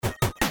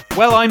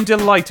Well, I'm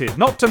delighted,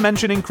 not to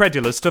mention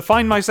incredulous, to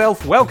find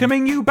myself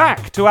welcoming you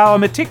back to our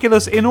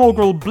meticulous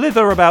inaugural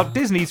blither about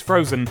Disney's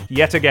Frozen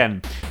yet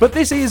again. But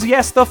this is,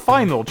 yes, the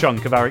final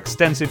chunk of our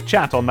extensive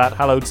chat on that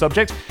hallowed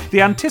subject.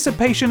 The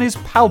anticipation is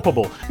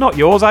palpable. Not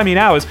yours, I mean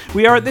ours.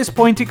 We are at this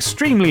point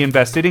extremely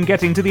invested in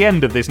getting to the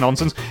end of this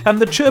nonsense, and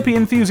the chirpy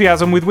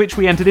enthusiasm with which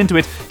we entered into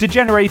it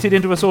degenerated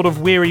into a sort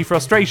of weary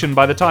frustration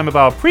by the time of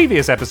our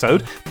previous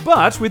episode,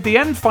 but with the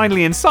end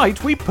finally in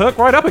sight, we perk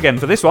right up again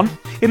for this one.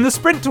 In the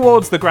sprint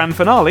towards the grand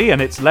finale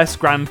and its less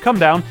grand come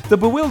down, the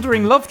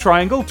bewildering love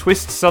triangle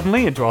twists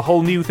suddenly into a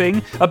whole new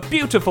thing, a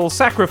beautiful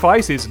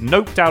sacrifice is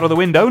noped out of the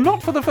window,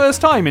 not for the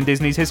first time in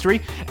Disney's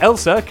history,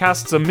 Elsa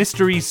casts a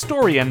mystery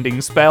story-ending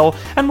spell,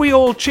 and we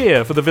all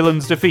cheer for the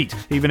villain's defeat,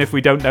 even if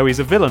we don't know he's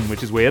a villain,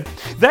 which is weird.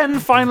 Then,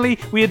 finally,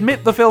 we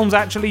admit the film's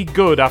actually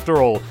good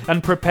after all,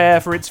 and prepare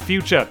for its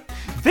future.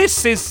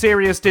 This is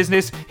Serious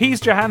Disney. He's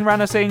Jahan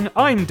Ranasingh,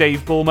 I'm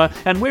Dave Bulmer,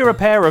 and we're a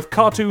pair of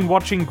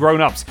cartoon-watching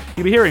grown-ups.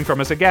 You'll be hearing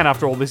from us again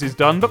after all this is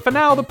done, but for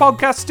now, the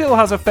podcast still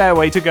has a fair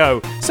way to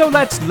go, so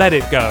let's let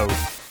it go.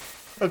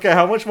 Okay,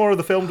 how much more of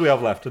the film do we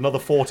have left? Another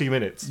 40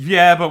 minutes.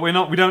 Yeah, but we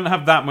don't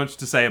have that much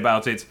to say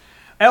about it.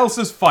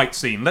 Elsa's fight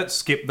scene, let's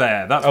skip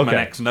there. That's my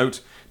next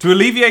note. To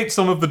alleviate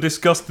some of the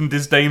disgust and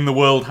disdain the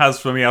world has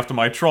for me after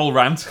my troll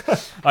rant,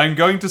 I'm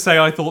going to say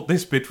I thought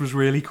this bit was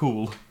really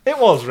cool. It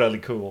was really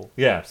cool.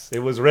 Yes, it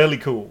was really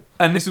cool.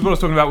 And this is what I was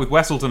talking about with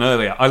Wesselton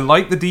earlier. I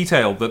like the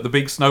detail that the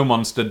big snow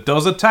monster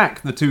does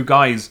attack the two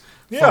guys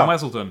from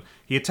Wesselton.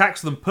 He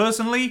attacks them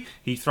personally,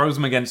 he throws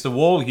them against a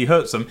wall, he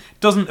hurts them.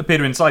 Doesn't appear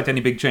to incite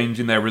any big change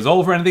in their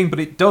resolve or anything, but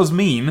it does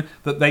mean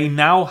that they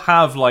now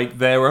have,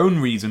 their own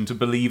reason to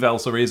believe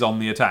Elsa is on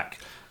the attack.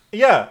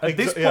 Yeah. At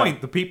this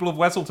point, the people of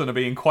Wesselton are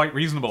being quite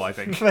reasonable, I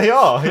think. They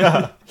are,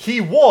 yeah. He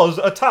was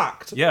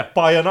attacked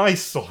by an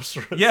ice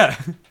sorceress.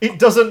 Yeah. It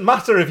doesn't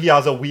matter if he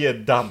has a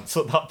weird dance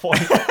at that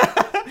point.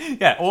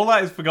 Yeah, all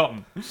that is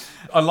forgotten.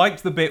 I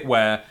liked the bit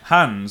where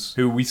Hans,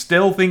 who we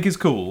still think is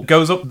cool,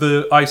 goes up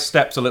the ice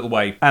steps a little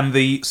way, and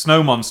the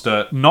snow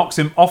monster knocks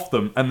him off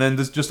them, and then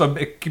there's just a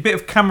bit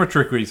of camera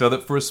trickery, so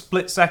that for a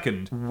split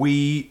second,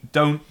 we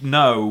don't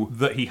know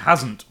that he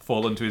hasn't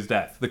fallen to his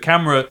death. The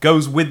camera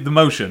goes with the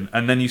motion,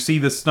 and then you see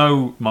the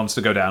snow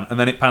monster go down, and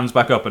then it pans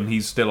back up, and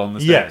he's still on the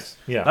stairs.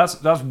 Yeah.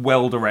 That's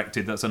well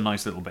directed. That's a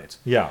nice little bit.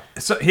 Yeah.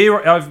 So here,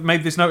 I've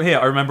made this note here.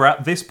 I remember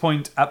at this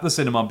point at the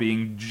cinema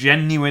being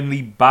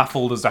genuinely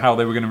baffled as to how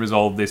they were going to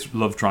resolve this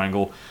love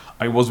triangle.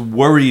 I was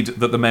worried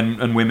that the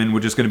men and women were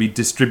just going to be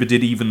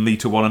distributed evenly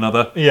to one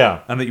another.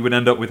 Yeah. And that you would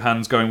end up with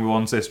Hans going with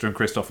one sister and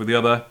Kristoff with the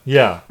other.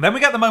 Yeah. Then we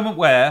get the moment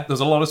where there's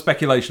a lot of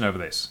speculation over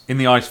this. In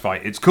the ice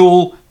fight. It's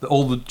cool that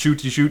all the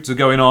shooty-shoots are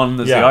going on.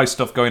 There's the ice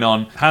stuff going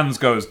on. Hans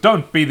goes,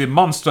 "Don't be the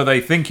monster they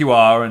think you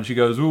are." And she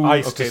goes, "Ooh,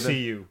 ice okay, to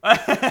see you."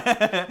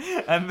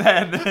 and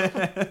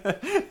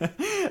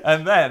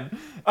then...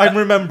 I'm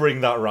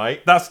remembering that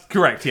right. That's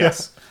correct,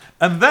 yes.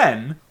 And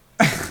then...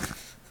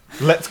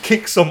 "Let's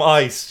kick some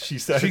ice," she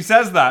says. She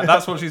says that.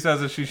 That's what she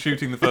says as she's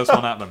shooting the first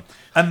one at them.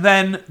 And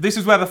then this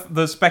is where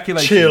the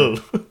speculation... Chill.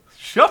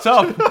 Shut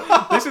up.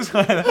 This is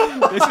where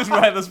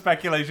the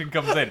speculation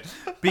comes in.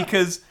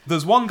 Because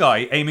there's one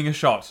guy aiming a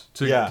shot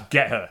to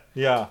get her.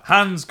 Yeah.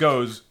 Hans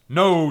goes,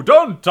 "No,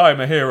 don't, I'm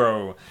a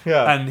hero."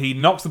 Yeah. And he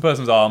knocks the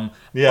person's arm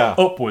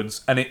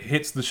upwards and it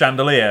hits the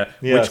chandelier,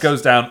 which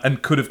goes down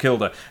and could have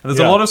killed her. And there's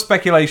a lot of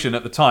speculation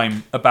at the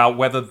time about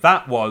whether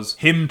that was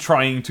him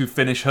trying to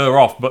finish her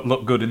off but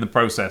look good in the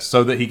process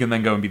so that he can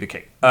then go and be the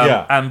king.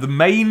 And the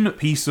main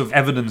piece of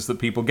evidence that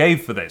people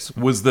gave for this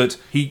was that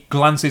he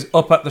glances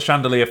up at the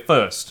chandelier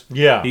first.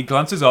 Yeah. He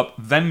glances up,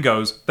 then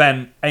goes,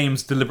 then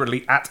aims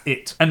deliberately at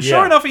it. And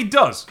sure enough, he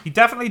does. He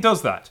definitely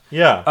does that.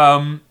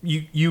 Yeah.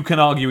 You can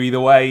argue either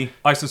way.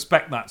 I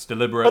suspect that's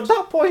deliberate. At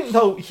that point,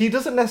 though, he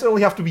doesn't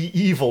necessarily have to be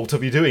evil to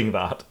be doing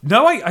that.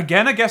 No, I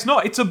guess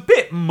not. It's a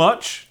bit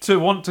much to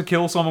want to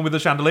kill someone with a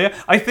chandelier.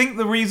 I think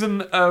the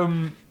reason...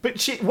 But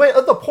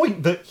at the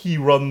point that he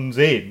runs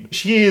in,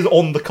 she is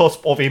on the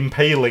cusp of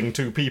impaling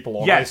two people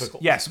on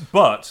icicles. Yes,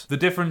 but the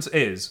difference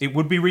is, it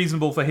would be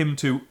reasonable for him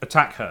to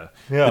attack her.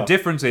 Yeah. The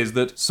difference is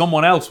that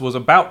someone else was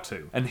about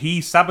to, and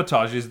he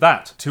sabotages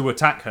that to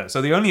attack her.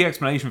 So the only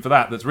explanation for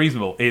that that's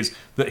reasonable is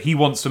that he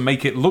wants to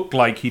make it look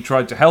like he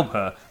tried to help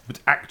her, but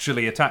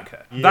actually attack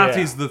her. Yeah. That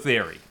is the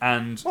theory.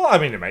 And well, I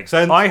mean, it makes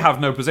sense. I have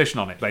no position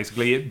on it,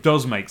 basically. It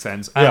does make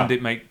sense, and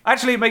it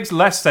makes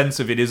less sense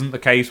if it isn't the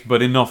case,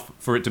 but enough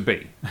for it to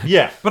be.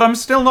 Yeah. But I'm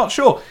still not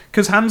sure,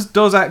 because Hans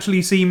does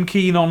actually seem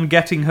keen on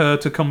getting her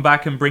to come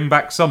back and bring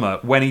back Summer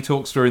when he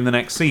talks to her in the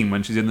next scene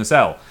when she's in the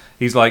cell.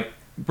 He's like,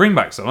 "Bring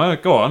back Summer,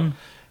 go on."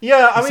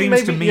 Yeah, I mean,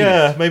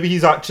 maybe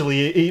he's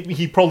actually...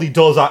 He probably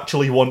does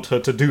actually want her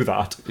to do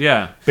that.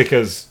 Yeah.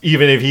 Because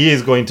even if he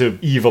is going to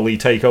evilly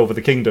take over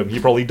the kingdom, he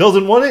probably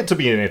doesn't want it to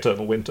be an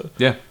eternal winter.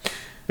 Yeah.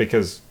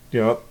 Because,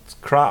 it's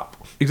crap.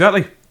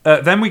 Exactly.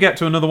 Then we get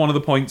to another one of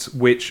the points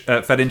which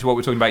fed into what we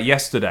were talking about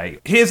yesterday.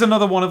 Here's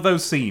another one of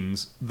those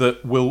scenes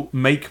that will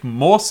make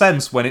more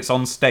sense when it's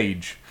on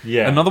stage.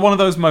 Yeah. Another one of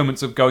those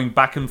moments of going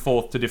back and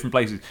forth to different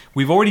places.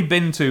 We've already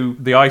been to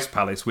the Ice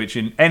Palace, which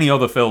in any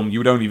other film you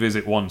would only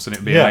visit once and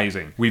it'd be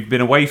amazing. We've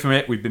been away from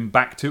it, we've been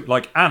back to...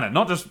 Like Anna,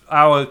 not just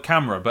our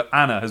camera, but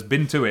Anna has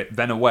been to it,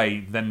 then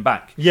away, then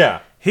back.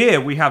 Yeah.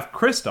 Here we have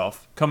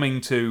Kristoff coming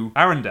to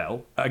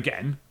Arendelle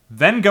again,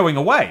 then going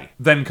away,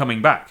 then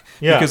coming back.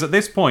 Yeah. Because at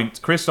this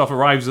point, Kristoff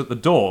arrives at the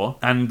door,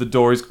 and the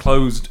door is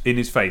closed in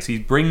his face. He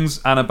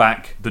brings Anna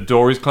back, the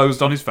door is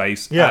closed on his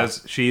face,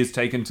 as she is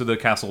taken to the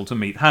castle to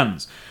meet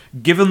Hans.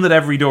 Given that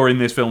every door in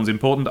this film is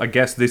important, I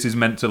guess this is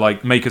meant to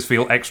make us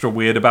feel extra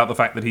weird about the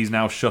fact that he's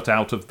now shut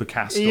out of the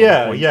cast or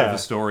the point of the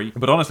story.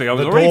 But honestly, I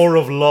was already... The door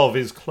of love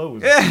is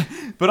closed. Yeah,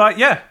 but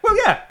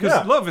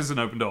because love is an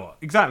open door.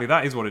 Exactly,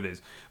 that is what it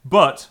is.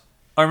 But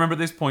I remember at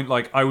this point,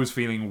 I was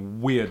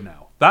feeling weird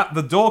now. That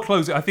the door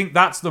closing, I think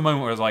that's the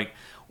moment where I was like,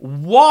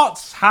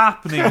 what's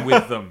happening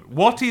with them?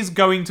 What is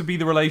going to be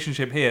the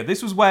relationship here?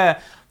 This was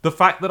where the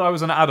fact that I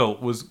was an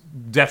adult was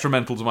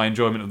detrimental to my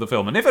enjoyment of the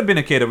film. And if I'd been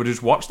a kid, I would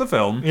just watch the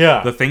film.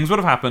 Yeah. The things would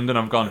have happened, and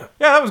I've gone,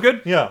 yeah, that was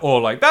good. Yeah.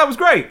 Or that was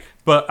great.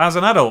 But as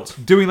an adult,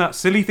 doing that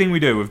silly thing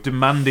we do of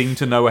demanding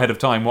to know ahead of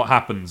time what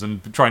happens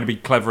and trying to be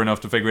clever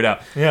enough to figure it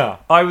out. Yeah.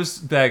 I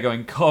was there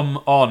going,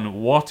 come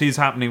on, what is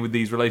happening with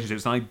these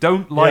relationships? And I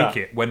don't like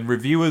it when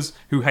reviewers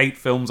who hate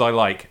films I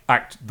like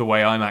act the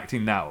way I'm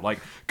acting now.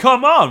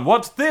 Come on,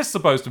 what's this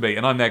supposed to be?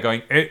 And I'm there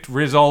going, it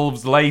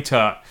resolves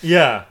later.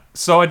 Yeah.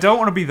 So I don't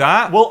want to be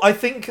that. Well, I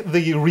think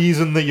the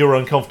reason that you're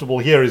uncomfortable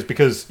here is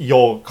because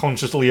you're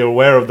consciously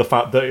aware of the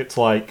fact that it's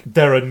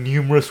there are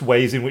numerous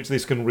ways in which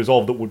this can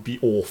resolve that would be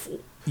awful.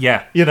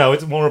 Yeah.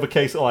 It's more of a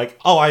case of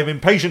I'm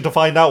impatient to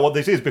find out what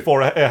this is before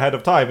ahead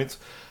of time. It's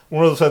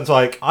one of the sense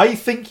I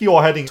think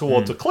you're heading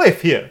towards a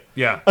cliff here.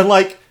 Yeah.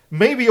 And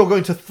maybe you're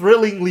going to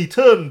thrillingly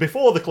turn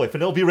before the cliff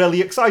and it'll be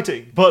really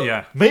exciting.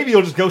 But maybe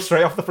you'll just go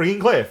straight off the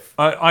freaking cliff.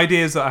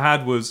 Ideas that I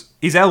had was,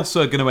 is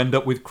Elsa going to end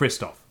up with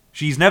Kristoff?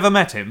 She's never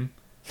met him,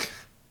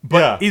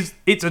 but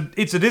it's a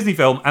Disney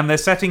film, and they're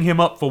setting him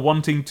up for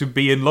wanting to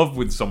be in love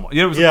with someone.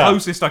 It was the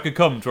closest I could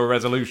come to a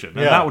resolution,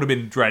 and that would have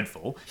been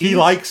dreadful. He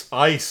likes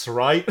ice,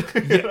 right?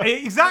 Yeah,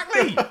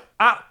 exactly. Do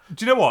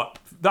you know what?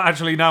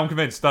 Actually, now I'm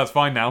convinced. That's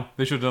fine now.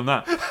 They should have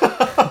done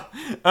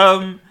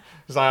that.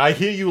 It's I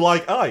hear you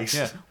like ice.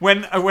 Yeah.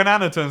 When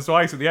Anna turns to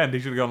ice at the end, he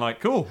should have gone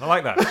cool, I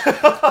like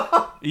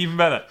that. Even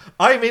better.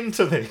 I'm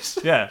into this.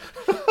 Yeah.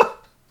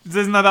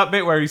 Isn't that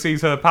bit where he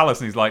sees her palace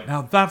and he's like,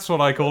 now that's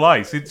what I call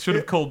ice. It should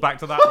have called back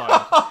to that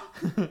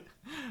line.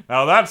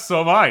 Now that's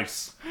some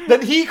ice.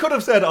 Then he could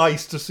have said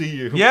ice to see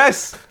you.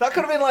 Yes. That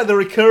could have been the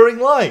recurring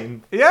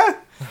line. Yeah.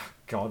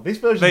 God, this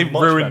version They've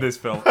ruined this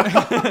film.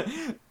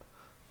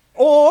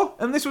 Or,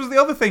 and this was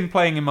the other thing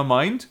playing in my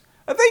mind,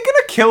 are they going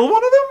to kill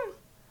one of them?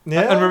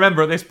 Yeah. And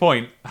remember, at this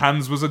point,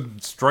 Hans was a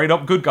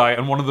straight-up good guy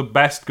and one of the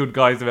best good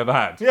guys they've ever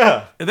had.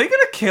 Yeah. Are they going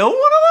to kill one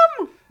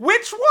of them?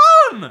 Which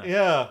one?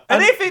 Yeah.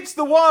 And if it's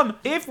the one,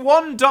 if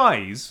one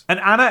dies and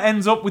Anna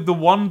ends up with the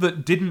one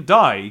that didn't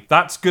die,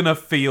 that's going to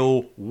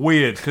feel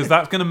weird because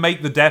that's going to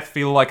make the death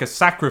feel like a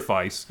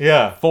sacrifice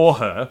for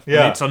her.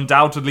 Yeah. And it's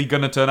undoubtedly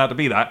going to turn out to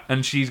be that.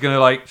 And she's going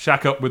to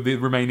shack up with the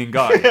remaining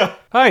guy. Yeah.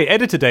 Hi,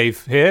 Editor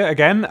Dave here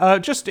again.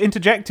 Just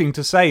interjecting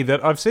to say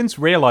that I've since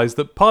realised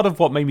that part of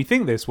what made me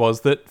think this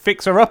was that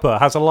Fixer Upper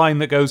has a line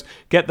that goes,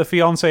 get the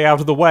fiancé out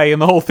of the way and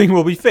the whole thing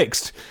will be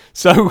fixed.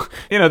 So,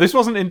 this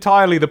wasn't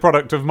entirely the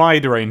product of my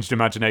deranged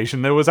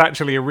imagination. There was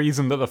actually a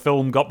reason that the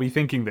film got me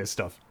thinking this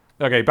stuff.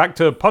 Okay, back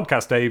to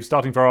Podcast Dave,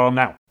 starting for our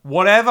now.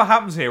 Whatever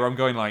happens here, I'm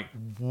going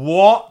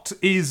what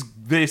is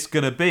this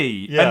going to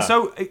be? Yeah. And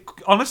so,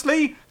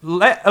 honestly,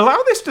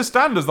 allow this to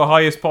stand as the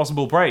highest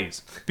possible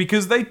praise.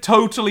 Because they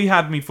totally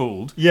had me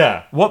fooled.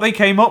 Yeah. What they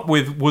came up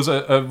with was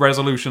a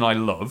resolution I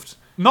loved.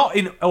 Not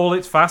in all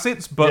its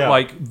facets,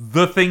 but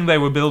the thing they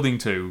were building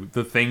to,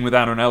 the thing with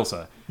Anna and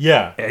Elsa,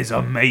 is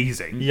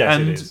amazing. Yes,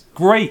 and it is.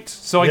 Great.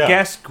 So I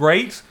guess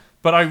great,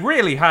 but I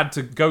really had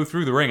to go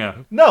through the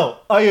ringer. No,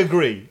 I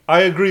agree. I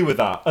agree with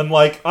that. And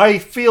I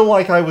feel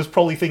like I was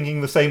probably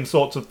thinking the same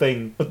sorts of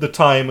thing at the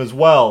time as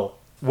well.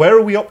 Where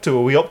are we up to?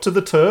 Are we up to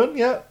the turn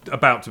yet?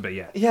 About to be,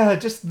 yeah. Yeah,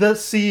 just the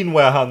scene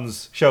where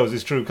Hans shows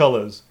his true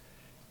colours.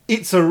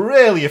 It's a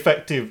really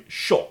effective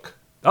shock.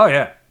 Oh,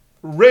 yeah.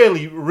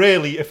 Really,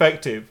 really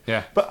effective.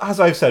 Yeah. But as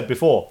I've said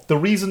before, the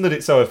reason that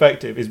it's so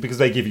effective is because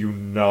they give you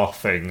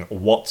nothing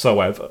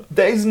whatsoever.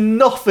 There is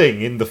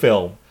nothing in the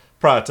film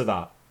prior to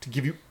that to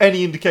give you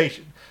any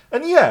indication.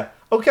 And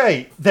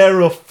okay,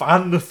 there are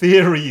fan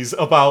theories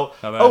about...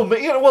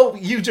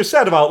 you just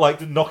said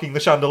about, knocking the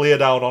chandelier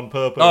down on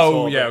purpose.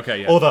 Oh, yeah,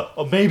 okay, yeah.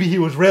 Or maybe he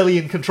was really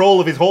in control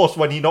of his horse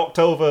when he knocked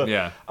over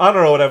Anna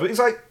or whatever. It's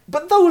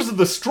but those are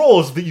the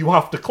straws that you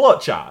have to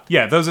clutch at.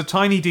 Yeah, those are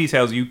tiny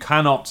details you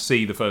cannot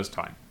see the first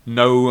time,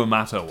 no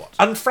matter what.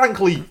 And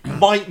frankly,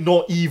 might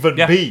not even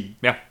be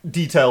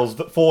details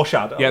that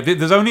foreshadow. Yeah,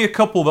 there's only a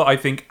couple that I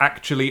think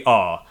actually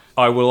are.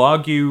 I will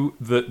argue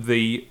that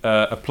the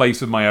A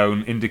Place of My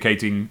Own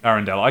indicating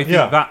Arendelle, I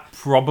think that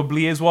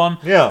probably is one.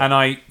 Yeah. And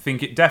I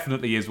think it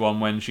definitely is one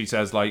when she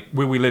says, like,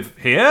 will we live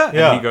here?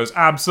 And he goes,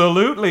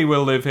 absolutely,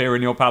 we'll live here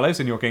in your palace,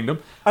 in your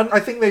kingdom. And I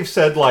think they've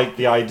said, like,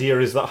 the idea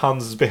is that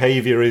Hans's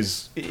behaviour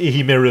is,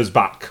 he mirrors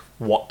back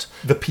what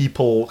the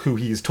people who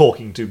he's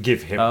talking to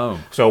give him. Oh.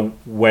 So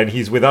when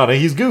he's with Anna,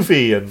 he's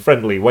goofy and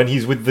friendly. When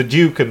he's with the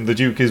Duke and the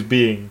Duke is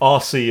being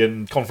arsey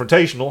and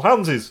confrontational,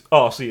 Hans is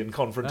arsey and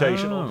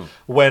confrontational. Oh.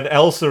 When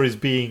Elsa is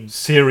being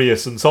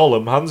serious and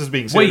solemn, Hans is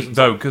being serious Wait,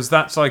 though, because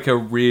that's like a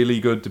really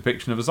good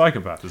depiction of a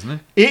psychopath, isn't it?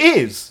 It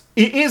is.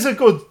 It is a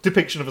good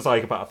depiction of a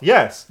psychopath,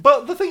 yes.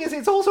 But the thing is,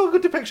 it's also a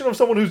good depiction of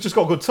someone who's just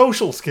got good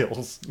social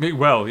skills.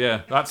 Well,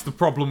 yeah, that's the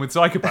problem with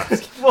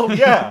psychopaths. Well,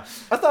 yeah.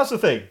 And that's the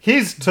thing.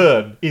 His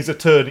turn is a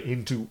turn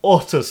into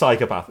utter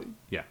psychopathy.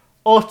 Yeah.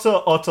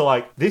 Utter,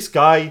 like, this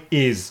guy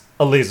is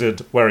a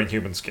lizard wearing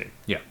human skin.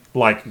 Yeah.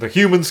 Like, the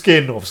human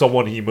skin of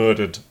someone he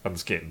murdered and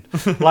skinned.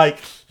 Like,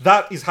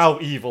 that is how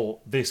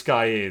evil this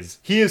guy is.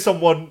 He is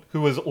someone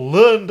who has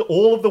learned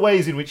all of the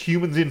ways in which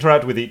humans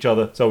interact with each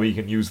other so he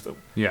can use them.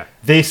 Yeah.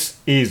 This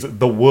is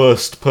the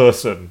worst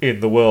person in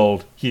the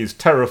world. He is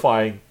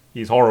terrifying.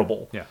 He's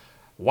horrible. Yeah.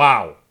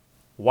 Wow.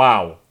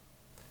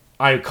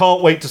 I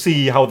can't wait to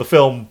see how the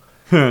film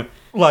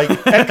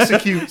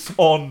executes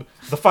on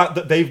the fact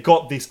that they've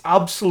got this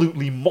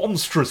absolutely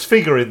monstrous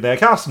figure in their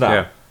cast now.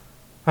 Yeah.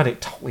 And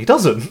it totally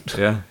doesn't.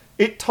 Yeah.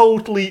 It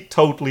totally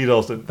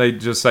doesn't. They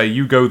just say,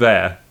 you go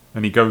there,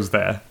 and he goes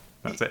there.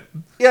 That's it.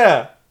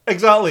 Yeah,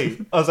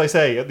 exactly. As I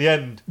say, at the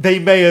end, they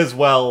may as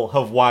well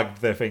have wagged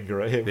their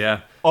finger at him.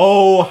 Yeah.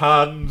 Oh,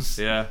 Hans.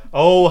 Yeah.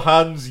 Oh,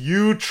 Hans,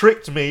 you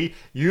tricked me.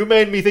 You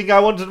made me think I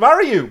wanted to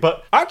marry you.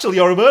 But actually,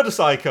 you're a murder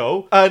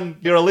psycho, and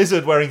you're a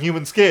lizard wearing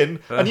human skin,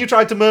 and you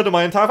tried to murder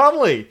my entire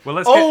family. Well,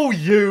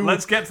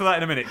 let's get to that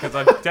in a minute, because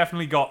I've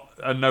definitely got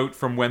a note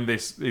from when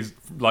this is,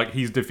 like,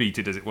 he's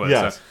defeated, as it were.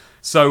 Yes.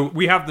 So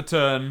we have the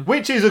turn.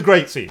 Which is a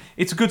great scene.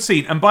 It's a good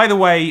scene. And by the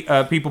way,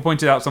 people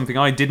pointed out something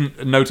I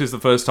didn't notice the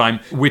first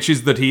time, which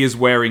is that he is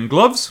wearing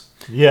gloves.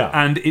 Yeah.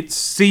 And it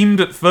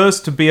seemed at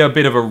first to be a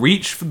bit of a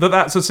reach that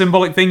that's a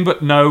symbolic thing,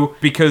 but no,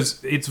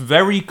 because it's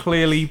very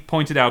clearly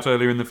pointed out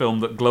earlier in the film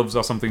that gloves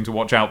are something to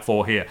watch out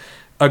for here.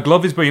 A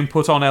glove is being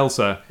put on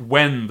Elsa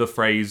when the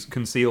phrase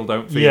 "conceal,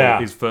 don't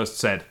feel" is first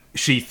said.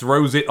 She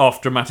throws it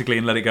off dramatically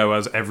and let it go,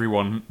 as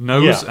everyone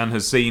knows and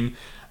has seen.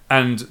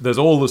 And there's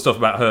all the stuff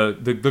about her.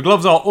 The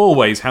gloves are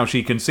always how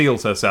she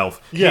conceals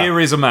herself. Yeah. Here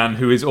is a man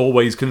who is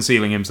always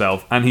concealing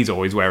himself, and he's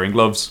always wearing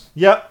gloves.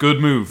 Yeah. Good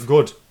move.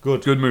 Good.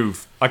 Good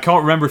move. I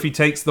can't remember if he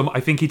takes them. I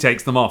think he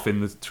takes them off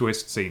in the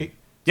twist scene.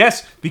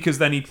 Yes, because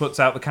then he puts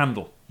out the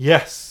candle.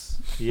 Yes.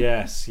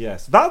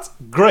 That's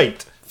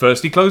great.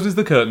 First he closes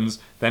the curtains,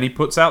 then he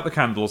puts out the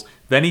candles,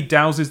 then he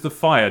douses the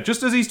fire.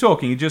 Just as he's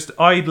talking, he just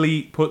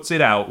idly puts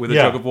it out with a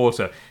jug of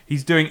water.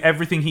 He's doing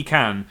everything he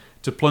can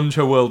to plunge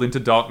her world into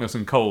darkness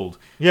and cold.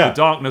 Yeah. The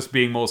darkness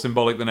being more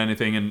symbolic than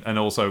anything, and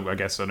also, I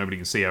guess, so nobody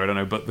can see her, I don't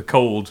know, but the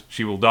cold,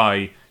 she will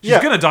die. She's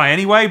going to die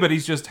anyway, but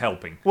he's just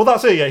helping. Well,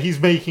 that's it, yeah. He's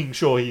making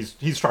sure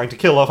he's trying to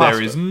kill her faster.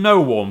 There is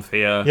no warmth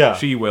here. Yeah.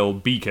 She will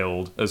be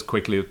killed as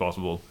quickly as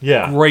possible.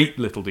 Yeah. Great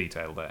little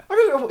detail there. I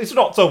mean, it's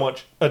not so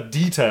much a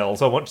detail,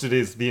 so much as it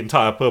is the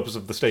entire purpose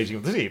of the staging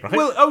of the scene, right?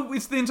 Well,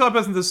 it's the entire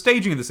person, the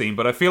staging of the scene,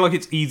 but I feel like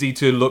it's easy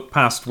to look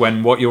past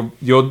when what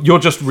you're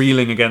just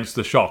reeling against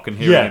the shock and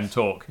hearing him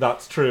talk.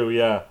 That's true,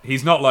 yeah.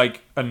 He's not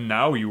like, and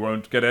now you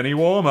won't get any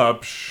warmer.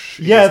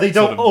 Yeah, they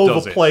don't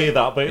overplay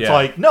that, but it's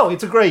like, no,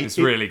 it's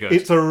really good.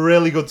 It's a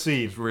really good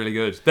scene. It's really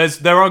good.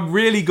 There are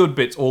really good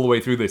bits all the way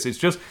through this. It's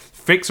just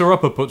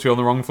fixer-upper puts you on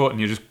the wrong foot,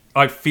 and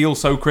I feel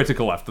so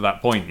critical after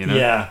that point, you know?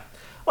 Yeah.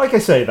 Like I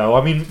say, though,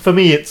 I mean, for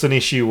me, it's an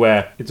issue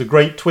where it's a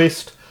great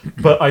twist,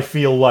 but I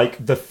feel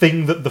like the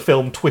thing that the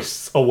film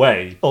twists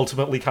away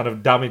ultimately kind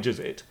of damages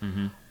it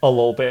a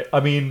little bit. I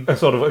mean, a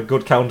sort of a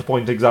good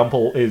counterpoint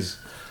example is,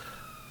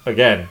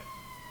 again,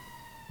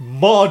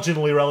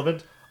 marginally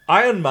relevant,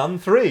 Iron Man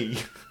 3.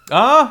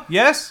 Ah,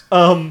 yes.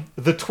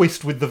 The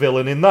twist with the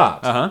villain in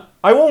that. Uh-huh.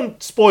 I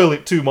won't spoil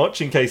it too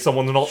much in case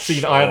someone's not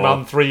seen Iron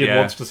Man 3 and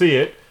wants to see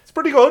it. It's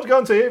pretty good. Go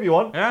and see it if you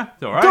want. Yeah,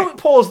 it's all right. Don't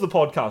pause the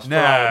podcast for No,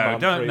 Iron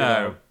Man don't 3.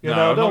 no. You No,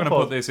 know, I'm not don't going to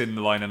pause. put this in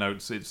the liner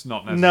notes. It's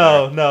not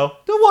necessary. No.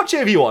 Don't watch it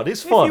if you want.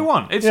 It's fun. If you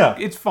want.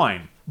 It's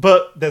fine.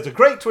 But there's a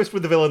great twist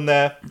with the villain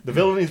there. The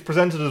villain is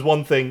presented as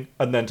one thing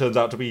and then turns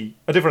out to be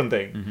a different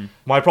thing.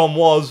 My problem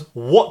was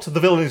what the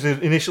villain is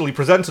initially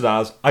presented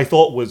as, I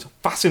thought was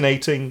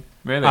fascinating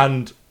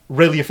and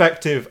really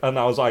effective, and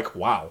I was like,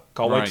 wow,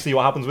 can't wait to see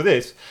what happens with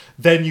this.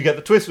 Then you get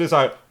the twist and it's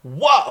like,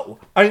 whoa,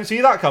 I didn't see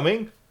that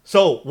coming.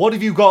 So what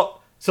have you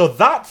got? So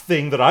that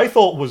thing that I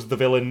thought was the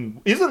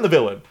villain isn't the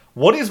villain.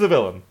 What is the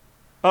villain?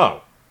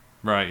 Oh.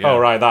 Right, yeah. Oh,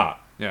 right, that.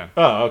 Yeah.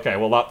 Oh, okay,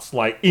 well that's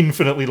like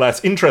infinitely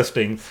less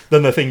interesting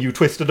than the thing you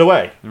twisted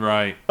away.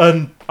 Right.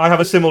 And I have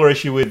a similar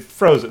issue with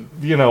Frozen.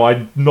 You know,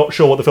 I'm not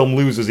sure what the film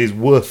loses is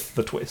worth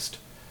the twist.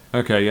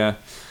 Okay, yeah.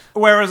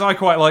 Whereas I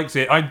quite liked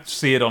it. I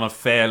see it on a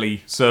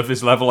fairly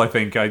surface level, I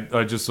think.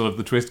 I just sort of,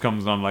 the twist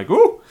comes and I'm like,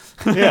 ooh!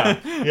 Yeah.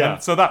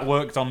 And so that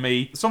worked on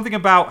me. Something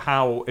about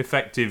how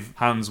effective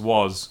Hans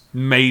was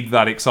made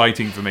that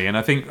exciting for me. And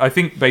I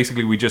think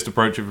basically we just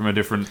approach it from a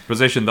different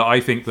position, that I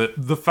think that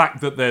the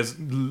fact that there's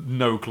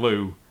no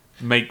clue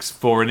makes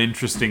for an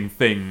interesting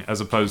thing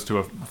as opposed to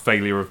a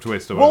failure of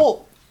twist. Or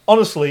Well,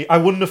 honestly, I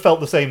wouldn't have felt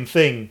the same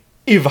thing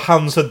if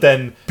Hans had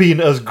then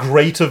been as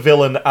great a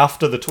villain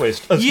after the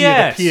twist as he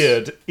had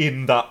appeared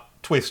in that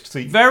twist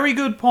scene. Very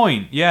good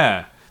point,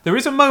 yeah. There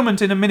is a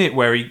moment in a minute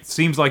where he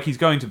seems like he's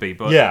going to be,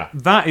 but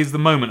that is the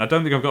moment. I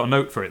don't think I've got a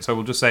note for it, so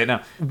we'll just say it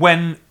now.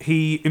 When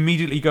he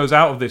immediately goes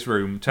out of this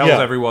room, tells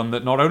everyone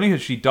that not only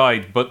has she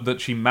died, but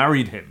that she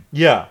married him.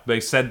 Yeah. They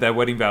said their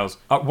wedding vows.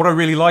 What I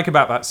really like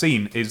about that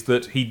scene is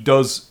that he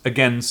does,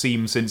 again,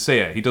 seem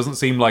sincere. He doesn't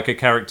seem like a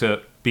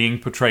character being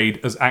portrayed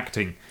as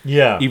acting.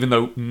 Yeah. Even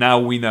though now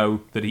we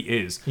know that he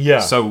is. Yeah.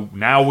 So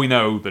now we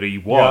know that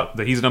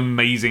that he's an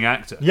amazing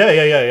actor.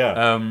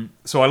 Yeah.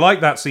 So I like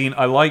that scene.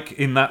 I like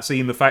in that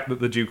scene the fact that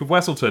the Duke of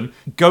Wesselton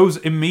goes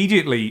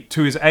immediately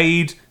to his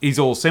aid. He's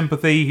all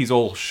sympathy. He's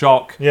all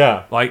shock.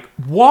 Yeah. Like,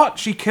 what?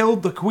 She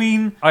killed the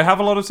Queen? I have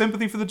a lot of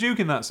sympathy for the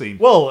Duke in that scene.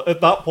 Well, at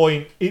that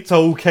point, it's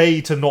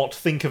okay to not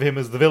think of him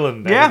as the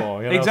villain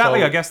anymore. Exactly.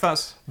 So I guess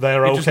that's...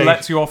 they're it just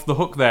lets you off the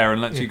hook there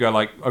and lets you go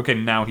like, okay,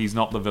 now he's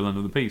not the villain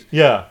of the piece.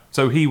 Yeah.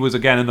 So he was,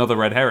 again, another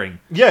red herring.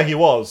 Yeah, he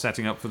was.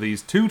 Setting up for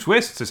these two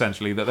twists,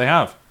 essentially, that they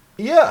have.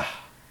 Yeah.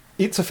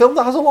 It's a film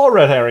that has a lot of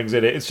red herrings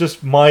in it. It's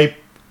just my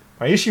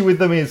issue with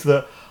them is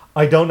that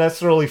I don't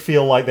necessarily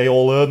feel like they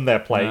all earn their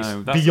place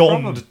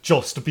beyond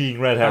just being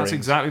red herrings. That's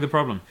exactly the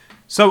problem.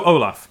 So,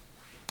 Olaf.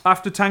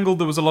 After Tangled,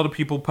 there was a lot of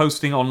people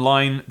posting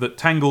online that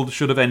Tangled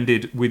should have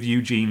ended with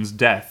Eugene's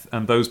death,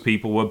 and those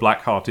people were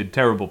black-hearted,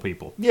 terrible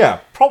people. Yeah,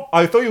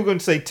 I thought you were going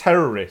to say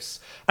terrorists.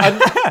 And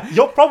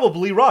you're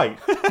probably right.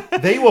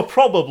 They were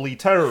probably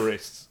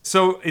terrorists.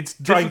 So it's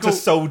trying to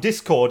sow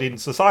discord in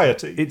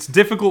society. It's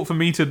difficult for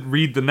me to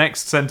read the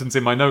next sentence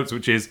in my notes,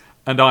 which is,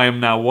 and I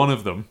am now one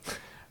of them.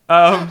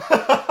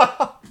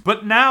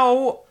 But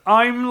now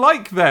I'm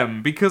like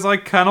them, because I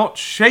cannot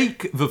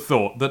shake the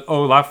thought that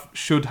Olaf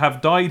should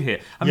have died here.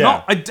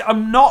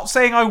 I'm not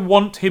saying I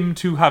want him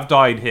to have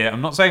died here.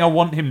 I'm not saying I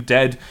want him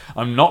dead.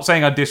 I'm not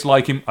saying I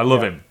dislike him. I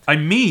love him. I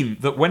mean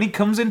that when he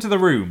comes into the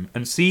room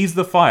and sees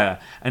the fire,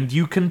 and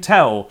you can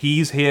tell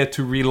he's here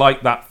to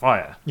relight that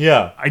fire.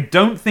 Yeah. I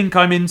don't think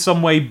I'm in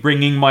some way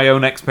bringing my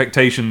own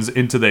expectations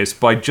into this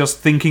by just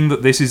thinking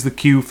that this is the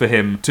cue for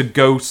him to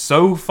go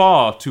so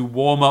far to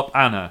warm up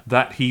Anna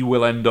that he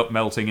will end up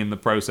melting in the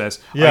process.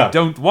 Yeah. I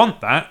don't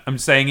want that. I'm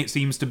saying it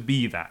seems to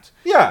be that.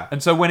 Yeah.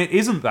 And so when it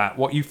isn't that,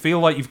 what you feel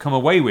like you've come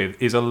away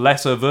with is a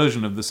lesser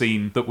version of the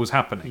scene that was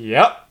happening.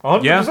 Yep.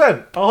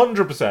 100%.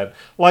 100%.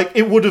 Like,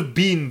 it would have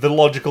been the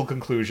logical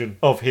conclusion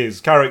of his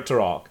character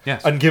arc.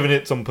 Yes. And given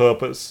it some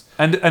purpose.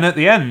 And at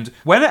the end,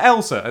 when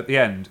Elsa, at the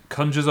end,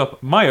 conjures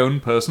up my own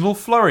personal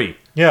flurry.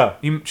 Yeah.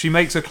 She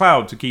makes a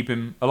cloud to keep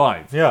him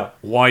alive. Yeah.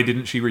 Why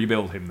didn't she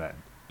rebuild him then?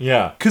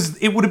 Yeah. Because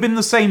it would have been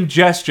the same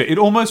gesture. It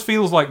almost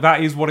feels like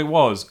that is what it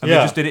was, and they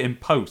just did it in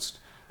post.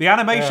 The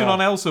animation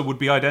on Elsa would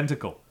be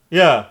identical.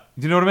 Yeah.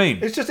 Do you know what I mean?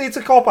 It's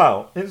a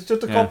cop-out. It's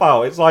just a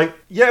cop-out. It's like,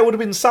 it would have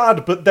been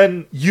sad, but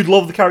then you'd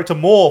love the character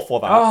more for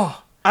that.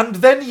 Oh. And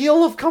then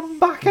he'll have come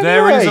back anyway.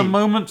 There is a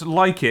moment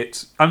like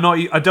it.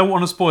 I don't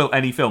want to spoil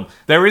any film.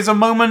 There is a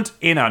moment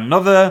in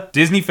another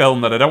Disney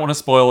film that I don't want to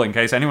spoil in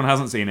case anyone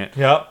hasn't seen it.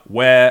 Yeah.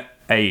 Where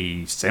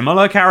a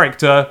similar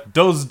character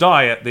does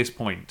die at this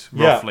point,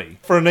 roughly. Yeah.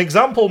 For an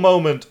example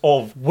moment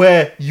of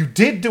where you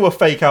did do a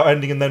fake-out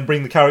ending and then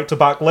bring the character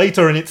back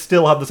later and it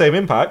still had the same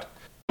impact.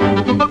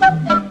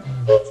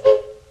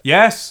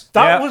 Yes.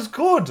 That was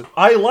good.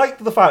 I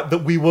liked the fact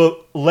that we were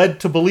led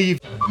to believe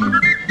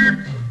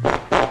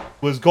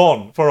was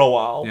gone for a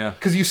while. Yeah.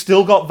 Because you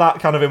still got that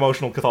kind of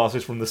emotional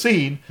catharsis from the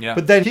scene. Yeah.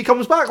 But then he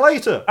comes back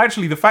later.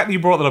 Actually, the fact that you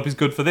brought that up is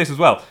good for this as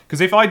well.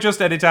 Because if I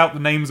just edit out the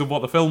names of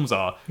what the films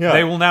are,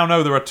 they will now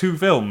know there are two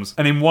films,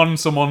 and in one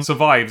someone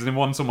survives, and in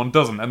one someone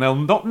doesn't, and they'll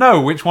not know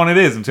which one it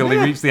is until they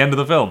reach the end of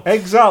the film.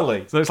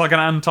 Exactly. So it's like an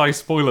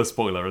anti-spoiler,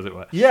 as it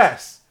were.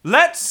 Yes.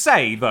 Let's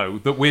say, though,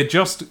 that we're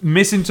just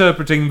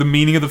misinterpreting the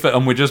meaning of the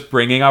film, we're just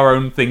bringing our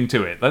own thing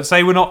to it. Let's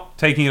say we're not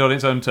taking it on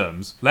its own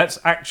terms. Let's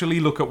actually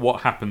look at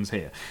what happens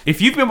here. If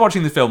you've been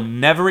watching the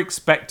film never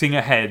expecting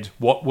ahead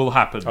what will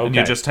happen, and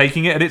you're just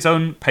taking it at its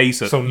own pace...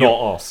 So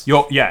not us.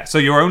 So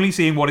you're only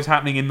seeing what is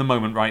happening in the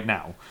moment right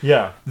now.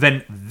 Yeah.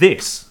 Then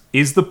this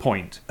is the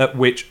point at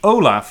which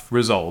Olaf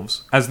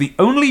resolves as the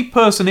only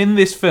person in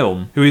this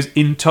film who is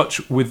in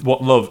touch with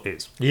what love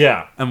is.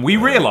 Yeah. And we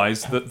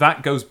realise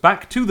that goes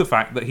back to the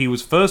fact that he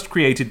was first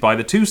created by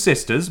the two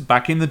sisters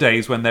back in the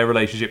days when their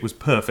relationship was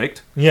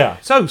perfect. Yeah.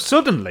 So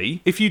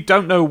suddenly, if you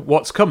don't know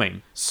what's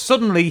coming,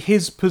 suddenly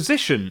his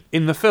position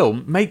in the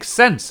film makes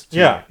sense.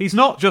 Yeah. He's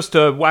not just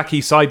a wacky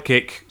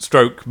sidekick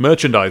stroke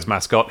merchandise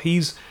mascot.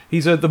 He's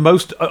the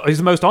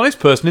most honest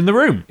person in the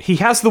room. He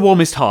has the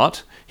warmest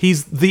heart.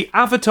 He's the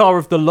avatar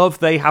of the love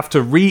they have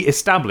to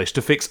re-establish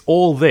to fix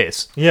all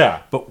this. Yeah.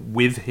 But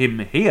with him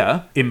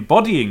here,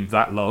 embodying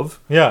that love,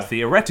 Yeah.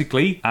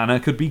 theoretically, Anna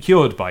could be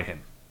cured by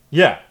him.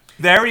 Yeah.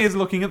 There he is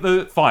looking at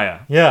the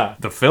fire. Yeah.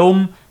 The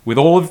film, with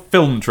all of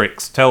film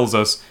tricks, tells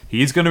us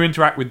he is going to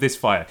interact with this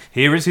fire.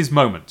 Here is his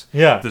moment.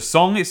 Yeah. The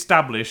song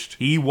established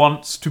he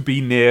wants to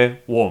be near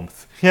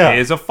warmth. Yeah.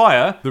 Here's a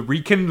fire, the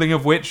rekindling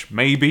of which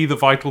may be the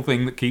vital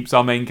thing that keeps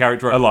our main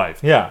character alive.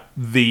 Yeah.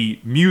 The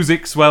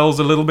music swells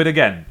a little bit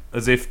again,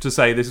 as if to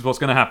say this is what's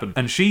going to happen.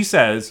 And she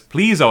says,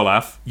 please,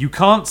 Olaf, you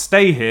can't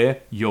stay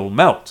here, you'll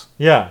melt.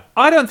 Yeah.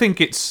 I don't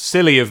think it's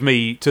silly of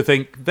me to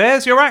think,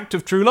 there's your act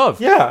of true love.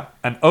 Yeah.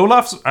 And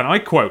I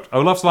quote,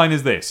 Olaf's line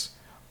is this: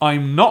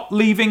 I'm not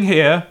leaving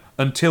here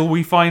until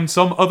we find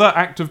some other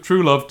act of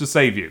true love to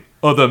save you.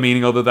 Other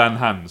meaning other than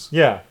Hans.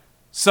 Yeah.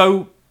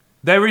 So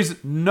there is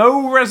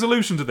no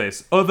resolution to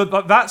this.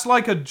 That's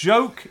like a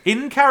joke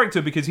in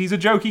character because he's a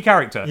jokey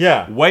character.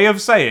 Yeah. Way of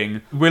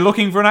saying, we're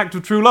looking for an act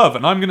of true love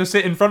and I'm going to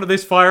sit in front of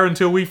this fire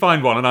until we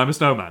find one and I'm a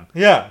snowman.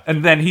 Yeah.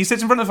 And then he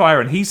sits in front of the fire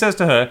and he says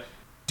to her,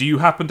 do you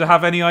happen to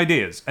have any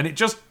ideas? And it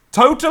just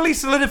totally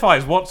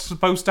solidifies what's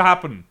supposed to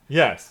happen.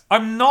 Yes.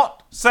 I'm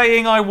not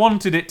saying I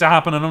wanted it to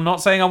happen, and I'm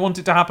not saying I want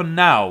it to happen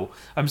now.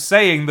 I'm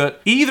saying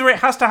that either it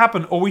has to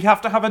happen, or we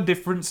have to have a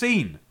different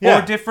scene, or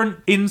Yeah. a different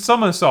In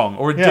Summer song,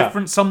 or a Yeah.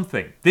 different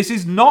something. This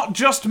is not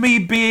just me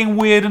being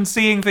weird and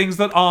seeing things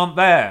that aren't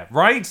there,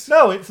 right?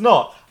 No, it's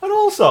not. And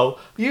also,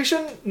 you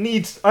shouldn't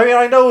need... I mean,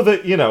 I know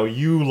that,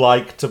 you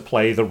like to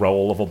play the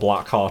role of a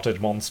black-hearted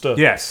monster.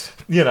 Yes.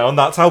 And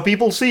that's how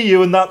people see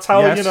you, and that's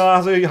how, Yes.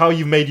 how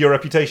you've made your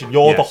reputation.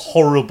 You're the Yes.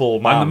 horrible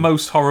man. I'm the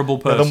most horrible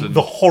person.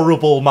 The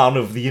horrible man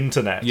of the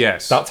internet.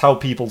 Yes. That's how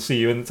people see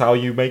you, and it's how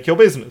you make your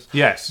business.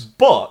 Yes.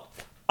 But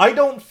I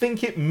don't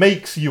think it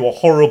makes you a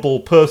horrible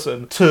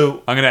person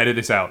to... I'm going to edit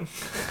this out.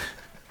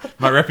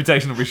 My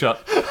reputation will be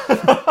shut.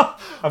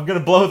 I'm going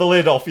to blow the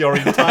lid off your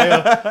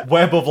entire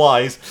web of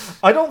lies.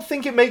 I don't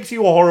think it makes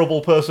you a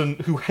horrible person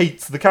who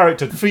hates the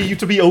character for you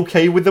to be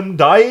okay with them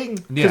dying,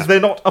 because Yeah. they're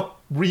not a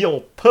real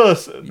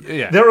person.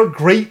 Yeah. There are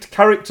great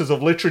characters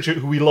of literature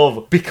who we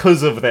love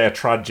because of their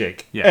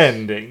tragic Yes.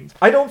 endings.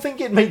 I don't think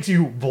it makes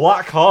you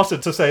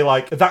black-hearted to say,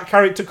 like, that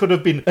character could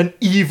have been an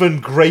even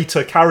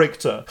greater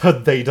character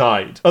had they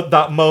died at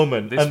that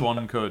moment. This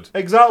one could.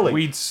 Exactly.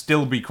 We'd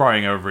still be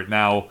crying over it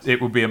now. It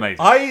would be amazing.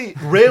 I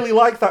really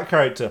like that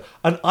character,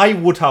 and I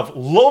would have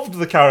loved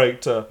the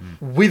character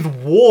with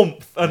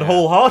warmth and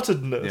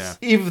wholeheartedness Yeah.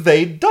 if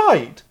they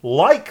died.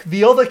 Like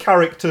the other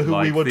character who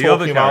we Like were the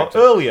other talking about character.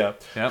 earlier,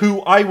 Yep.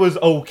 who I was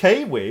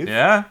okay with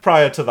Yeah.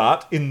 prior to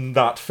that in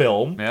that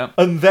film. Yeah.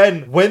 And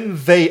then when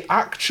they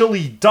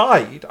actually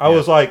died, I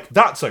was like,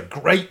 that's a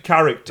great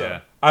character. Yeah.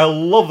 I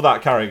love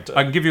that character.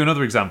 I can give you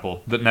another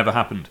example that never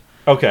happened.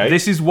 Okay.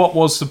 This is what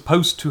was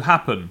supposed to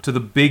happen to the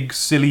big,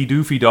 silly,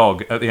 doofy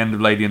dog at the end of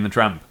Lady and the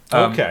Tramp.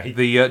 Okay.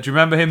 Do you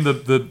remember him?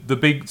 The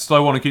big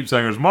slow one who keeps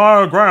saying, "As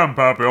my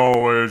grandpappy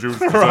always used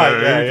to say." Right, yeah,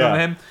 Do you remember yeah.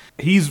 him?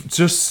 He's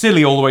just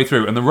silly all the way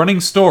through, and the running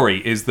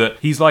story is that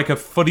he's like a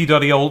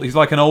fuddy-duddy old. He's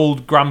like an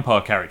old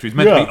grandpa character. He's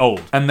meant to Yeah. be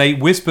old, and they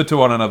whisper to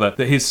one another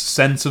that his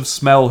sense of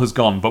smell has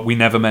gone, but we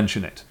never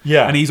mention it.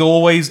 Yeah. And he's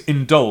always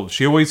indulged.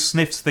 She always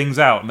sniffs things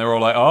out, and they're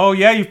all like, "Oh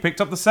yeah, you've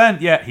picked up the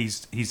scent. Yeah,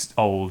 he's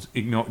old.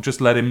 Ignore. Just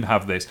let him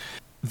have this."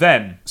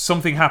 Then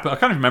something happens. I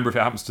can't even remember if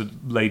it happens to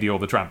Lady or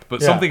the Tramp, but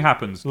Yeah. something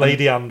happens.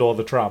 Lady and/or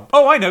the Tramp.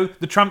 Oh, I know.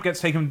 The Tramp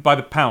gets taken by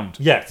the pound.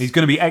 Yes. He's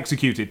going to be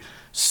executed.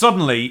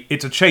 Suddenly,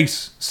 it's a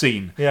chase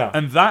scene. Yeah.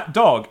 And that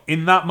dog,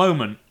 in that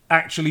moment,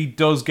 actually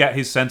does get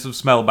his sense of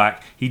smell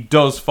back. He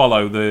does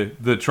follow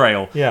the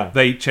trail. Yeah.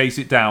 They chase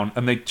it down,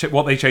 and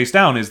what they chase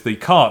down is the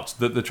cart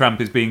that the Tramp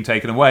is being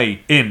taken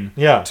away in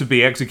Yeah. to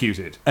be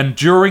executed. And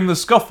during the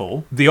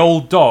scuffle, the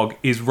old dog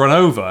is run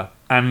over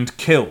and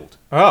killed.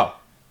 Oh.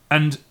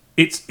 And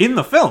it's in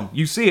the film.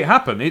 You see it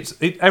happen.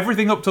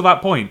 Everything up to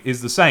that point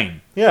is the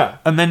same. Yeah.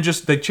 And then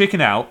just they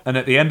chicken out, and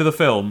at the end of the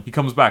film, he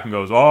comes back and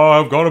goes, "Oh,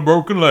 I've got a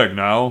broken leg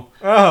now."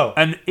 Oh.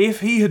 And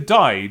if he had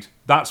died,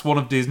 that's one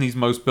of Disney's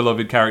most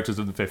beloved characters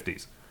of the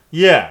 50s.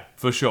 Yeah.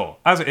 For sure.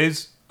 As it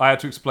is, I had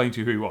to explain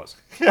to you who he was.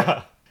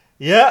 Yeah.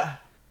 Yeah.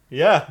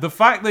 Yeah. The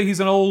fact that he's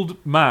an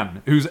old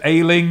man who's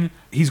ailing,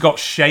 he's got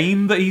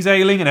shame that he's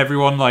ailing, and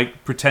everyone,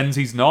 pretends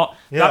he's not,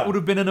 Yeah. that would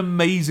have been an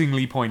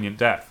amazingly poignant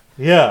death.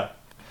 Yeah.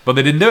 But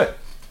they didn't do it.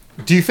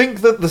 Do you think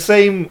that the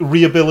same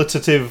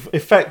rehabilitative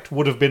effect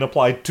would have been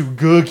applied to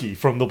Gurgi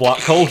from the Black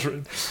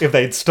Cauldron if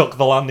they'd stuck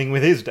the landing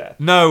with his death?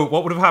 No,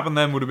 what would have happened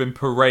then would have been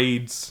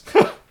parades.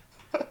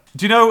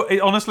 Do you know,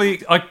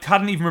 honestly, I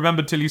hadn't even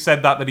remembered till you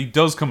said that he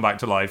does come back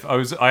to life.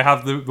 I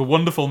have the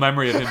wonderful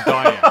memory of him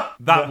dying.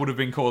 That would have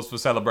been cause for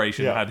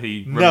celebration had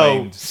he No,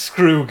 remained.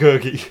 screw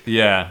Gurgi.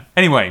 Yeah.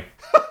 Anyway,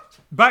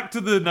 back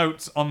to the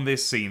notes on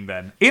this scene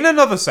then. In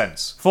another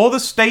sense, for the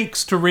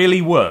stakes to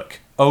really work,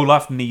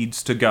 Olaf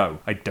needs to go.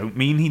 I don't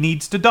mean he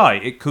needs to die.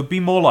 It could be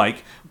more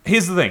like...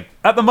 Here's the thing.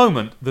 At the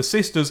moment, the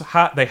sisters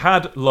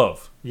had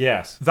love.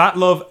 Yes. That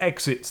love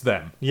exits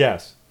them.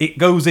 Yes. it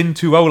goes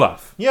into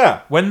Olaf.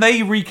 Yeah. When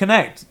they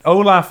reconnect,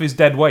 Olaf is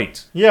dead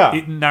weight. Yeah.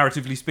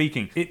 Narratively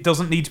speaking. It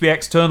doesn't need to be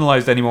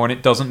externalized anymore, and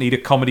it doesn't need a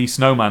comedy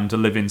snowman to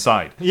live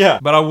inside. Yeah.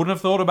 But I wouldn't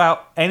have thought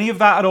about any of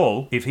that at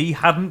all if he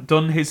hadn't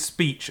done his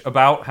speech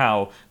about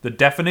how the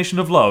definition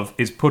of love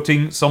is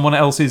putting someone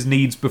else's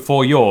needs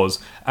before yours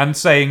and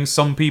saying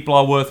some people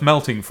are worth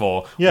melting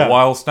for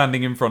while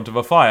standing in front of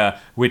a fire,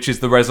 which is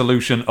the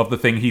resolution of the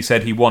thing he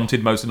said he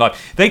wanted most in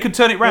life. They could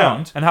turn it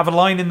round and have a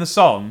line in the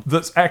song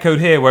that's echoed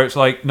here where it's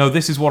like, no,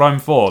 this is what I'm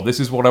for. This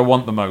is what I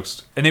want the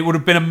most. And it would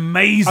have been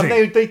amazing.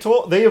 And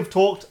they have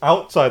talked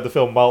outside the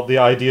film about the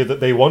idea that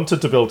they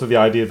wanted to build to the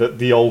idea that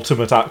the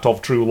ultimate act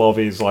of true love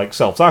is like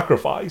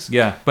self-sacrifice.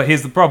 Yeah, but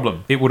here's the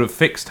problem. It would have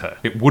fixed her.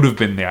 It would have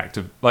been the act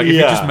of... Like, if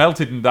he just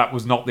melted and that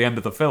was not the end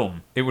of the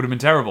film, it would have been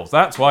terrible.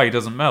 That's why he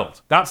doesn't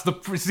melt.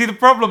 See the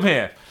problem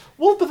here?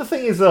 Well, but the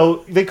thing is,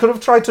 though, they could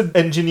have tried to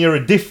engineer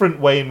a different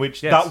way in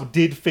which that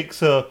did fix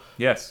her.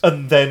 Yes.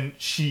 And then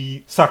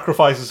she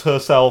sacrifices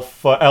herself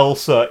for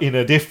Elsa in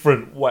a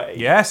different way.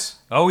 Yes.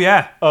 Oh,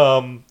 yeah.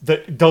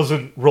 That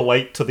doesn't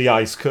relate to the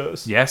ice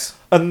curse. Yes.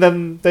 And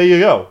then there you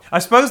go. I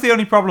suppose the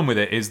only problem with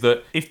it is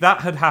that if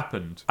that had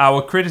happened,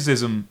 our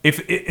criticism,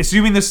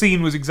 assuming the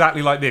scene was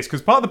exactly like this,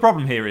 because part of the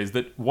problem here is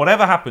that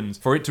whatever happens,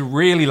 for it to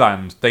really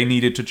land, they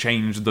needed to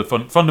change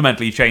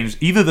fundamentally change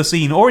either the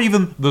scene or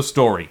even the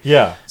story.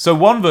 Yeah. So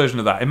one version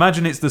of that,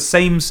 imagine it's the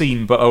same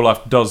scene, but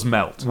Olaf does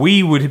melt.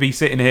 We would be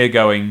sitting here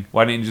going,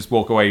 why didn't you just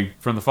walk away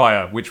from the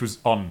fire, which was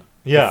on?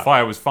 Yeah. The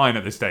fire was fine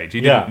at this stage.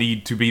 He didn't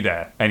need to be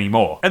there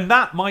anymore. And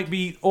that might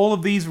be all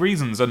of these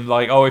reasons. And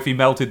like, oh, if he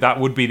melted, that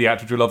would be the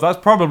act of true love. That's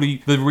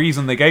probably the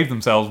reason they gave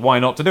themselves why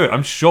not to do it.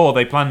 I'm sure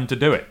they planned to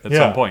do it at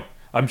some point.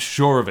 I'm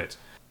sure of it.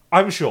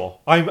 I'm sure.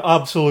 I'm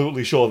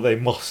absolutely sure they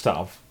must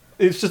have.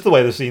 It's just the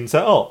way the scene's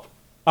set up.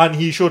 And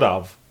he should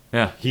have.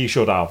 Yeah. He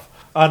should have.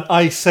 And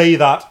I say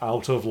that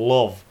out of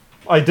love.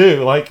 I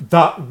do. Like,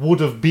 that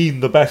would have been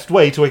the best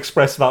way to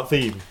express that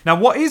theme. Now,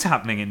 what is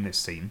happening in this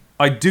scene,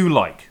 I do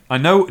like. I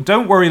know,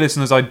 don't worry,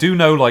 listeners, I do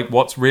know, like,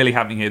 what's really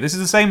happening here. This is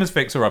the same as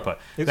Fixer Upper.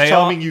 It's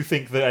charming you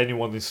think that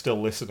anyone is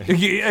still listening.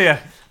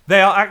 Yeah.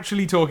 They are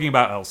actually talking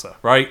about Elsa,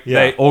 right?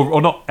 Yeah.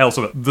 Or not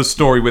Elsa, but the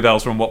story with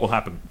Elsa and what will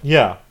happen.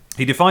 Yeah.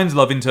 He defines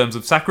love in terms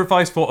of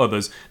sacrifice for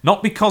others,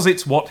 not because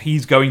it's what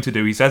he's going to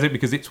do. He says it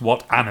because it's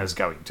what Anna's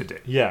going to do.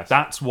 Yes.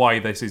 That's why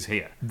this is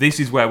here. This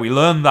is where we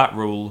learn that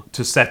rule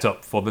to set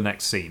up for the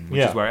next scene,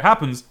 which is where it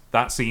happens.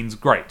 That scene's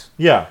great.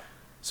 Yeah.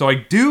 So I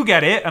do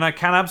get it, and I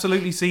can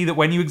absolutely see that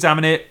when you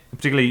examine it,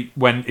 particularly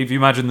if you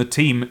imagine the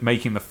team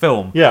making the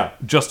film,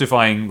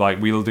 justifying,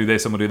 like, we'll do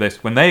this and we'll do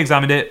this, when they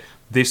examined it,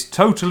 this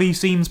totally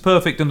seems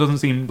perfect and doesn't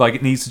seem like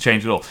it needs to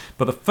change at all.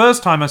 But the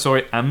first time I saw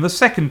it, and the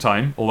second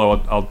time, although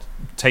I'll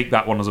take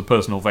that one as a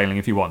personal failing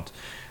if you want,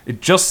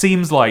 it just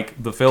seems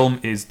like the film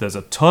there's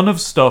a ton of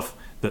stuff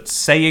that's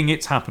saying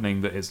it's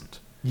happening that isn't.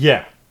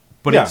 Yeah.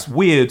 But it's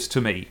weird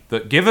to me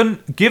that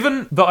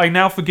given that I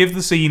now forgive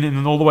the scene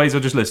in all the ways I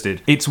just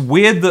listed, it's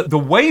weird that the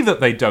way that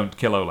they don't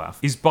kill Olaf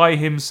is by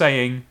him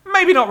saying,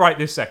 maybe not right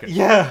this second.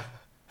 Yeah.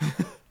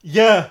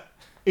 Yeah.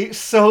 It's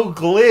so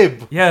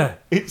glib. Yeah.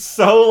 It's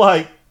so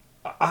like,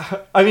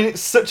 I mean,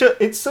 it's such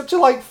a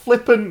like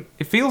flippant.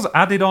 It feels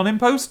added on in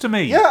post to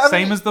me. Yeah,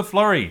 same as the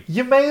flurry.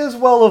 You may as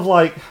well have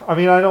like. I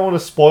mean, I don't want to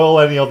spoil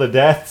any other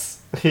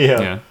deaths here.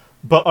 Yeah.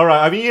 But all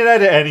right, I mean, you can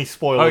edit any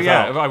spoilers. Oh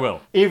yeah, out. I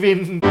will.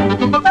 Even.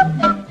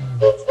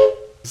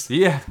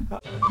 Yeah.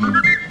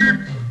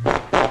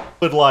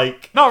 But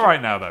like, not right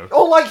now though.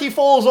 Oh, like he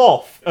falls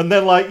off, and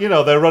then like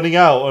they're running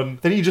out, and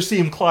then you just see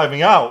him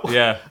climbing out.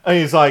 Yeah. And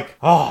he's like,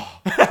 oh,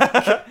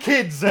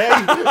 kids, eh?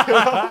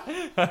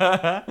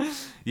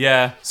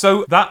 Yeah.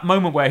 So that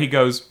moment where he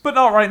goes, but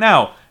not right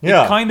now.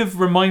 Yeah. It kind of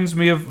reminds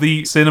me of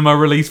the cinema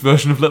release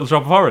version of Little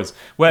Shop of Horrors,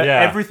 where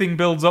everything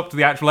builds up to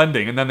the actual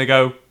ending, and then they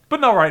go, but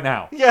not right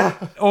now.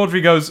 Yeah. Audrey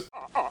goes,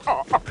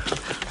 Are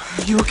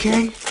you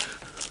okay?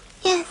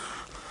 Yeah.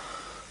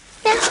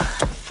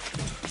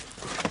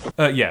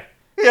 Yeah.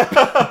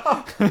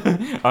 Yeah.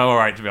 I'm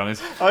alright, to be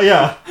honest. Oh,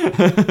 yeah.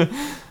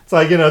 It's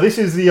like, this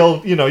is the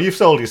old, you've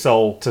sold your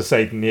soul to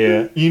Satan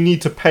here. You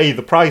need to pay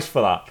the price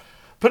for that.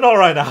 But not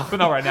right now. But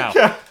not right now.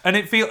 Yeah. And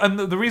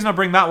the reason I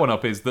bring that one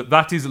up is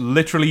that is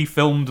literally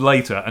filmed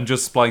later and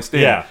just spliced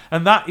in. Yeah.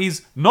 And that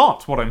is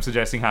not what I'm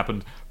suggesting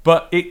happened,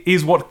 but it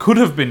is what could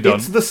have been done.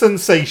 It's the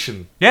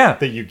sensation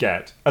that you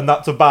get, and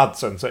that's a bad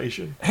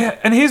sensation.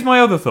 And here's my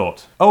other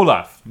thought.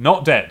 Olaf,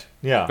 not dead.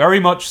 Yeah. Very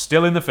much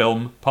still in the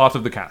film, part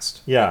of the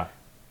cast. Yeah.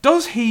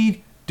 Does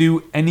he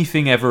do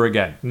anything ever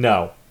again?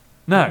 No.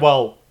 No.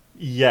 Well,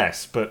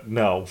 yes, but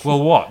no.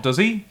 Well, what? Does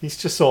he? He's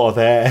just sort of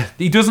there.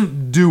 He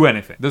doesn't do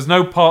anything. There's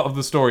no part of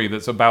the story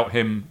that's about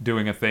him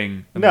doing a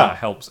thing and that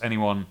helps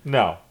anyone.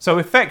 No. So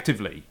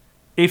effectively,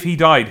 if he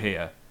died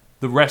here,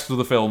 the rest of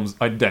the film's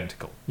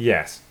identical.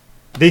 Yes.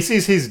 This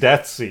is his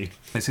death scene.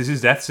 This is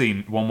his death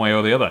scene, one way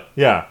or the other.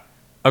 Yeah.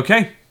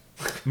 Okay.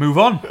 Move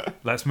on.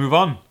 Let's move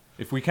on,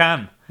 if we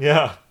can.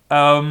 Yeah.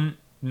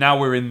 Now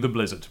we're in the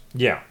blizzard.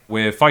 Yeah.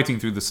 We're fighting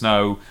through the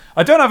snow.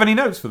 I don't have any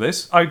notes for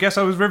this. I guess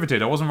I was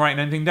riveted. I wasn't writing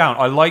anything down.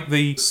 I like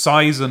the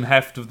size and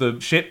heft of the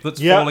ship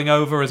that's falling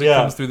over as it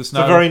comes through the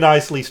snow. It's a very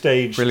nicely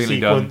staged Brilliantly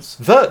sequence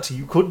that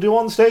you could do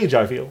on stage,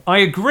 I feel. I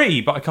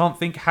agree, but I can't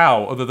think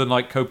how, other than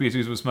like copious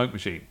use of a smoke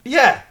machine.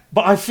 Yeah,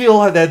 but I feel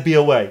like there'd be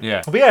a way.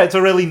 Yeah. But yeah, it's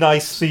a really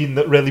nice scene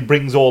that really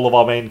brings all of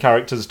our main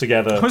characters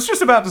together. I was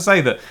just about to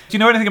say that. Do you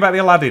know anything about the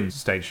Aladdin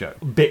stage show?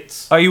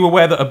 Bits. Are you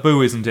aware that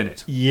Abu isn't in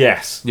it?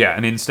 Yes. Yeah,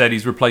 and instead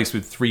he's replaced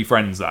with 3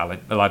 friends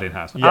that Aladdin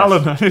has. Yes.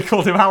 Alan, they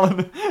called him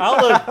Alan.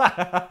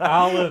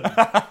 Alan.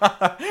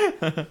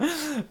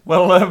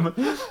 Well,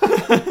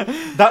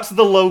 That's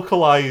the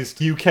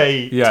localized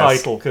UK Yes.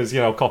 title, because,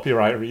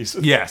 copyright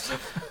reasons. yes.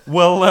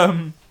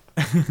 Well,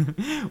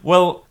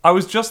 well, I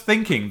was just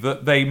thinking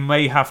that they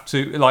may have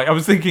to, I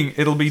was thinking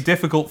it'll be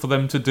difficult for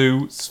them to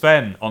do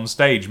Sven on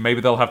stage.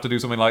 Maybe they'll have to do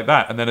something like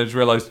that. And then I just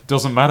realised, it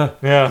doesn't matter.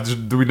 Yeah.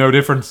 There'll be no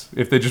difference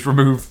if they just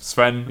remove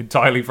Sven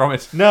entirely from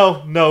it.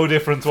 No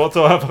difference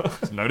whatsoever.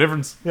 No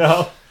difference.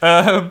 Yeah.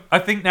 I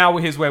think now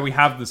here's where we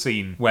have the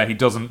scene where he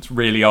doesn't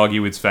really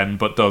argue with Sven,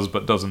 but does,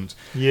 but doesn't.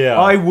 Yeah.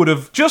 I would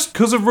have, just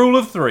because of rule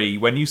of 3,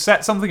 when you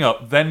set something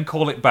up, then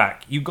call it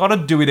back. You got to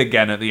do it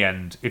again at the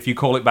end if you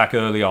call it back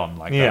early on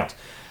like that.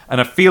 And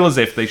I feel as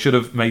if they should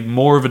have made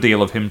more of a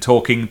deal of him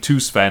talking to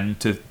Sven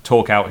to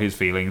talk out his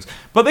feelings,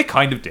 but they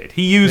kind of did.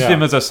 He used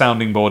him as a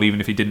sounding board,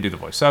 even if he didn't do the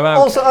voice. So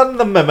also, and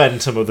the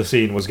momentum of the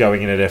scene was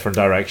going in a different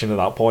direction at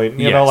that point.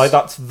 You know, Yes.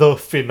 that's the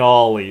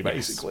finale,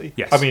 basically.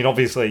 Yes. I mean,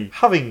 obviously,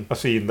 having a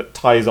scene that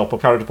ties up a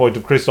character point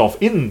of Kristoff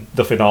in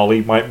the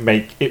finale might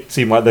make it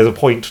seem like there's a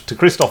point to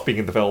Kristoff being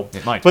in the film.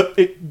 It might. But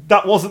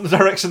that wasn't the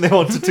direction they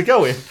wanted to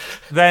go in.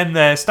 Then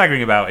they're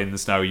staggering about in the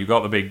snow. You've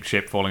got the big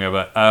ship falling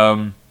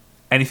over.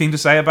 Anything to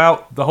say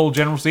about the whole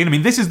general scene? I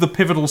mean, this is the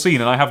pivotal scene,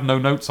 and I have no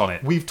notes on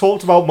it. We've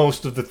talked about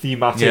most of the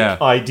thematic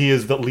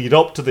ideas that lead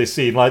up to this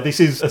scene. Like,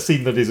 this is a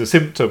scene that is a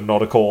symptom,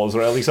 not a cause,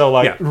 really. So,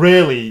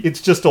 really, it's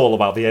just all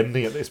about the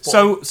ending at this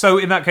point. So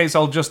in that case,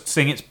 I'll just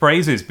sing its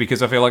praises,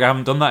 because I feel like I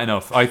haven't done that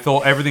enough. I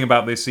thought everything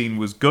about this scene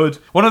was good.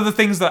 One of the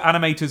things that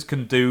animators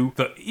can do,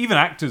 that even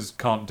actors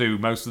can't do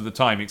most of the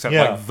time, except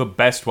like the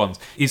best ones,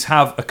 is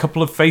have a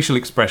couple of facial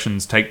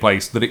expressions take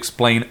place that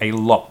explain a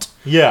lot.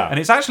 Yeah. And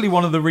it's actually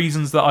one of the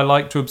reasons that I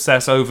like to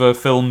obsess over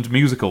filmed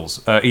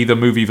musicals, either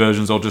movie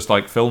versions or just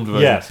like filmed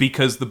versions. Yes.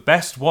 Because the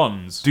best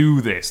ones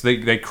do this.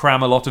 They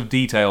cram a lot of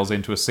details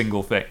into a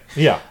single thing.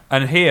 Yeah.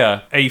 And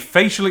here, a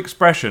facial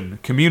expression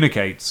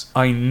communicates,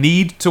 I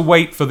need to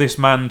wait for this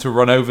man to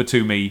run over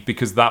to me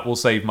because that will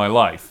save my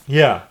life.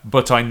 Yeah.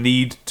 But I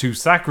need to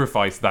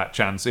sacrifice that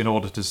chance in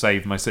order to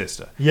save my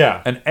sister.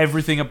 Yeah. And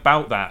everything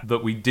about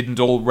that we didn't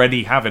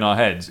already have in our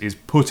heads is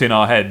put in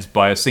our heads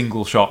by a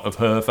single shot of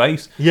her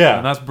face. Yeah.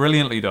 And that's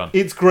brilliantly done.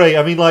 It's great.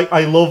 I mean,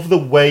 I love the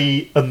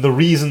way and the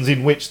reasons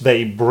in which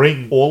they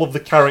bring all of the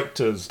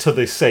characters to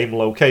this same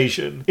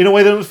location. In a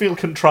way that doesn't feel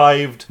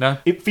contrived. No.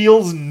 It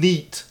feels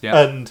neat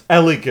and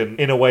elegant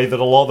in a way that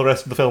a lot of the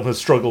rest of the film has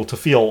struggled to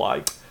feel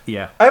like.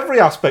 Yeah. Every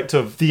aspect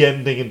of the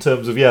ending in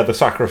terms of, the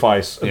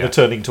sacrifice and the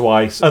turning to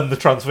ice and the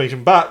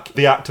transformation back,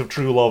 the act of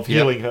true love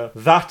healing her,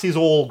 that is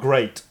all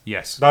great.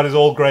 Yes. That is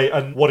all great,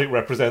 and what it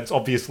represents,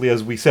 obviously,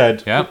 as we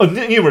said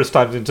numerous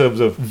times in terms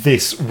of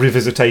this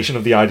revisitation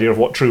of the idea of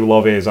what true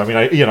love is. I mean,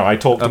 I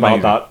talked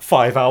about that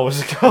 5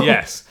 hours ago.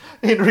 Yes.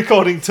 In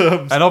recording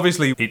terms. And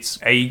obviously, it's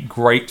a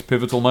great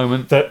pivotal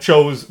moment. That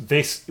shows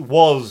this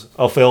was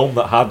a film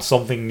that had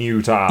something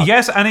new to add.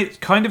 Yes, and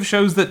it kind of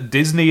shows that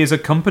Disney is a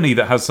company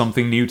that has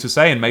something new to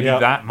say, and maybe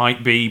that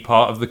might be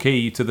part of the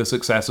key to the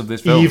success of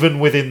this film. Even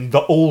within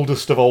the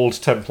oldest of old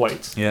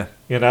templates. Yeah.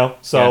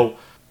 So,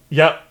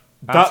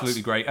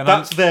 absolutely great. And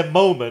that's their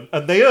moment,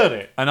 and they earn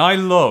it. And I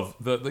love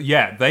that,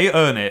 they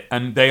earn it,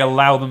 and they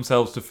allow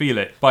themselves to feel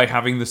it by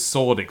having the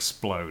sword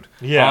explode.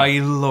 Yeah. I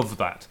love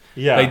that.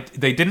 Yeah.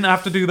 They didn't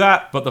have to do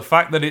that, but the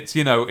fact that it's,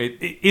 in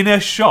a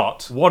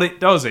shot, what it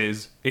does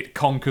is, it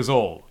conquers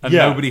all. And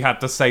nobody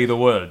had to say the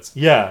words.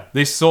 Yeah.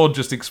 This sword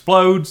just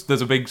explodes,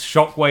 there's a big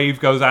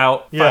shockwave goes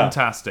out. Yeah.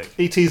 Fantastic.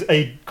 It is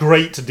a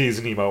great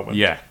Disney moment.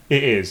 Yeah.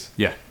 It is.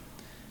 Yeah.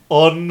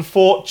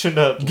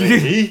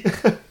 Unfortunately.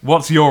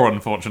 What's your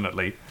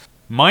unfortunately?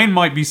 Mine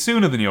might be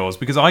sooner than yours,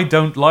 because I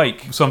don't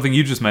like something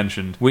you just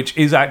mentioned, which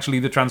is actually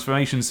the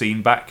transformation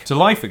scene back to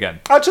life again.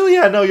 Actually,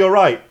 no, you're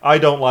right. I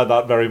don't like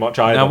that very much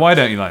either. Now, why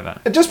don't you like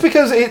that? Just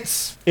because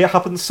it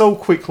happens so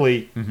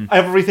quickly. Mm-hmm.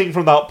 Everything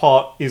from that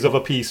part is of a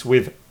piece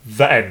with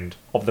the end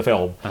of the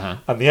film. Uh-huh.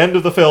 And the end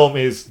of the film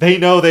is, they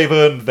know they've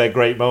earned their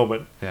great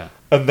moment. Yeah.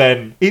 And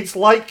then it's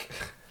like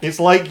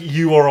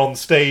you are on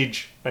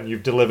stage and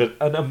you've delivered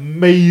an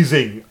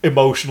amazing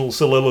emotional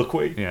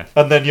soliloquy. Yeah.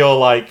 And then you're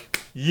like,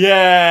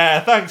 yeah,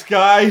 thanks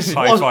guys.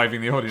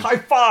 High-fiving the audience. High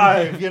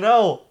five,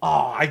 Oh,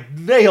 I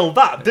nailed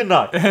that, didn't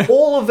I?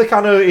 All of the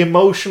kind of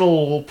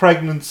emotional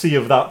pregnancy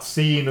of that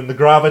scene and the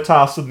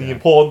gravitas and the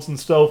importance and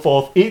so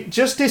forth, it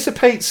just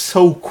dissipates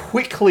so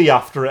quickly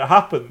after it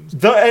happens.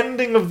 The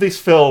ending of this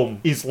film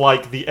is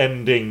like the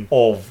ending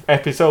of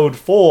episode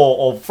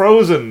 4 of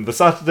Frozen, the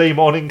Saturday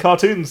morning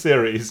cartoon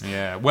series.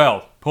 Yeah,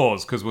 well,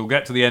 pause, because we'll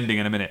get to the ending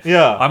in a minute.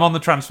 Yeah. I'm on the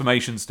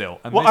transformation still.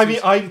 And Well, this I mean,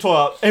 is- I'm talking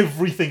about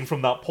everything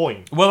from that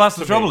point. Well, that's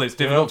the to trouble. me, It's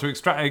difficult you know?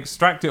 to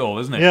extract it all,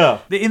 isn't it? Yeah.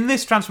 In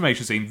this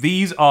transformation scene,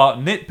 these are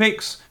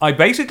nitpicks.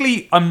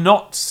 I'm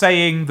not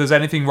saying there's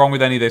anything wrong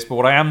with any of this, but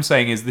what I am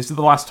saying is this is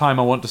the last time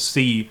I want to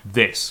see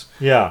this.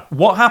 Yeah.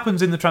 What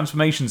happens in the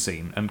transformation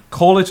scene, and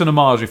call it an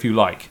homage if you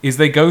like, is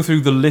they go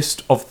through the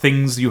list of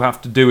things you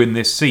have to do in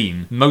this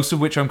scene, most of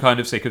which I'm kind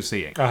of sick of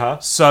seeing. Uh-huh.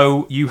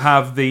 So you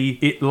have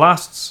it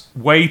lasts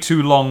way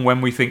too long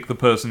when we think the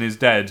person is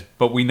dead,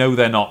 but we know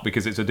they're not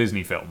because it's a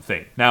Disney film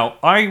thing. Now,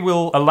 I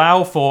will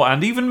allow for,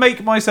 and even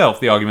make myself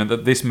the argument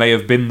that this may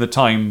have been the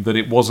time that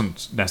it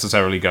wasn't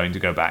necessarily going to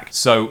go back.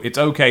 So it's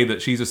okay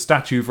that she's a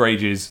statue for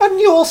ages. And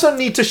you also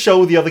need to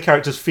show the other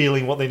characters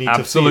feeling what they need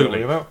Absolutely. to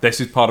feel, you know? This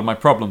is part of my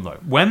problem, though.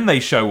 When they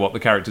show what the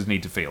characters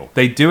need to feel,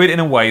 they do it in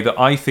a way that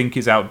I think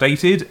is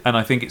outdated, and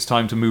I think it's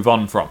time to move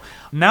on from.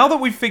 Now that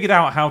we've figured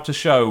out how to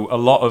show a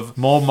lot of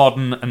more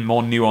modern and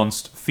more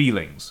nuanced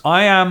feelings,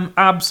 I am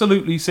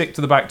absolutely sick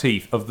to the back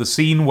teeth of the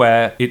scene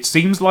where it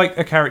seems like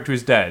a character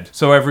is dead,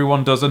 so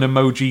everyone does an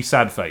emoji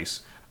sad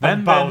face. Then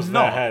And they're bows their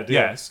not. head,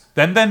 yeah. Yes.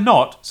 Then they're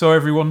not, so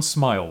everyone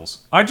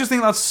smiles. I just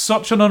think that's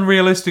such an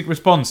unrealistic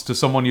response to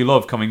someone you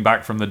love coming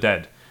back from the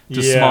dead.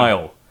 To Yeah.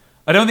 smile.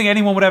 I don't think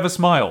anyone would ever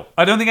smile.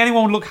 I don't think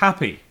anyone would look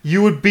happy.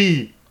 You would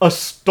be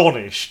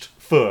astonished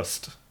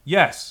first.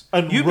 Yes.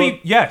 And You'd run-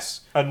 be...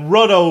 Yes. And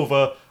run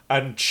over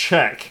and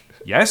check.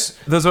 Yes.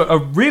 There's a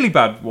really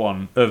bad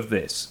one of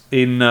this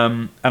in...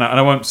 and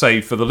I won't say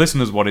for the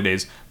listeners what it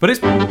is, but it's...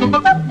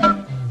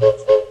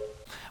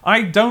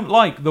 I don't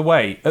like the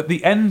way at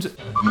the end...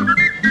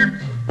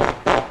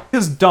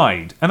 has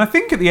died, and I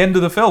think at the end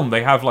of the film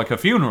they have like a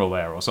funeral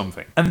there or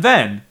something, and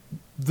then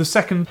the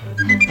second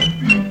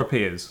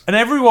appears and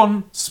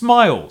everyone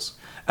smiles,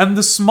 and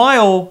the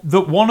smile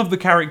that one of the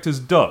characters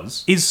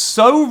does is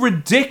so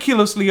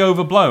ridiculously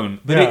overblown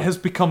that Yeah. it has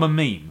become a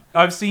meme.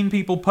 I've seen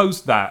people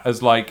post that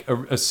as like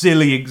a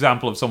silly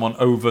example of someone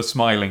over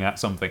smiling at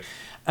something.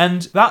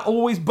 And that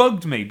always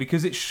bugged me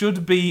because it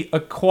should be a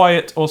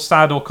quiet or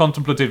sad or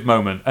contemplative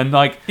moment. And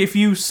like, if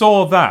you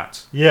saw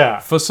that Yeah.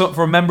 for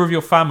a member of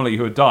your family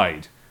who had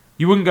died,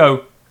 you wouldn't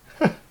go,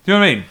 do you know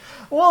what I mean?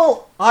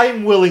 Well,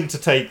 I'm willing to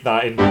take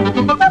that in.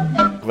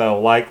 Though,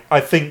 like, I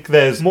think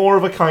there's more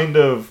of a kind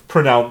of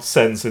pronounced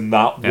sense in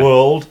that Yeah.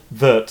 world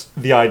that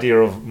the idea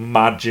of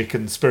magic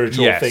and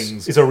spiritual Yes.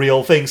 things is a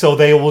real thing. So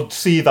they would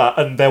see that,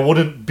 and there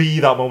wouldn't be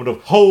that moment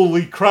of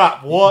 "Holy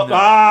crap! What? No.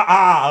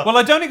 Ah!" Well,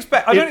 I don't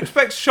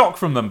expect shock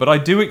from them, but I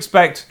do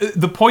expect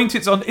the point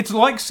it's on. It's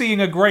like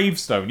seeing a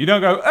gravestone. You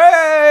don't go,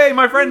 "Hey,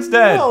 my friend's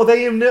dead." No,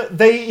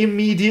 they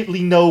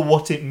immediately know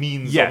what it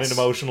means Yes. on an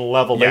emotional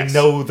level. Yes. They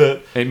know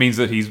that. It means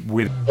that he's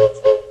with.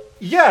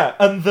 Yeah,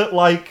 and that,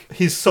 like,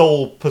 his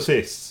soul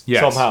persists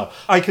Yes. somehow.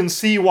 I can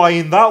see why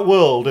in that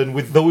world, and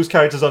with those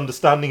characters'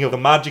 understanding of the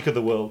magic of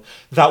the world,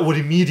 that would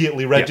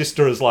immediately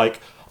register as, like,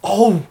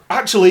 oh,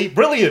 actually,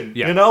 brilliant,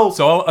 Yeah. you know?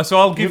 So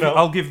I'll give You know.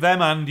 I'll give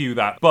them and you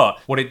that. But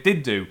what it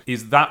did do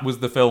is that was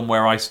the film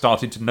where I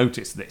started to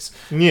notice this.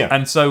 Yeah.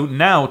 And so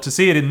now to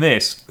see it in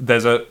this,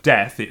 there's a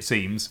death. It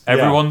seems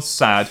everyone's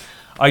sad.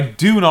 I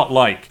do not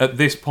like at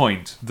this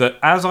point that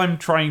as I'm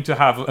trying to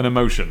have an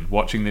emotion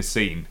watching this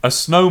scene, a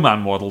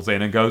snowman waddles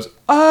in and goes,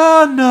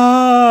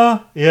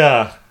 Anna.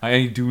 Yeah.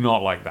 I do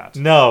not like that.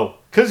 No.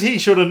 Because he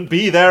shouldn't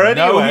be there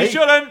anyway. No, he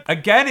shouldn't.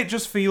 Again, it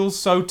just feels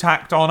so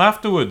tacked on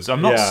afterwards.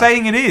 I'm not Yeah.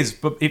 saying it is,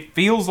 but it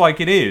feels like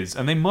it is.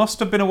 And they must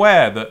have been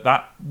aware that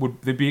that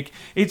would be...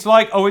 It's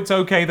like, oh, it's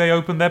okay, they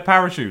opened their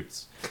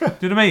parachutes. Do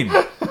you know what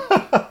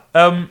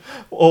I mean?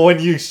 Or when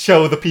you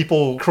show the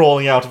people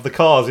crawling out of the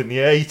cars in the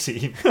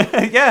A-Team.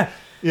 Yeah.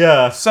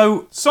 Yeah.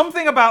 So,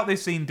 something about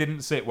this scene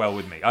didn't sit well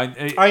with me.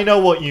 I know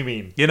what you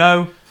mean. You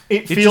know?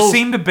 It It feels... just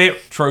seemed a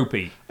bit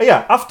tropey.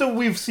 Yeah, after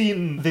we've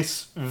seen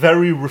this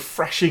very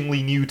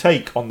refreshingly new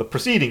take on the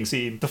preceding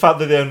scene, the fact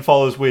that it then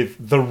follows with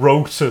the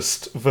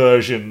rotest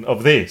version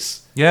of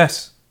this.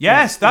 Yes.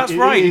 Yes, that's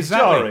right. It's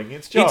Exactly. jarring.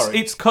 It's jarring.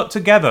 It's cut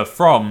together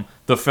from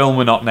the film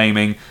we're not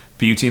naming,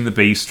 Beauty and the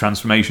Beast,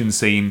 transformation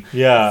scene,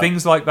 Yeah.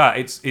 things like that.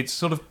 It's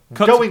sort of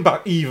cut Going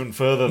back even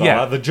further than Yeah.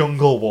 that, the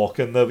Jungle Walk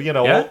and the, you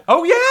know, Yeah.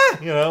 Oh yeah.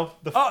 you know,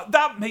 the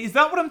Is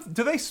that what I'm?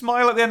 Do they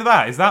smile at the end of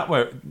that? Is that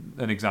where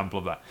an example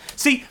of that?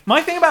 See,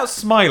 my thing about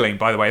smiling,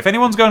 by the way, if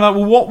anyone's going like,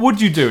 well, what would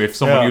you do if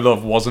someone Yeah. you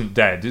love wasn't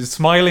dead? Is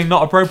smiling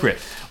not appropriate?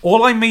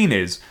 All I mean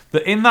is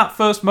that in that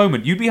first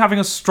moment, you'd be having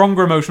a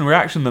stronger emotional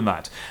reaction than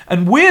that.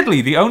 And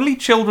weirdly, the only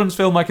children's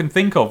film I can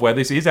think of where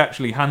this is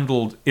actually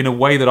handled in a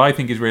way that I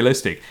think is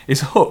realistic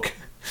is Hook,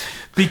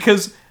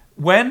 because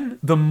when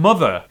the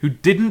mother, who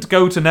didn't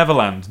go to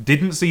Neverland,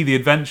 didn't see the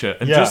adventure,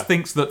 and Yeah. just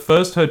thinks that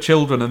first her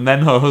children and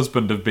then her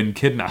husband have been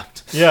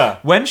kidnapped. Yeah.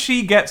 When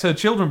she gets her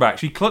children back,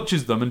 she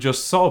clutches them and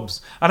just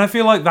sobs. And I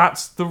feel like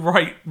that's the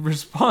right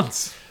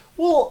response.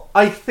 Well,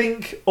 I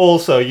think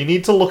also you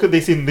need to look at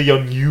this in the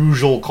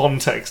unusual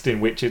context in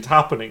which it's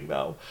happening,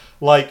 though.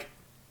 Like,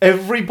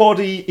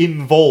 everybody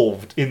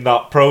involved in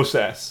that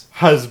process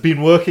has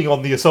been working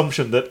on the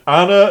assumption that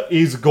Anna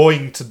is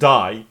going to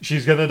die.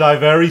 She's going to die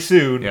very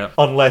soon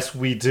unless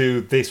we do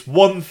this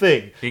one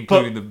thing.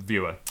 Including the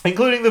viewer.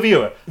 Including the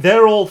viewer.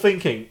 They're all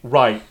thinking,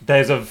 right,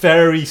 there's a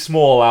very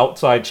small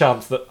outside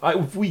chance that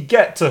if we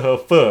get to her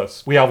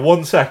first, we have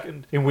 1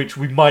 second in which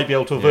we might be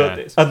able to avert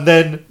this. And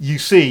then you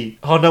see,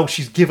 oh no,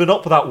 she's given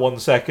up that 1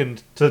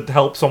 second to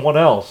help someone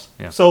else.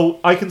 Yeah.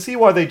 So I can see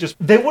why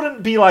they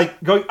wouldn't be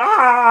like going,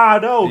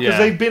 no, because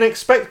they've been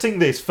expecting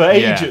this for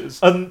ages.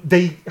 And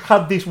they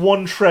had this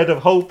one shred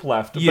of hope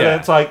left. But then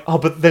it's like,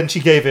 but then she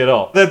gave it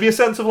up. There'd be a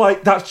sense of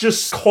like, that's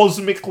just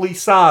cosmically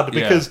sad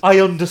because I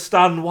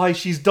understand why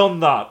she's done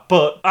that.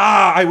 But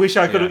I wish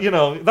I could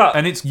have, that.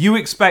 And you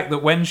expect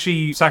that when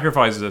she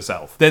sacrifices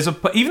herself, there's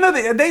even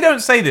though they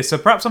don't say this, so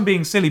perhaps I'm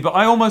being silly, but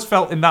I almost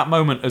felt in that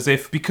moment as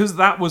if, because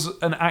that was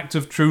an act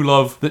of true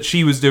love that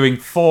she was doing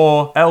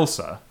for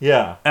Elsa,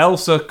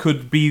 Elsa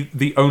could be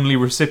the only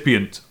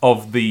recipient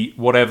of the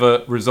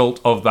whatever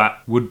result of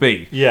that would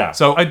be. Yeah.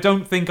 So I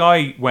don't think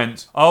I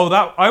went,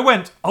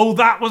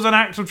 that was an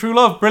act of true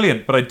love,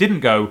 brilliant. But I didn't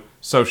go,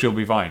 so she'll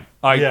be fine.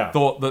 I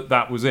thought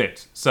that was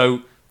it.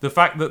 So the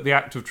fact that the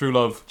act of true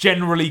love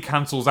generally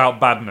cancels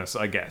out badness,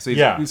 I guess,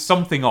 is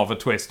something of a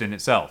twist in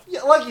itself.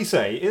 Yeah, like you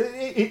say,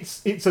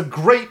 it's a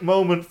great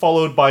moment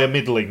followed by a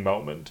middling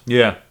moment.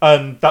 Yeah.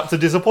 And that's a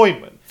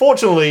disappointment.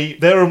 Fortunately,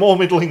 there are more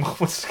middling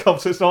moments to come,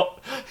 so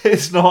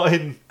it's not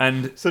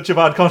in such a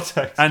bad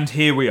context. And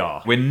here we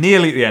are. We're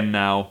nearly at the end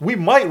now. We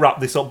might wrap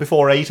this up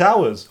before 8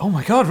 hours. Oh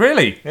my god,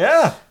 really?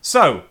 Yeah.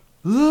 So,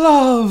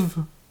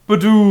 love...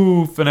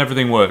 Bidoof, and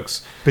everything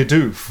works.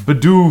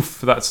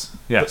 Bidoof, that's,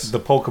 yes. The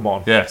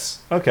Pokemon.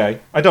 Yes. Okay,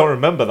 I don't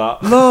remember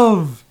that.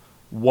 Love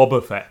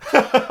Wobbuffet.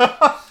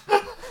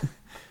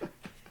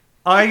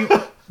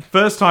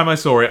 First time I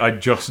saw it, I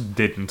just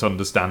didn't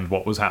understand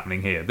what was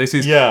happening here. This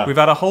is, we've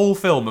had a whole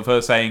film of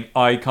her saying,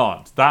 I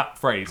can't. That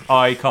phrase,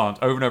 I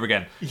can't, over and over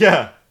again.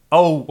 Yeah.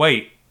 Oh,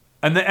 wait.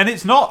 And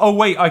it's not, oh,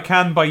 wait, I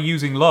can by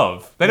using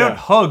love. They don't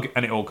hug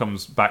and it all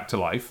comes back to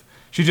life.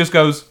 She just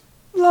goes,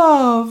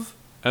 love.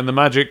 And the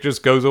magic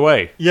just goes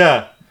away.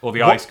 Yeah. Or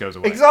the ice goes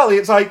away. Exactly.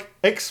 It's like,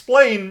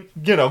 explain,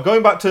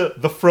 going back to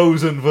the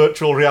Frozen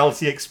virtual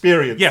reality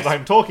experience that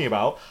I'm talking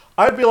about,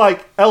 I'd be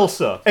like,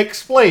 Elsa,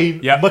 explain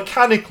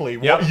mechanically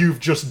what you've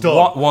just done.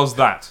 What was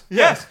that?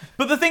 Yes.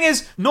 But the thing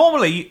is,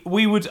 normally,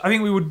 I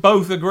think we would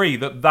both agree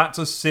that that's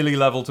a silly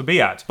level to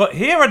be at. But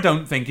here I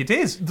don't think it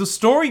is. The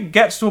story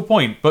gets to a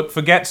point, but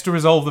forgets to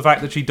resolve the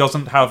fact that she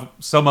doesn't have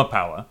summer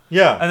power.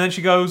 Yeah. And then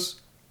she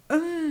goes,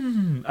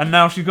 and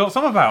now she's got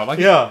summer power.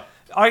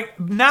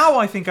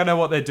 I think I know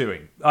what they're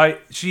doing.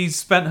 She's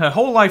spent her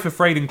whole life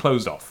afraid and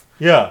closed off.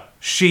 Yeah.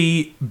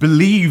 She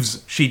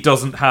believes she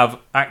doesn't have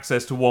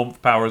access to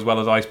warmth power as well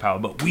as ice power,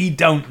 but we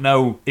don't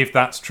know if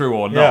that's true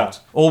or not.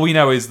 All we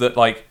know is that,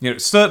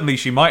 certainly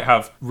she might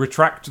have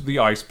retract the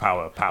ice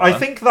power. I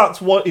think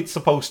that's what it's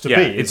supposed to be.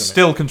 It's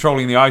still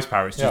controlling the ice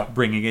power. It's just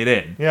bringing it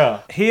in. Yeah.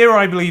 Here,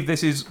 I believe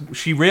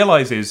she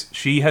realizes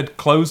she had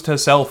closed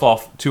herself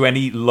off to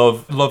any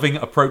loving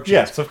approaches.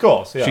 Yes, of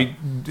course. Yeah.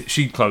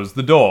 She closed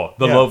the door.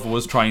 The love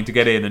was trying to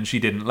get in, and she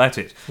didn't let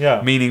it.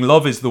 Yeah. Meaning,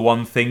 love is the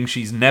one thing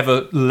she's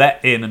never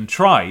let in and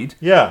tried.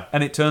 Yeah.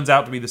 And it turns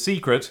out to be the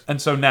secret. And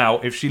so now,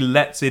 if she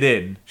lets it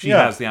in, she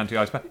has the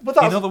anti-ice power.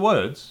 In other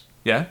words,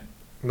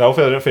 No,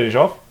 finish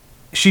off.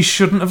 She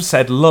shouldn't have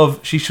said love.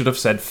 She should have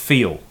said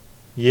feel.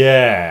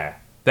 Yeah.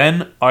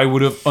 Then I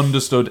would have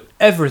understood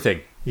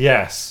everything.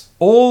 Yes.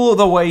 All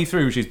the way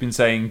through, she's been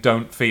saying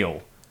don't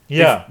feel.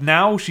 Yeah. If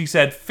now she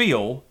said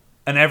feel,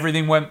 and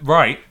everything went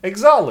right.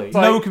 Exactly.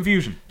 No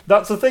confusion.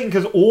 That's the thing,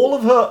 because all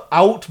of her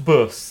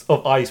outbursts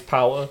of ice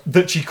power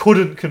that she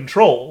couldn't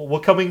control were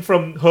coming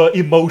from her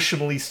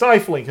emotionally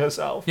stifling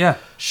herself. Yeah.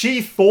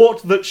 She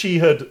thought that she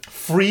had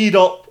freed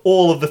up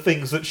all of the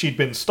things that she'd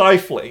been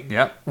stifling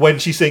when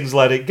she sings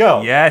Let It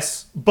Go.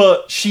 Yes.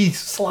 But she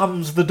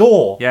slams the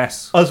door.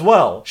 Yes. As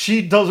well.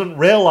 She doesn't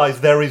realise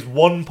there is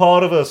one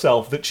part of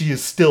herself that she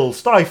is still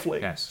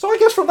stifling. Yes. So I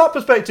guess from that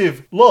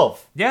perspective,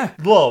 love. Yeah.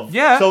 Love.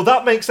 Yeah. So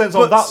that makes sense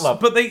on that level.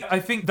 But I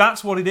think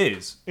that's what it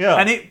is. Yeah.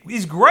 And it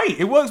is great.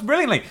 It works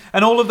brilliantly.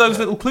 And all of those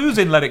little clues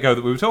in Let It Go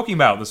that we were talking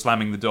about, the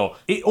slamming the door,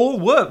 it all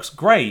works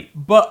great.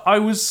 But I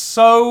was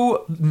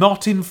so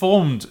not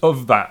informed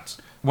of that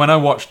when I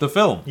watched the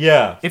film.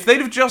 Yeah. If they'd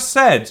have just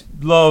said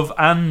love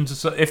and...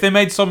 if they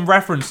made some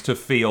reference to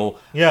feel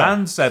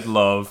and said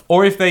love,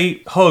 or if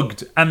they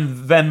hugged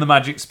and then the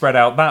magic spread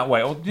out that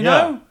way, or you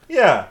know?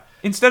 Yeah.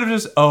 Instead of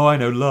just, oh, I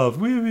know,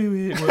 love.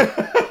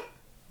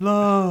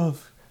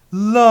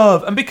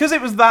 Love. And because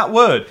it was that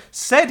word,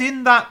 said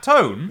in that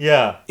tone,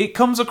 it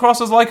comes across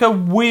as like a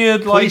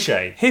weird,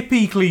 cliche.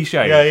 Hippie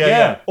cliche.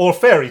 Yeah. Or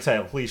fairy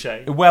tale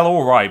cliche. Well,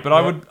 all right, but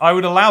I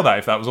would allow that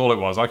if that was all it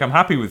was. Like, I'm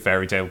happy with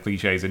fairy tale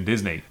cliches in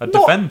Disney. I'd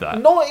defend that.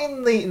 Not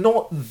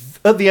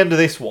at the end of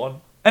this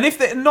one. And if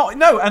they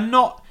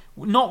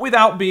not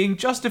without being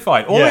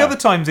justified. All the other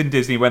times in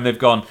Disney when they've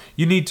gone,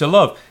 you need to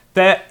love.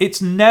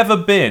 It's never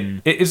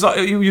been... It's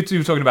like, you were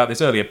talking about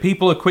this earlier.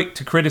 People are quick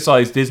to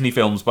criticise Disney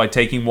films by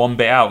taking one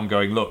bit out and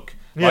going, look,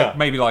 Yeah.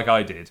 maybe like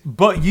I did.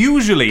 But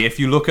usually, if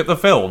you look at the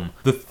film,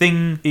 the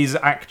thing is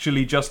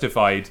actually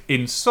justified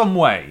in some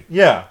way.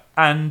 Yeah.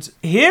 And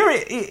here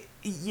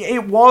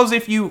it was,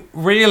 if you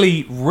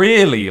really,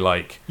 really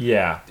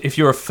Yeah. if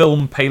you're a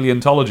film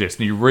paleontologist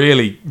and you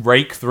really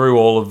rake through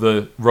all of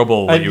the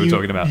rubble that you were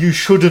talking about. You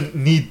shouldn't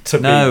need to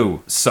be.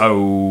 No,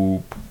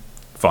 so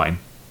fine.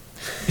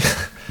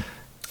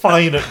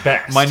 Fine at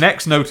best. My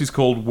next note is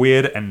called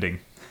Weird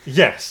Ending.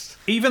 Yes.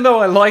 Even though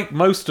I like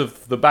most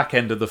of the back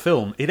end of the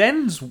film, it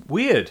ends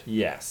weird.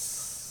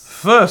 Yes.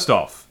 First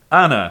off,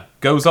 Anna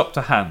goes up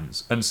to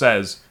Hans and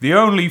says, "The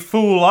only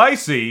fool I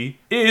see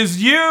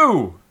is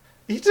you!"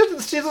 She doesn't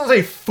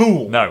say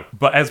fool. No,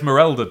 but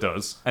Esmeralda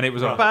does, and it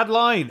was a bad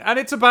line, and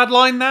it's a bad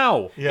line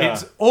now. Yeah.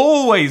 It's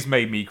always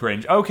made me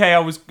cringe. Okay, I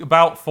was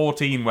about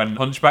 14 when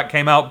Hunchback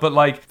came out, but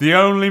the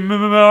only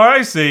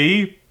I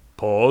see...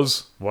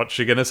 Pause. What's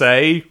she gonna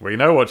say? We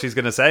know what she's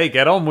gonna say.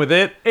 Get on with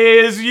it.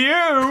 Is you,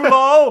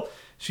 lol.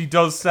 She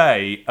does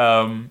say,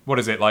 what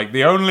is it,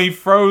 the only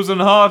frozen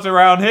heart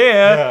around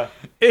here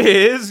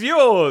is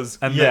yours.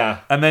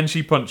 And then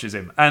she punches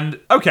him. And,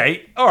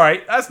 okay,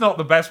 alright, that's not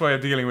the best way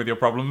of dealing with your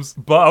problems,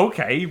 but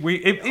okay.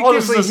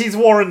 Honestly, he's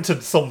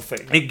warranted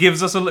something. It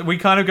gives us we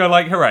kind of go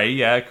hooray,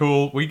 yeah,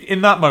 cool. In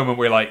that moment,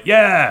 we're like,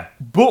 yeah.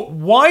 But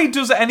why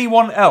does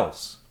anyone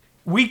else?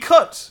 We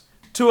cut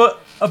to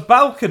a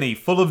balcony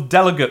full of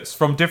delegates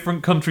from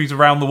different countries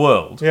around the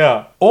world.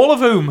 Yeah. All of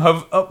whom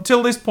have, up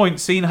till this point,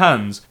 seen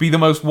Hans be the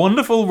most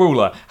wonderful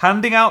ruler,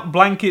 handing out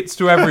blankets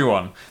to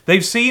everyone.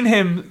 They've seen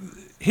him...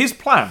 His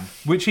plan,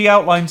 which he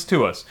outlines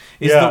to us,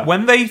 is that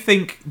when they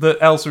think that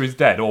Elsa is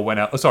dead, or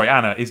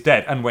Anna is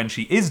dead, and when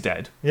she is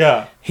dead,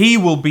 he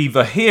will be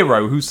the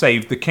hero who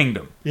saved the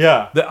kingdom.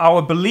 Yeah. That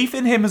our belief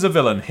in him as a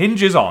villain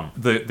hinges on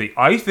the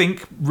I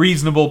think,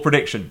 reasonable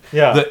prediction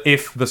that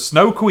if the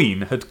Snow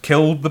Queen had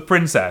killed the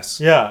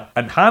princess,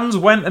 and Hans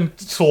went and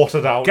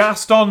sorted out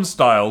Gaston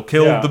style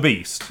killed the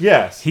beast,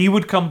 he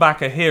would come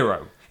back a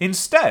hero.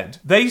 Instead,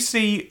 they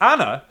see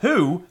Anna,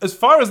 who, as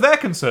far as they're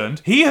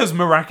concerned, he has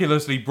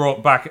miraculously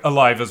brought back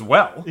alive as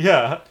well.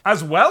 Yeah.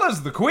 As well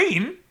as the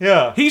Queen.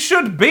 Yeah. He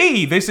should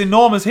be this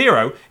enormous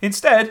hero.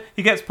 Instead,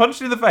 he gets punched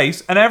in the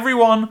face, and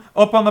everyone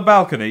up on the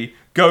balcony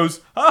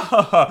goes, "Ha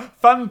ha ha,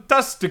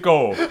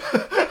 fantastico."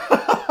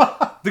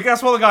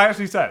 Guess what the guy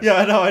actually says? Yeah,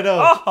 I know.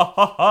 Ha ha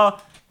ha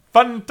ha,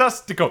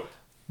 fantastico.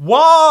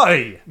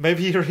 Why?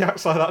 Maybe he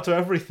reacts like that to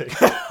everything.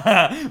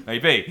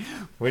 Maybe. In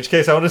which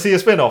case, I want to see a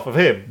spin-off of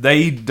him.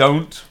 They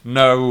don't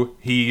know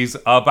he's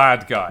a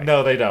bad guy.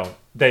 No, they don't.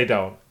 They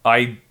don't.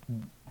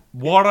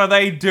 What are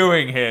they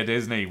doing here,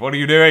 Disney? What are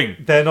you doing?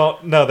 They've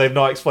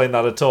not explained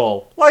that at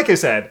all. Like I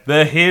said.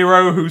 The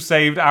hero who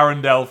saved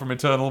Arendelle from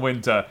eternal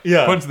winter.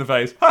 Yeah. Punch in the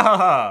face. Ha ha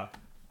ha.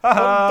 Ha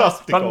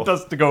ha.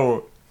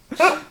 Fantastico.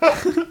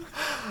 Fantastico.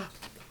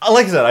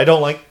 Like I said, I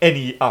don't like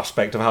any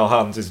aspect of how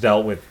Hans is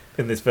dealt with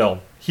in this film.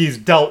 He's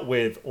dealt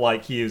with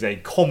like he is a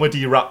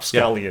comedy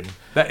rapscallion.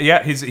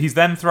 He's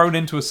then thrown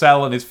into a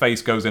cell and his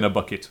face goes in a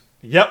bucket.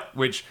 Yep.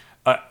 Which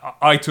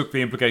I took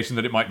the implication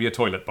that it might be a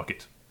toilet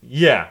bucket.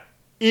 Yeah.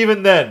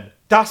 Even then,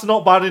 that's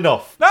not bad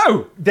enough.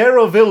 No! There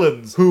are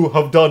villains who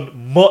have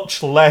done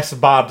much less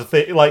bad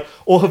things,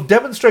 or have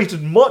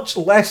demonstrated much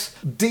less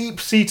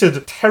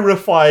deep-seated,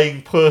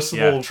 terrifying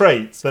personal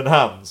traits than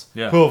Hans,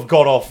 who have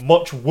got off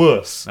much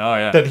worse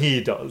than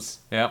he does.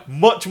 Yeah.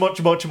 Much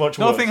worse.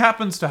 Nothing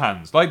happens to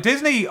Hans.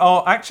 Disney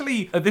are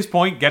actually, at this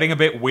point, getting a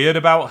bit weird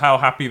about how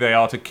happy they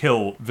are to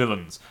kill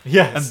villains.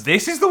 Yes. And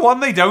this is the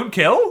one they don't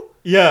kill?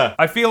 Yeah.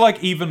 I feel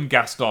like even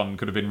Gaston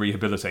could have been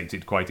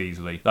rehabilitated quite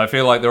easily. I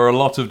feel like there are a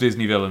lot of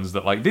Disney villains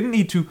that, didn't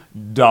need to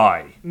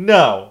die.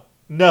 No,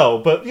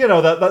 but,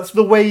 that's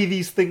the way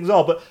these things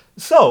are. But,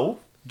 so,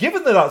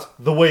 given that that's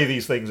the way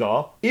these things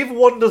are, if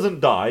one doesn't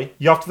die,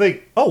 you have to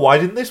think, oh, why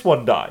didn't this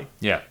one die?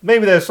 Yeah.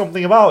 Maybe there's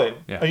something about him.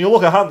 Yeah. And you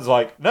look at Hans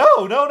like,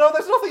 no,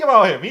 there's nothing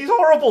about him. He's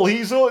horrible.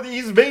 He's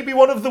maybe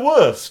one of the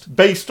worst,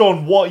 based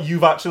on what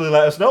you've actually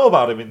let us know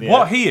about him in the end.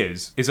 What he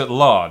is at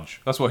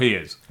large. That's what he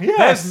is.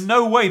 Yes. There's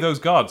no way those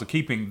guards are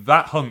keeping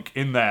that hunk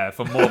in there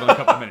for more than a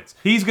couple of minutes.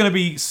 He's going to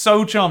be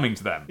so charming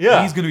to them.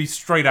 Yeah. He's going to be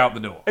straight out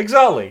the door.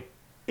 Exactly.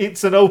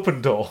 It's an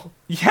open door.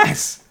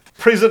 Yes.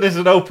 Prison is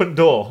an open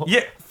door.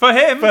 Yeah, for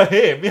him.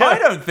 Yeah. I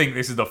don't think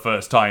this is the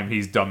first time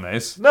he's done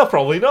this. No,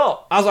 probably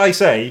not. As I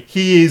say,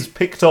 he is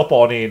picked up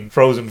on in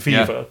Frozen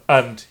Fever,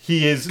 and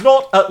he is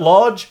not at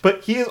large,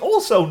 but he is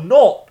also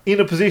not in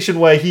a position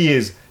where he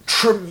is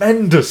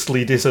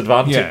tremendously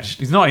disadvantaged.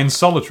 He's not in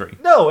solitary.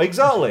 No,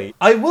 exactly.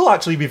 I will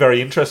actually be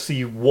very interested to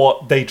see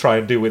what they try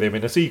and do with him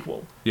in a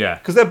sequel. Yeah.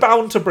 Because they're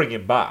bound to bring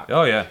him back.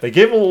 Oh, yeah. They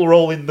gave him a little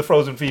role in the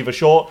Frozen Fever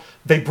short.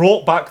 They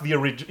brought back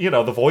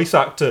the voice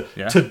actor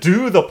to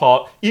do the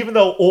part, even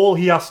though all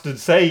he has to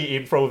say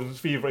in Frozen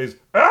Fever is,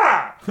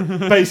 ah!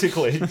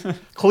 Basically.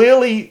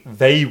 Clearly,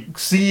 they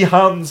see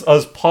Hans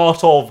as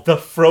part of the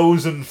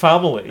Frozen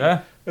family.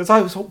 Yeah. It's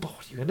like, so what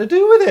are you going to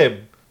do with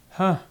him?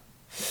 Huh.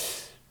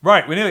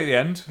 Right, we're nearly at the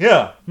end.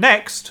 Yeah.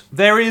 Next,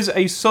 there is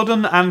a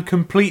sudden and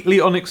completely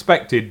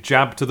unexpected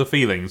jab to the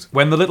feelings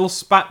when the little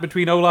spat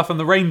between Olaf and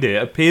the reindeer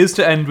appears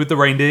to end with the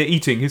reindeer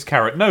eating his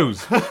carrot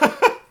nose.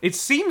 It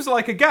seems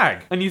like a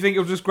gag, and you think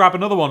he'll just grab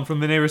another one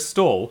from the nearest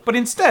stall, but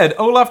instead,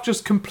 Olaf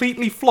just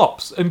completely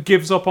flops and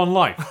gives up on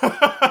life.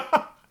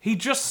 He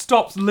just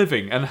stops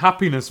living, and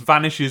happiness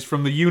vanishes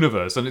from the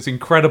universe, and it's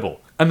incredible.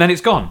 And then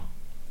it's gone.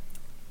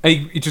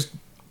 And he just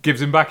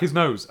gives him back his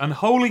nose. And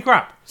holy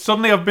crap,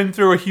 suddenly I've been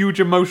through a huge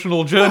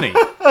emotional journey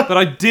that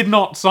I did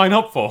not sign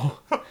up for.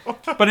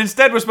 But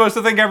instead we're supposed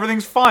to think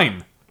everything's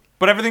fine.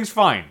 But everything's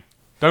fine.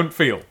 Don't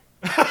feel.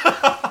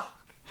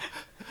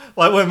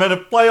 Like, we're meant to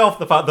play off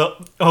the fact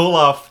that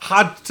Olaf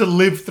had to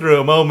live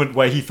through a moment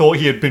where he thought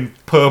he had been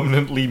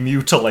permanently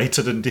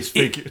mutilated and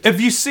disfigured.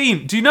 Have you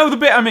seen... Do you know the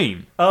bit I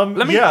mean?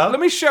 Yeah. Let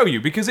me show you,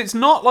 because it's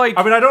not like...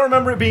 I mean, I don't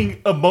remember it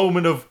being a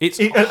moment of It's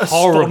a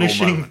horrible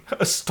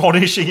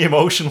astonishing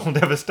emotional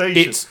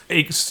devastation. It's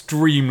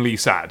extremely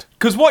sad.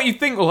 Because what you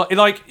think,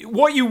 like,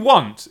 what you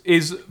want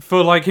is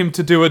for, like, him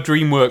to do a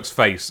DreamWorks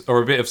face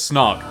or a bit of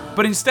snark.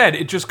 But instead,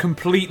 it just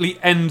completely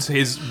ends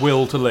his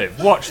will to live.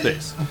 Watch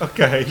this.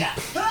 Okay.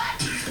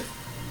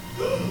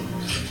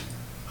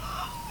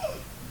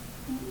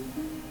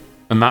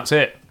 And that's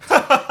it.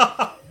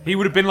 He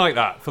would have been like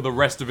that for the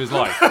rest of his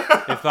life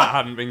if that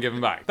hadn't been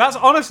given back. That's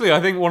honestly, I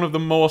think, one of the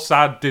more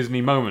sad Disney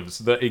moments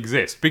that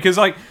exist. Because,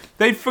 like,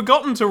 they've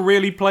forgotten to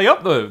really play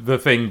up the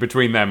thing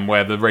between them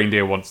where the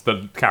reindeer wants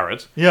the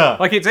carrot. Yeah.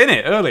 Like, it's in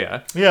it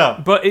earlier. Yeah.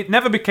 But it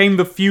never became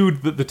the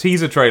feud that the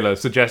teaser trailer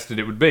suggested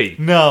it would be.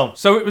 No.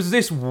 So it was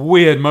this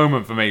weird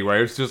moment for me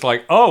where it's just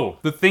like, oh,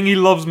 the thing he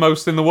loves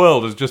most in the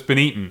world has just been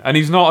eaten. And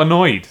he's not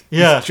annoyed.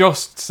 Yeah. He's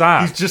just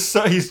sad.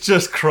 He's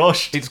just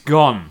crushed. It's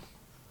gone.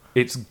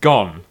 It's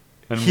gone.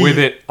 And with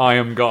it, I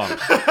am gone.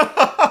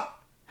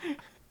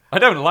 I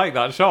don't like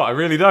that shot. I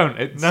really don't.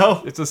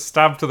 It's a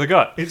stab to the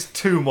gut. It's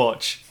too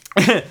much.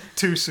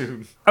 Too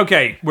soon.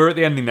 Okay, we're at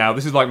the ending now.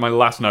 This is like my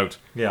last note.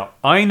 Yeah.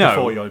 I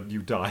know. Before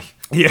you die.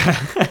 Yeah.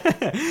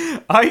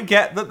 I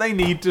get that they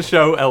need to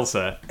show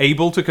Elsa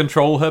able to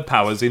control her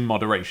powers in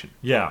moderation.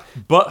 Yeah.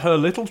 But her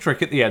little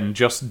trick at the end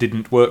just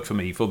didn't work for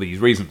me for these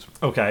reasons.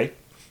 Okay.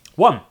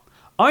 1.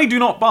 I do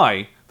not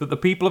buy that the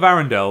people of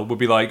Arendelle would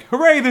be like,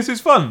 hooray, this is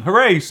fun,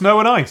 hooray, snow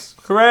and ice,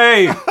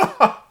 hooray.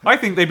 I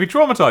think they'd be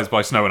traumatized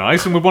by snow and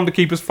ice and would want to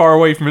keep as far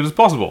away from it as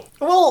possible.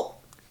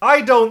 Well, I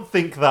don't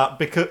think that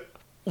because...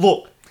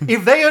 Look,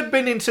 if they had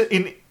been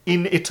in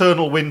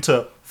Eternal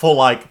Winter for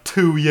like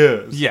 2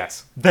 years...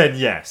 Yes. Then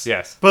yes.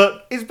 Yes.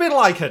 But it's been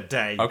like a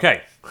day.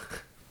 Okay.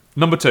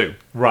 Number 2.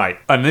 Right.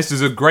 And this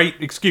is a great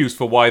excuse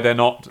for why they're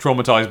not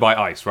traumatized by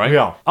ice, right?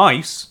 Yeah.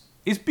 Ice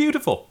is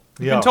beautiful.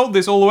 You've Yeah. been told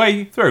this all the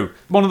way through.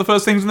 One of the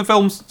first things in the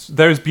films,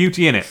 there is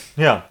beauty in it.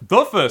 Yeah.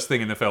 The first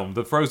thing in the film,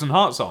 the Frozen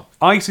Heart song.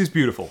 Ice is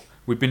beautiful.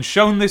 We've been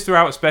shown this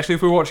throughout, especially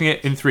if we're watching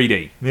it in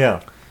 3D.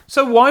 Yeah.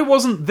 So why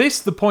wasn't this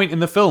the point in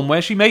the film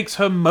where she makes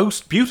her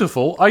most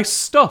beautiful ice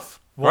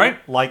stuff? Right?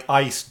 Like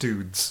ice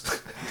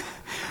dudes.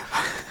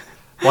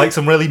 Like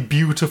some really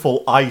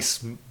beautiful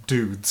ice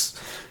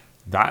dudes.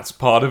 That's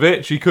part of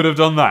it. She could have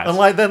done that. And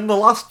like then the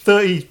last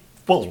 30...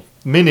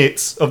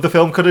 minutes of the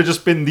film could have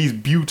just been these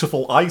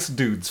beautiful ice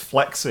dudes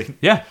flexing.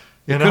 Yeah.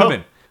 You It know? could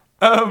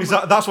have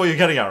been. That's what you're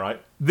getting at, right?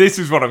 This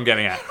is what I'm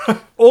getting at.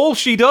 All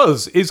she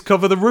does is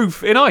cover the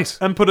roof in ice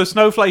and put a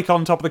snowflake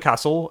on top of the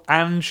castle,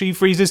 and she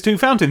freezes 2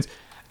 fountains.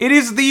 It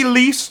is the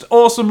least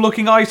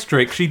awesome-looking ice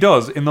trick she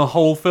does in the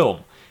whole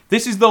film.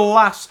 This is the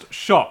last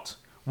shot.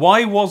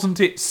 Why wasn't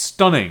it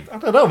stunning? I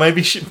don't know.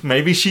 Maybe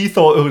she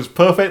thought it was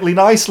perfectly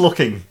nice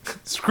looking.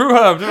 Screw her.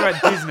 I'm talking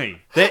about Disney.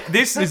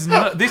 This is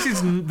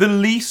the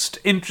least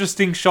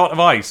interesting shot of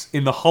ice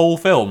in the whole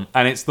film,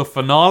 and it's the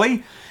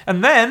finale.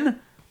 And then,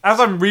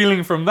 as I'm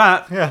reeling from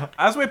that,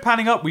 as we're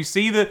panning up, we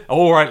see the,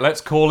 all right, let's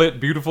call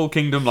it Beautiful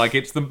Kingdom, like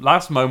it's the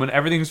last moment,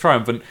 everything's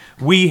triumphant.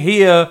 We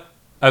hear,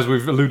 as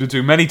we've alluded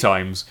to many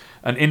times,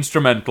 an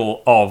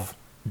instrumental of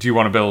Do You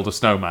Want to Build a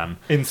Snowman?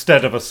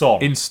 Instead of a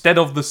song. Instead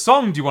of the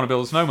song Do You Want to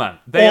Build a Snowman?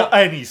 They or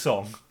any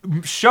song.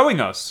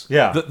 Showing us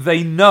Yeah. that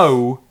they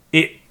know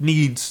it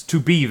needs to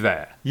be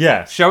there.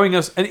 Yes. Showing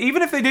us, and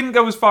even if they didn't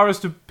go as far as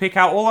to pick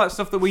out all that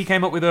stuff that we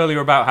came up with earlier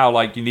about how,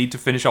 like, you need to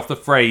finish off the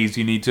phrase,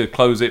 you need to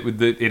close it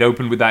with it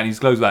opened with that, and you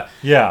close that.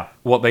 Yeah.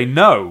 What they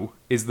know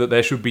is that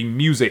there should be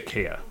music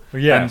here.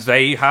 Yes. And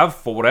they have,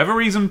 for whatever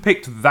reason,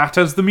 picked that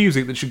as the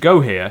music that should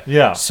go here.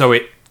 Yeah. So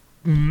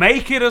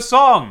make it a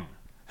song.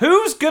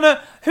 Who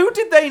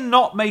did they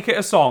not make it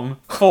a song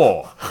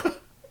for?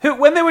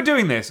 When they were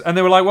doing this, and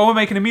they were like, well, we're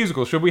making a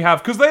musical, should we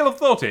have... Because they'll have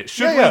thought it.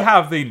 Should we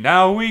have the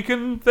Now We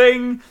Can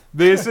Thing,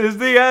 This Is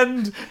the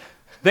End?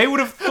 They would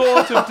have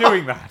thought of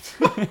doing that.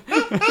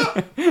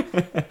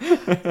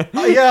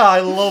 Yeah,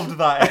 I loved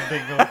that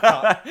ending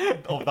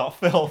of that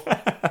film.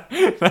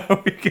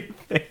 Now We Can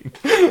Thing.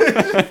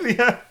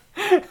 Yeah.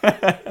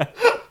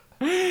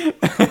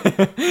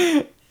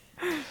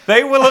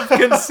 They will have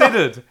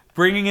considered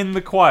bringing in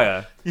the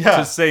choir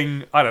to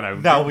sing, I don't know.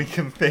 Now We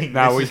Can Think.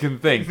 Now We Can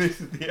Think. This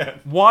is the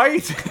end. Why?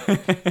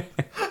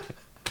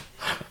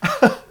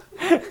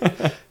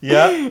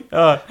 Yeah.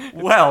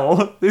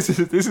 Well, this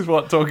is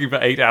what talking for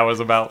 8 hours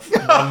about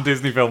one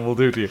Disney film will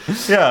do to you.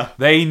 Yeah.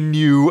 They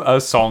knew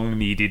a song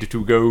needed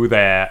to go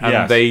there, and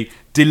Yes. they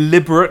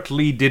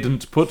deliberately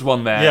didn't put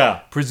one there. Yeah.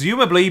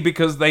 Presumably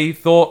because they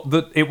thought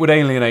that it would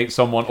alienate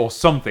someone or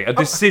something. A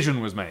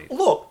decision was made.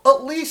 Look,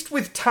 at least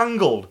with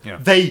Tangled, Yeah.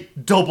 they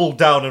doubled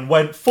down and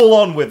went full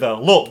on with her.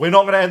 Look, we're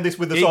not going to end this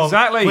with a song.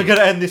 Exactly. We're going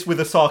to end this with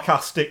a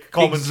sarcastic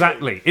commentary.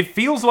 Exactly. It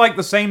feels like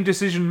the same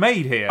decision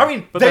made here. I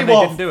mean, but they then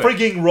were didn't do it.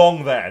 frigging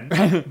wrong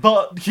then.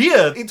 But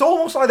here, it's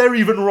almost like they're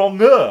even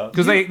wronger.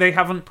 Because they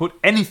haven't put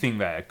anything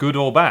there, good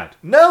or bad.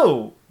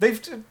 No, they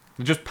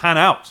They just pan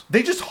out.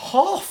 just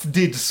half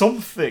did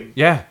something.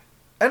 Yeah.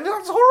 And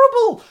that's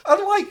horrible.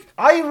 And like,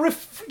 I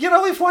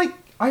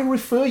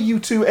refer you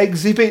to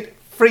Exhibit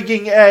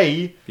frigging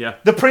A, Yeah.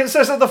 The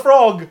Princess and the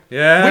Frog,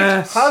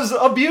 Yes. which has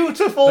a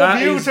beautiful,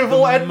 That is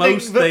beautiful the ending.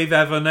 most that- they've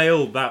ever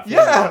nailed that film.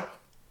 yeah,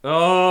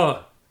 Oh.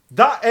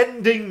 that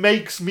ending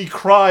makes me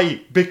cry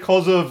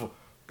because of.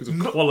 Because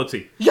of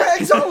quality. Yeah,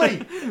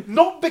 exactly.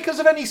 Not because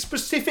of any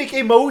specific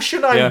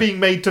emotion I'm Yeah. being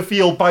made to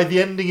feel by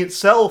the ending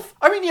itself.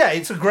 I mean, yeah,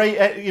 it's a great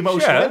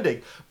emotional Sure.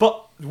 ending,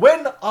 but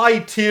when I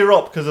tear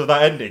up because of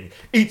that ending,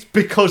 it's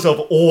because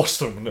of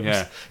awesomeness.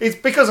 Yeah. It's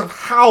because of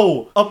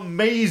how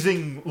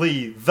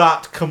amazingly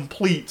that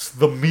completes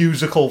the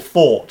musical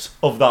thought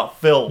of that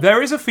film.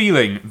 There is a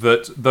feeling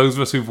that those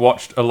of us who've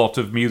watched a lot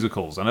of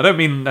musicals, and I don't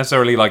mean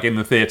necessarily like in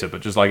the theatre,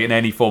 but just like in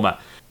any format,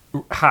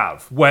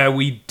 have, where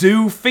we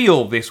do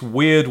feel this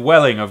weird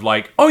welling of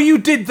like, oh, you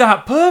did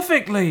that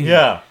perfectly.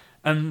 Yeah.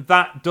 And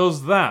that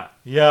does that.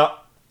 Yeah.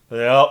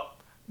 Yeah.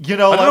 You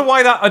know, I don't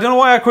know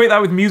why I equate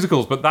that with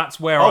musicals, but that's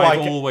where I've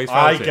I always felt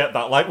I it. get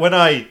that. Like when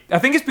I I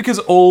think it's because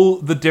all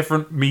the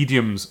different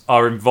mediums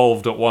are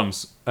involved at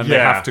once, and they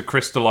Yeah. have to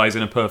crystallize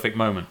in a perfect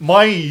moment.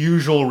 my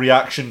usual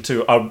reaction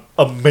to an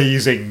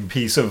amazing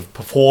piece of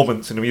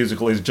performance in a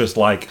musical is just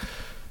like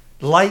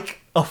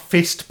a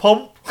fist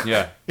pump.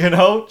 Yeah. You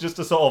know, just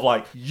a sort of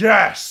like,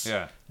 yes,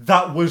 Yeah.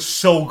 that was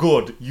so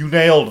good. You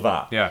nailed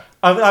that. Yeah.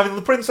 I mean,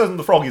 The Princess and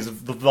the Frog is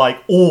like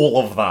all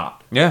of that.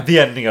 Yeah. The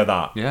ending of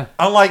that. Yeah.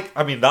 And like,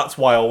 I mean, that's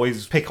why I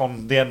always pick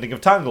on the ending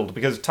of Tangled,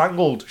 because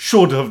Tangled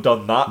should have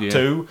done that Yeah.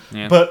 too,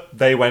 Yeah. but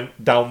they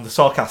went down the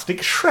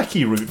sarcastic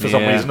Shrekky route for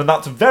some Yeah. reason, and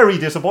that's very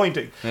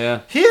disappointing. Yeah.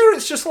 Here,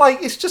 it's just like,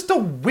 it's just a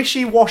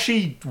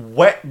wishy-washy,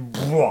 wet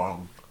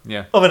brong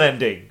Yeah. of an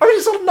ending. I mean,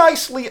 it's a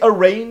nicely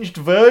arranged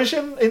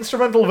version,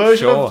 instrumental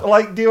version of, Sure.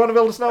 like, Do You Want to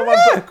Build a Snowman?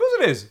 Yeah, of course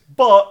it is.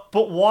 But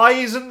why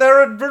isn't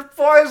there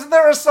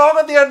a song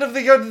at the end of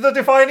the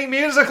defining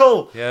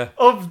musical Yeah.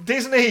 of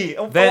Disney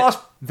of the There, last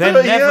there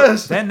 30 never,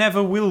 years? there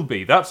never will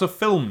be. That's a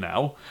film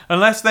now,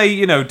 unless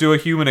they, do a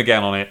human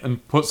again on it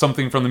and put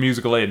something from the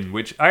musical in,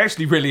 which I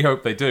actually really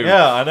hope they do.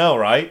 Yeah, I know,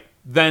 right?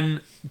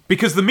 Then,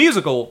 because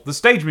the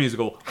stage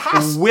musical,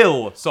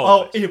 will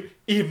solve Oh, it.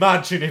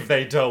 imagine if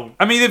they don't.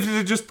 I mean, if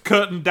they're just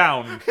curtained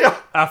down Yeah.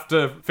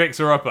 after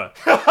Fixer Upper.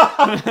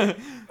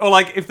 Or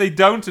like, if they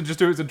don't and just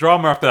do it as a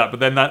drama after that, but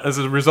then that, as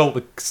a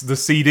result, the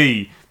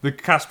CD, the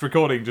cast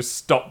recording just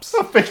stops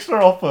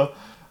Fixer Upper.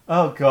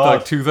 Oh, God.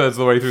 like 2/3 of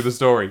the way through the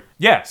story.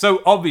 Yeah,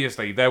 so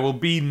obviously there will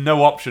be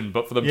no option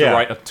but for them Yeah. to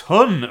write a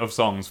ton of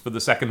songs for the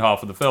second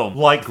half of the film.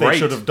 Like they Great.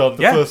 should have done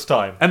the Yeah. first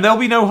time. And there'll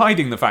be no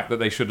hiding the fact that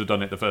they should have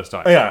done it the first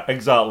time. Yeah,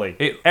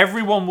 exactly.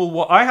 Everyone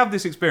will. I have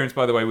this experience,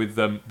 by the way, with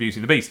Beauty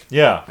and the Beast.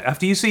 Yeah.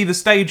 After you see the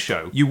stage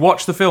show, you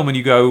watch the film and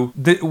you go,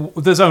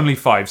 "There's only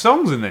 5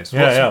 songs in this.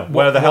 Yeah.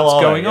 Where the hell what's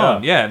are going they?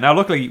 on?" Yeah. Now,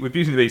 luckily with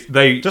Beauty and the Beast,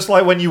 they Just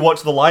like when you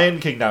watch The Lion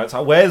King now, it's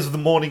like, where's the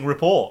morning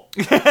report?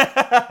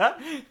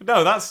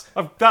 no, that's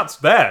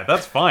there.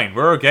 That's fine.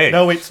 We're okay.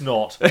 No, it's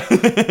not.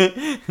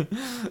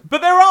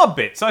 But there are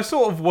bits. I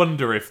sort of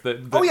wonder if the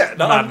Oh, yeah,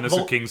 no, Madness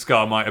well- of King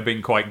Scar might have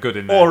been quite good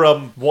in there. Or,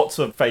 What's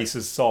Her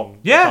Face's song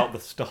Yeah. about the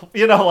stuff.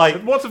 You know,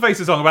 like, What's the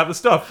Face's song about the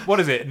stuff? What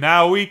is it?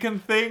 Now we can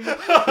think.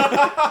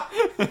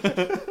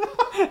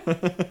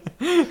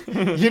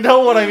 you know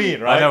what I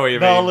mean, right? I know what you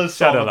mean. Nala's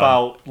song Shadowland.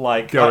 about,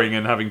 like... Going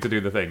and having to do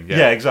the thing.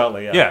 yeah,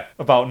 exactly, yeah. Yeah.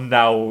 About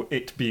now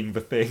it being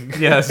the thing.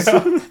 Yes.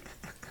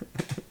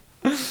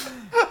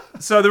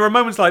 So there are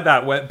moments like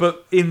that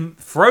but in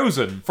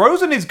Frozen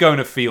is going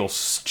to feel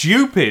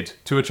stupid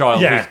to a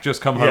child Yeah. who's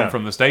just come home Yeah.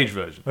 from the stage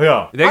version.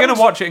 Yeah. They're going And-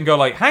 to watch it and go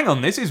like, hang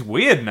on, this is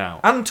weird now.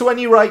 And to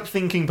any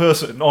right-thinking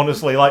person,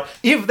 honestly, like,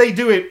 if they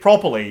do it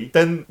properly,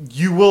 then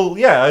you will,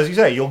 yeah, as you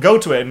say, you'll go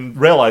to it and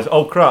realise,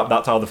 oh crap,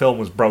 that's how the film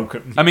was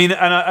broken. I mean,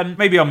 and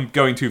maybe I'm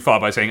going too far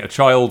by saying a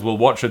child will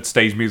watch a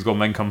stage musical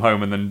and then come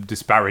home and then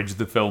disparage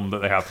the film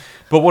that they have.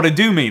 But what I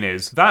do mean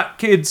is that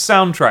kid's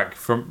soundtrack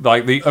from,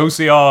 like, the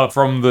OCR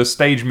from the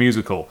stage musical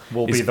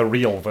Will is be the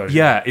real version.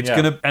 Yeah, it's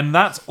gonna, and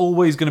that's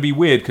always gonna be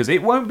weird because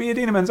it won't be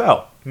Idina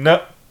Menzel.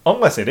 No,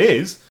 unless it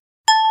is.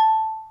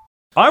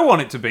 I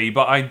want it to be,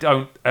 but I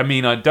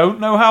don't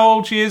know how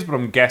old she is, but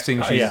I'm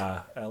guessing she's...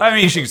 yeah. I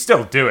mean, she can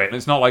still do it.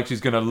 It's not like she's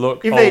going to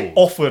look If old. they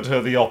offered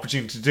her the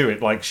opportunity to do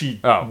it, like, she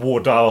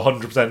would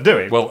 100% do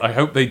it. Well, I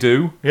hope they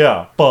do.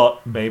 Yeah,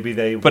 but maybe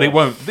they But it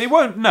won't. They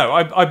won't. No,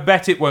 I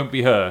bet it won't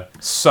be her.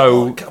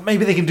 So...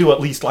 maybe they can do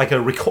at least, like,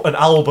 an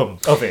album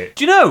of it.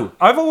 Do you know,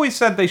 I've always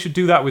said they should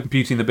do that with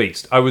Beauty and the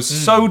Beast. I was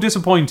so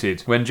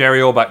disappointed when Jerry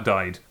Orbach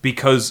died,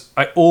 because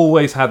I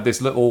always had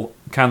this little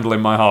candle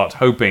in my heart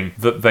hoping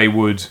that they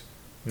would...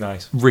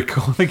 Nice.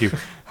 Thank you.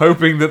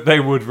 Hoping that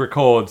they would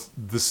record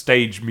the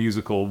stage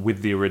musical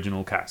with the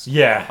original cast.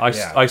 Yeah,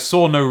 I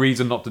saw no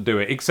reason not to do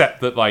it,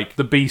 except that, like,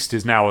 the Beast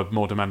is now a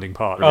more demanding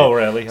part of it. Oh,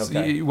 really?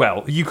 Okay.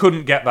 Well, you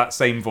couldn't get that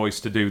same voice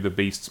to do the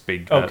Beast's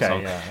big song.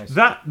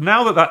 Yeah.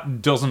 Now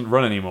that doesn't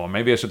run anymore,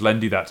 maybe I should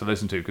lend you that to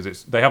listen to,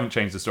 because they haven't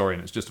changed the story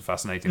and it's just a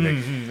fascinating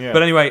thing. Yeah.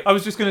 But anyway, I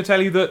was just going to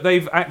tell you that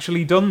they've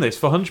actually done this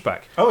for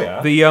Hunchback. Oh,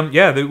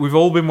 yeah? We've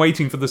all been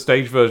waiting for the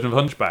stage version of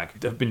Hunchback.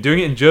 They've been doing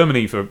it in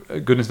Germany for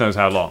goodness knows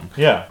how long.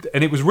 Yeah.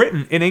 And it was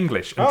written in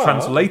English and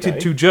translated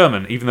to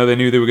German, even though they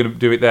knew they were going to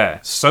do it there,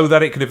 so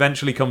that it could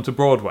eventually come to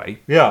Broadway.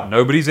 Yeah.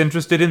 Nobody's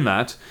interested in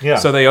that. Yeah.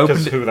 So they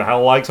opened it. Who the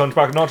hell likes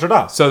Hunchback of Notre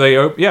Dame? So they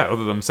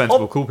other than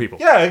sensible cool people.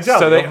 Yeah,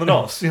 exactly. So they, on the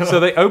nose, you know? so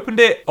they opened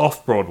it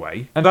off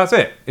Broadway, and that's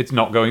it. It's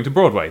not going to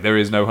Broadway. There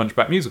is no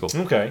Hunchback musical.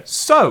 Okay.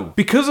 So,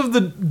 because of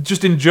the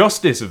just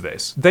injustice of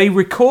this, they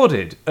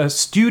recorded a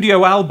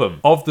studio album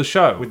of the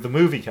show. With the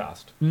movie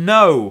cast.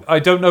 No, I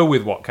don't know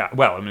with what cast.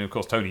 Well, I mean, of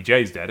course, Tony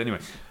Jay's dead anyway.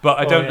 But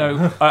I don't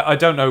know. I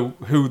don't know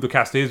who the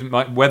cast is.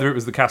 Whether it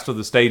was the cast of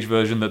the stage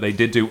version that they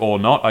did do or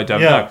not, I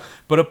don't know.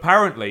 But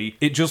apparently,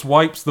 it just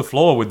wipes the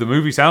floor with the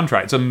movie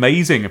soundtrack. It's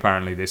amazing.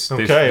 Apparently, this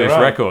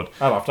record.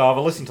 I'll have to have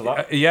a listen to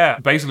that. Yeah,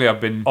 basically, I've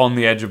been on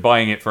the edge of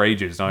buying it for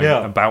ages. I'm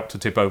about to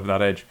tip over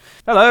that edge.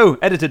 Hello,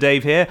 Editor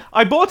Dave here.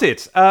 I bought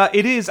it.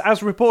 It is,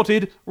 as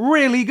reported,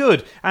 really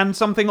good, and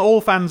something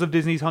all fans of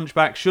Disney's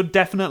Hunchback should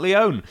definitely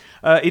own.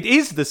 It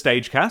is the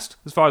stage cast,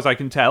 as far as I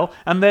can tell,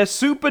 and they're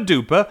super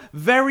duper,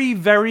 very,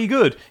 very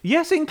good.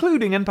 Yes,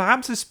 including and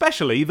perhaps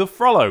especially the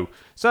Frollo.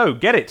 So,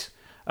 get it.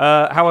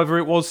 However,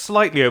 it was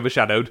slightly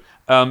overshadowed,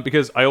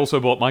 because I also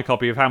bought my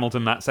copy of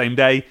Hamilton that same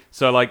day,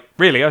 so,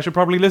 really, I should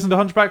probably listen to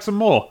Hunchback some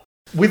more.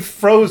 With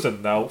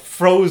Frozen, though,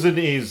 Frozen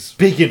is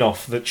big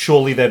enough that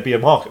surely there'd be a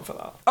market for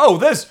that. Oh,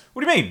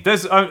 what do you mean?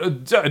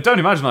 Don't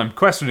imagine I'm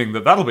questioning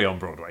that'll be on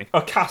Broadway.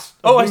 A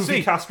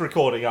movie cast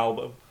recording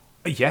album.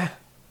 Yeah.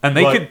 And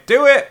they could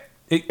do it.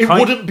 It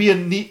wouldn't be a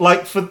neat,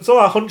 for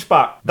our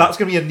Hunchback, that's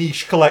going to be a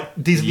niche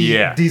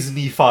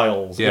Disney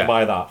files will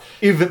buy that.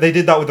 If they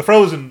did that with the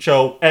Frozen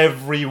show,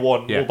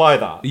 everyone will buy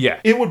that.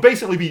 Yeah. It would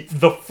basically be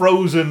the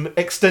Frozen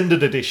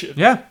extended edition.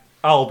 Yeah.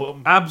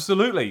 Album.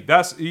 Absolutely.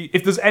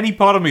 If there's any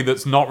part of me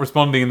that's not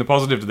responding in the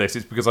positive to this,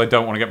 it's because I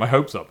don't want to get my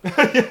hopes up.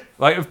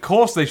 Of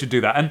course they should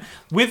do that. And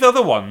with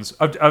other ones,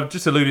 I've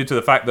just alluded to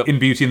the fact that in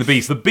Beauty and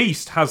the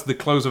Beast has the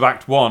close of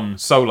Act 1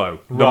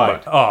 solo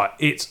number.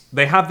 Right.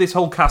 They have this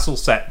whole castle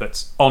set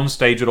that's on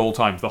stage at all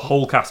times. The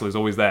whole castle is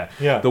always there.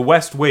 Yeah. The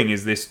West Wing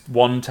is this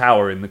one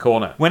tower in the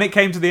corner. When it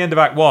came to the end of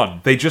Act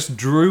 1, they just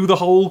drew the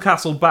whole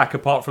castle back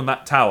apart from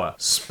that tower,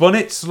 spun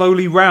it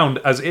slowly round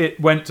as it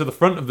went to the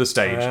front of the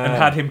stage, and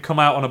had him come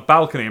out on a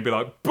balcony and be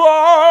like,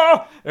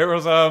 "Bah!" It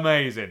was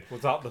amazing.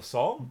 Was that the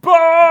song?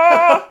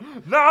 Bah!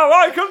 Now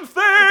I can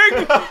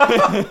think!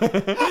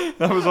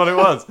 That was what it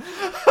was.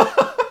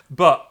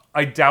 But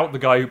I doubt the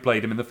guy who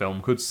played him in the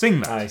film could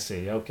sing that. I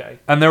see, okay.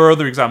 And there are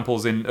other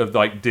examples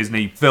of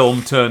Disney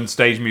film turned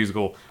stage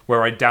musical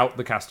where I doubt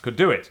the cast could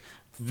do it.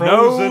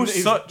 No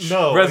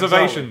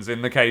reservations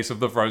in the case of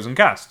the Frozen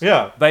cast.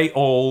 Yeah. They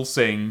all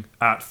sing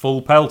at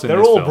full pelt in They're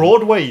this all film.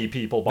 Broadway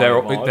people, by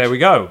and large. There we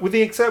go. With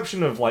the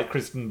exception of,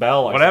 Kristen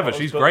Bell,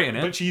 She's great in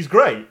it. But she's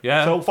great.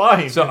 Yeah. So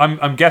fine. So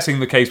I'm guessing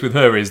the case with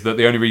her is that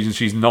the only reason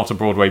she's not a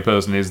Broadway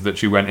person is that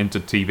she went into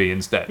TV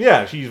instead.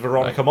 Yeah, she's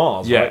Veronica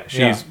Mars, Yeah,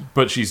 right?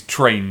 but she's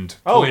trained,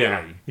 Oh,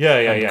 clearly.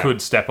 Yeah.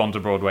 Could step onto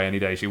Broadway any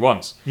day she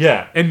wants.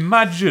 Yeah.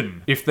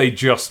 Imagine if they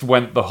just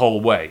went the whole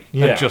way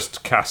Yeah. and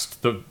just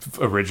cast the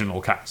original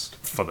cast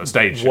for the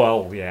stage.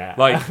 Well,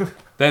 yeah.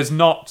 There's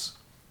not...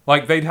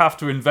 they'd have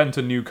to invent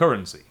a new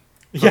currency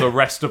for the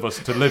rest of us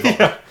to live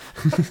on.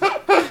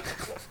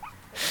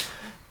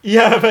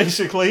 Yeah,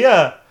 basically,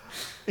 yeah.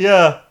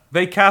 Yeah.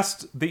 They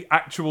cast the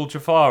actual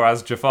Jafar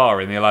as Jafar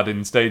in the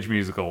Aladdin stage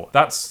musical.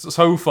 That's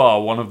so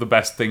far one of the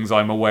best things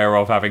I'm aware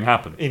of having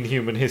happened. In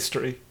human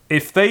history.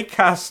 If they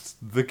cast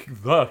the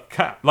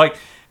cat,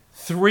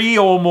 3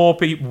 or more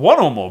people, 1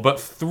 or more, but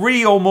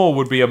 3 or more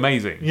would be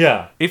amazing.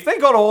 Yeah. If they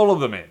got all of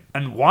them in,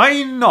 and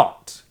why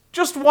not?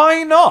 Just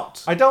why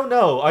not? I don't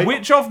know.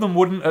 Which of them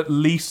wouldn't at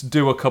least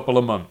do a couple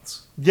of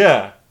months?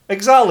 Yeah.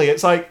 Exactly.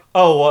 It's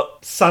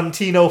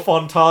Santino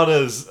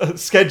Fontana's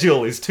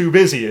schedule is too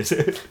busy, is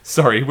it?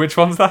 Sorry, which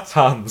one's that?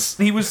 Hans.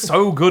 He was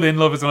so good in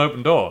Love is an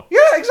Open Door. Yeah,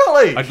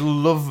 exactly. I'd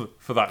love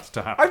for that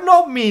to happen. I'm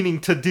not meaning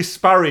to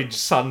disparage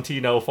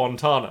Santino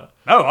Fontana.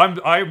 No,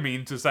 I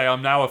mean to say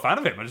I'm now a fan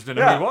of him. I just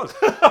didn't know who he was.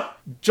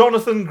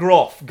 Jonathan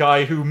Groff,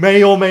 guy who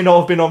may or may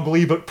not have been on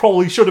Glee, but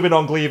probably should have been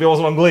on Glee if he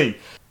wasn't on Glee.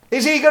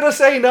 Is he going to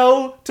say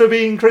no to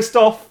being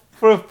Kristoff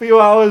for a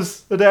few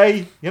hours a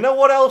day? You know,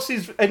 what else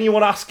is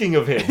anyone asking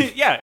of him?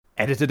 Yeah.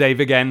 Editor Dave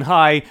again.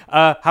 Hi.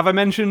 Have I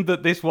mentioned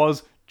that this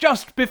was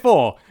just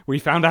before we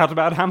found out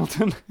about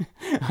Hamilton?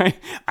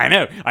 I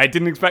know. I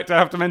didn't expect to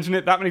have to mention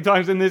it that many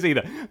times in this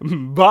either.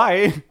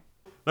 Bye.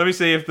 Let me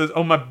see if there's...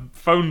 Oh, my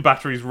phone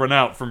battery's run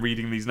out from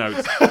reading these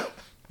notes.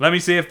 Let me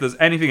see if there's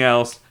anything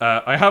else.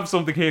 I have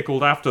something here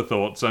called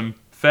Afterthoughts. I'm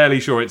fairly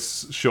sure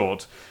it's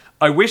short.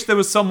 I wish there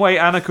was some way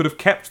Anna could have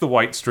kept the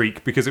white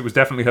streak, because it was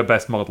definitely her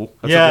best model.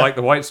 I just like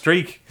the white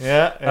streak.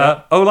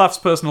 Yeah. Olaf's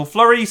personal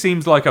flurry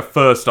seems like a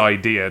first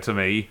idea to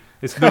me.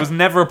 There was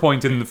never a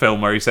point in the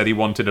film where he said he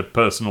wanted a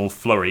personal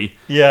flurry.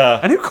 Yeah.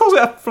 And who calls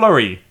it a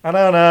flurry? I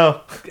don't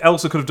know.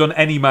 Elsa could have done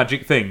any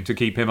magic thing to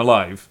keep him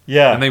alive.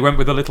 Yeah. And they went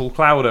with a little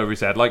cloud over his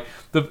head.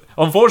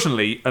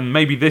 Unfortunately, and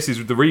maybe this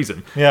is the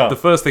reason, the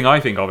first thing I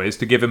think of is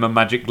to give him a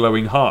magic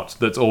glowing heart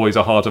that's always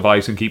a heart of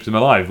ice and keeps him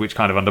alive, which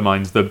kind of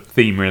undermines the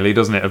theme, really,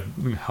 doesn't it,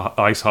 of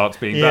ice hearts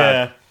being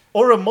bad.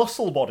 Or a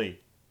muscle body.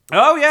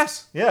 Oh,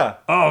 yes. Yeah.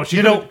 Oh,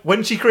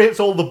 when she creates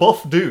all the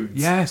buff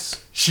dudes.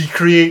 Yes. She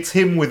creates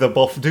him with a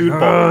buff dude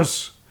body.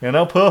 Yes. You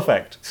know,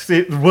 perfect.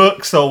 It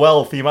works so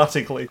well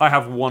thematically. I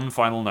have one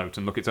final note,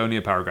 and look, it's only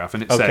a paragraph,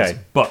 and it says,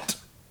 but.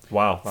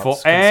 Wow. That's For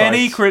concise.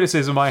 any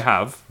criticism I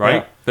have,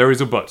 right, there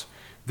is a but.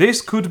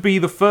 This could be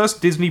the first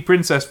Disney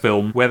princess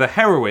film where the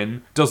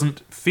heroine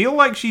doesn't feel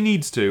like she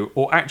needs to,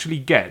 or actually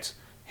get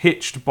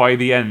hitched by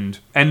the end,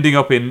 ending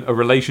up in a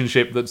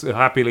relationship that's a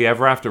happily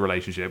ever after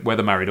relationship,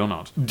 whether married or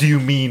not. Do you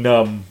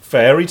mean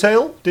fairy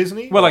tale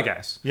Disney? Well, I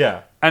guess.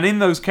 Yeah. And in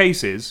those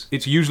cases,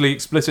 it's usually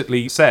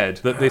explicitly said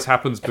that this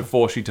happens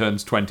before she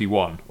turns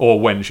 21, or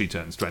when she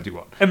turns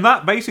 21. And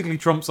that basically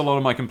trumps a lot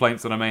of my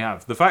complaints that I may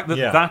have. The fact that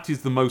that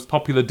is the most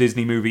popular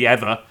Disney movie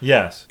ever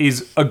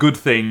is a good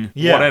thing,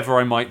 whatever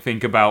I might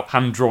think about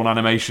hand-drawn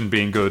animation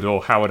being good,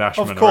 or Howard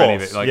Ashman, or any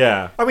of it.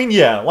 I mean,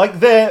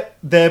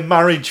 their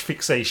marriage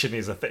fixation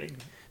is a thing.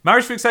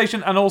 Marriage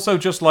fixation, and also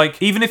just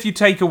even if you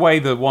take away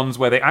the ones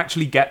where they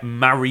actually get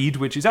married,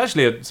 which is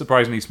actually a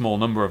surprisingly small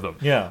number of them,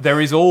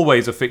 there is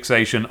always a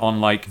fixation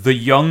on the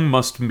young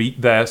must meet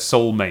their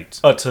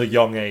soulmate at a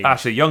young age.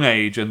 At a young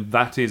age, and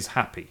that is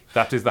happy.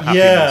 That is the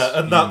happiness. Yeah,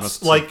 and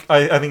that's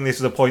I think this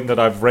is a point that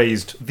I've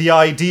raised. The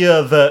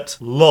idea that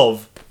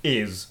love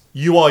is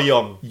you are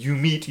young, you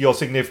meet your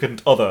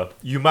significant other,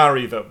 you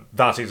marry them,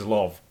 that is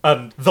love.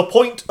 And the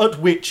point at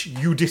which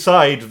you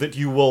decide that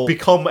you will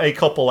become a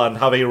couple and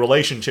have a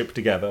relationship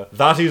together,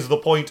 that is the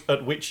point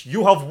at which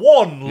you have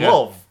won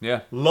love.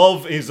 Yeah.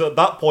 Love is at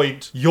that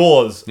point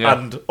yours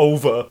and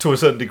over to a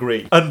certain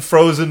degree. And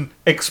Frozen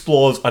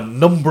explores a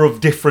number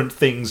of different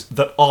things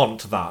that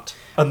aren't that,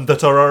 and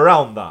that are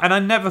around that. And I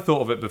never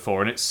thought of it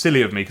before, and it's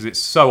silly of me because it's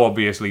so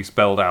obviously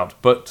spelled out,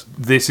 but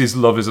this is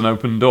love is an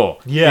open door.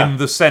 Yeah. In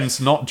the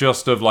sense not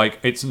just of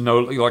it's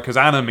no, because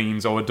Anna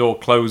means, a door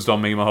closed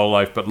on me my whole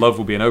life, but love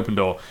will be an open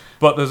door.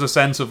 But there's a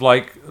sense of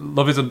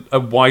love is a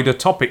wider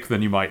topic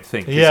than you might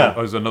think,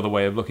 is another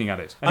way of looking at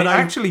it. And it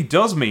actually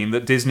does mean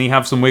that Disney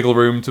have some wiggle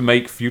room to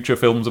make future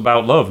films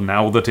about love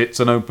now that it's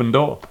an open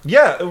door.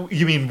 Yeah,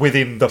 you mean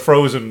within the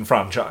Frozen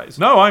franchise?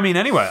 No, I mean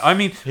anywhere. I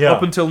mean,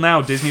 up until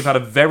now, Disney have had a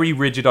very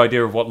rigid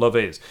idea of what love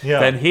is. Yeah.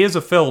 Then here's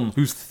a film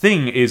whose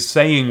thing is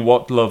saying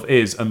what love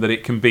is, and that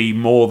it can be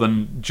more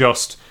than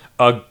just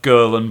a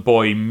girl and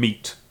boy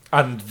meet.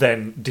 And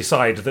then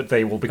decide that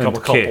they will become And a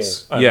couple.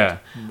 kiss. And Yeah.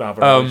 have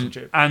a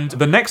relationship. And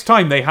the next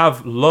time they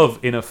have love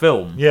in a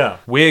film,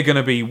 we're going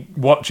to be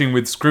watching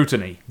with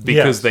scrutiny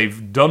because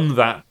they've done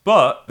that.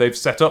 But they've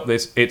set up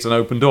this, it's an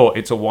open door,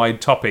 it's a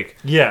wide topic.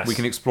 Yes. We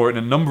can explore it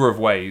in a number of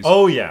ways.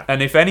 Oh, yeah.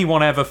 And if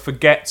anyone ever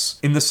forgets,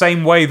 in the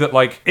same way that,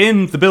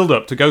 in the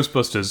build-up to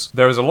Ghostbusters,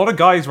 there is a lot of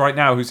guys right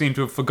now who seem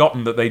to have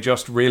forgotten that they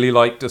just really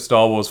liked a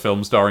Star Wars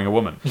film starring a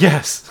woman.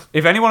 Yes.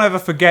 If anyone ever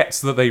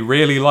forgets that they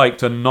really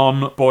liked a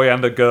non-boy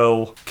and a girl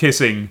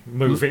kissing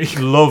movie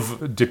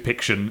love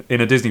depiction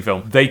in a Disney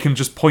film, they can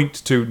just point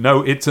to,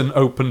 no, it's an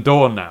open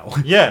door now.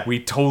 Yeah. We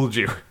told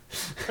you.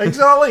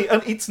 Exactly,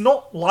 and it's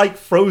not like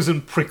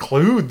Frozen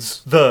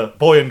precludes the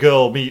boy and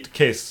girl meet,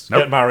 kiss,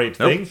 get married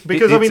thing.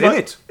 Because it's in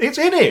it. It's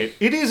in it.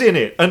 It is in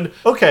it. And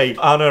okay,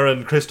 Anna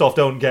and Kristoff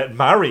don't get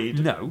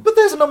married. No. But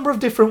there's a number of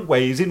different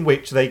ways in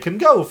which they can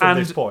go from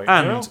this point.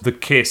 And the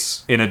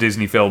kiss in a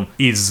Disney film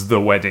is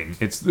the wedding.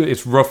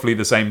 It's roughly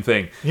the same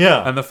thing.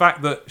 Yeah. And the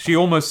fact that she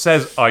almost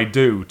says I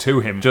do to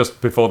him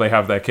just before they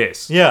have their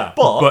kiss. Yeah.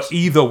 But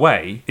either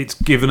way, it's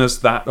given us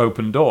that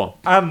open door.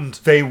 And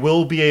they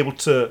will be able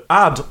to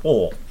add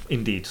or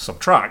indeed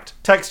subtract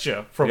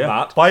texture from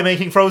that by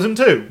making Frozen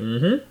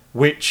 2,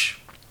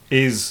 which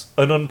is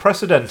an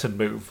unprecedented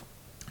move.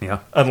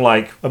 Yeah. And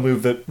a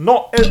move that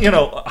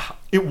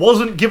it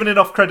wasn't given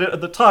enough credit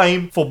at the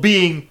time for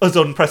being as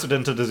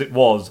unprecedented as it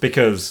was,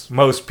 because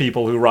most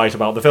people who write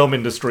about the film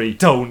industry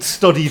don't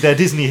study their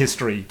Disney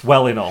history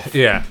well enough.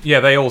 Yeah,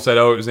 they all said,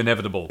 oh, it was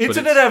inevitable. It's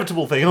an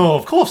inevitable thing. Oh,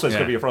 of course there's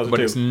going to be a Frozen 2.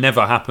 But it's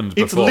never happened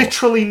before. It's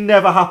literally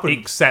never happened.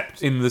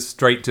 Except in the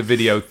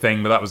straight-to-video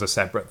thing, but that was a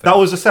separate thing. That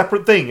was a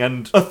separate thing,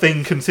 and a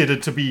thing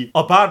considered to be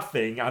a bad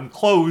thing, and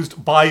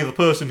closed by the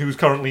person who's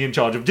currently in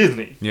charge of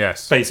Disney.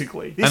 Yes.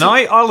 Basically.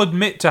 I'll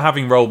admit to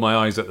having rolled my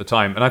eyes at the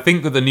time, and I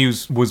think that the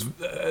news was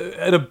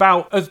at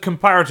about a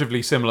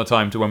comparatively similar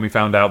time to when we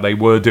found out they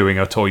were doing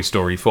a Toy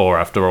Story 4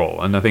 after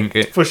all, and I think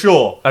it... For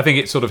sure. I think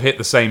it sort of hit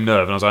the same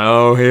nerve, and I was like,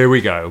 oh, here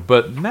we go.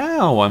 But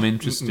now I'm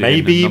interested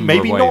maybe in a number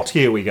of ways. not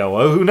here we go.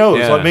 Oh, who knows?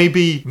 Yeah. Like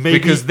maybe...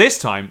 Because this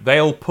time,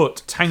 they'll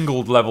put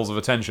Tangled levels of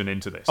attention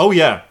into this. Oh,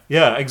 yeah.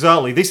 Yeah,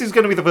 exactly. This is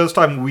going to be the first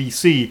time we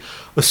see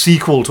a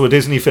sequel to a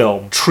Disney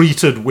film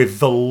treated with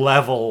the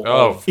level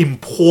of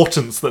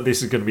importance that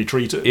this is going to be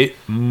treated. It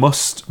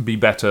must be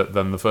better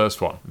than the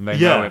first one. They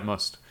know it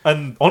must.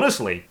 And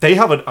honestly, they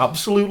have an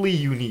absolutely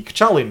unique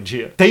challenge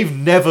here. They've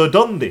never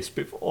done this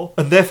before,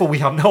 and therefore we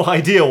have no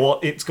idea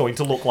what it's going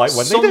to look like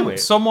when they do it.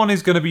 Someone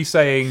is going to be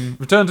saying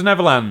Return to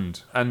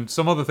Neverland and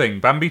some other thing.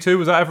 Bambi 2,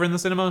 was that ever in the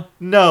cinema?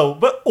 No,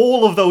 but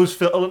all of those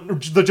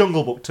The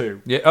Jungle Book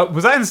 2. Yeah,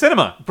 was that in the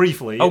cinema?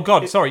 Briefly. Oh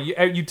god, sorry.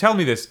 You tell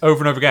me this over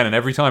and over again, and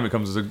every time it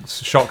comes as a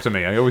shock to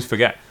me. I always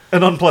forget.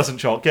 An unpleasant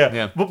shock, yeah.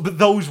 Yeah. But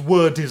those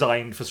were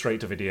designed for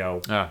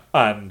straight-to-video.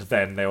 And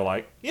then they were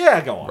like,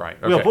 yeah, go on. Right,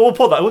 okay.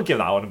 We'll give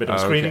that one a bit of a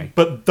screening. Okay.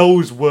 But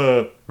those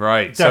were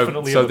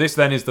definitely... So this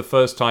then is the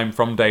first time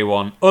from day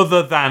one,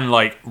 other than,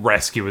 like,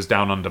 Rescuers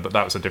Down Under, but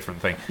that was a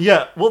different thing.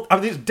 Yeah, well, I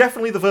mean, it's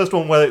definitely the first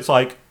one where it's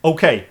like,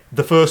 okay,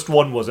 the first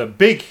one was a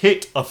big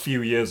hit a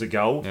few years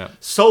ago,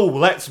 so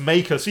let's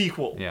make a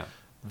sequel. Yeah.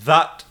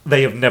 That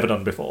they have never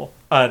done before.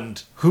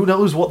 And who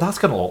knows what that's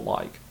going to look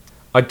like.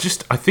 I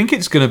think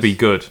it's going to be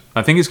good.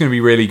 I think it's going to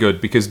be really good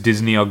because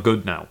Disney are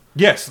good now.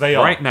 Yes, they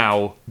are. Right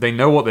now, they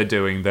know what they're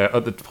doing. They're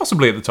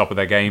possibly at the top of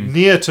their game.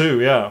 Near to,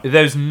 yeah.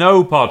 There's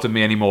no part of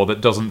me anymore that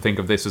doesn't think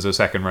of this as a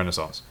second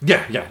Renaissance.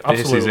 Yeah,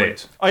 absolutely. This is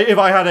it. If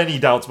I had any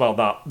doubts about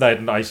that,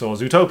 then I saw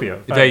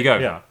Zootopia. There you go.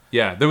 Yeah.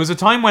 Yeah, there was a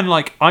time when,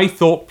 like, I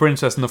thought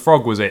Princess and the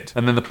Frog was it,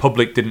 and then the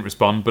public didn't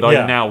respond, but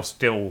I now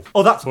still...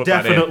 Oh, that's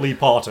definitely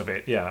part of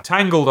it, yeah.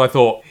 Tangled, I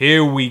thought,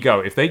 here we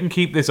go. If they can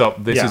keep this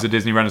up, this is a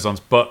Disney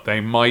Renaissance, but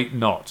they might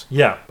not.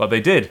 Yeah. But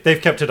they did.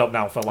 They've kept it up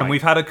now for, like... And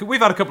we've had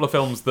a couple of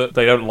films that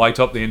they don't light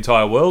up the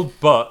entire world,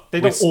 but they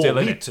don't still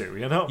all need to,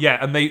 you know?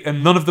 Yeah,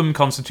 and none of them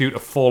constitute a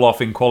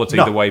fall-off in quality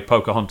the way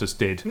Pocahontas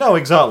did. No,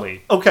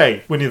 exactly.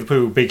 Okay, Winnie the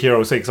Pooh, Big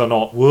Hero 6 are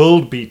not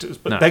world beaters,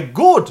 but they're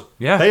good.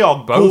 Yeah. They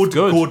are both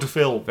good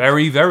films.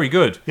 Very, very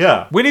good.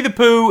 Yeah. Winnie the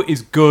Pooh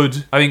is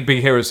good. I think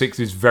Big Hero 6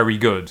 is very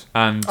good.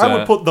 And I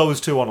would put those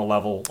two on a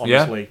level,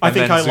 honestly. Yeah? I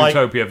think I like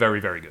Zootopia very,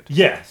 very good.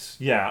 Yes,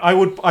 yeah.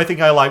 I think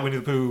I like Winnie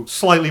the Pooh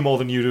slightly more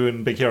than you do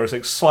and Big Hero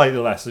 6 slightly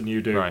less than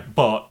you do. Right.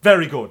 But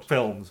very good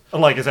films.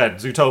 And like I said,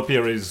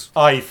 Zootopia is,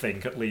 I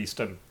think at least,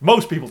 and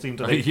most people seem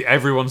to think,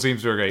 everyone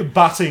seems to agree,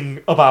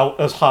 batting about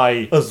as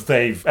high as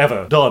they've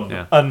ever done.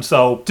 Yeah. And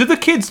so... Do the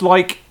kids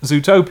like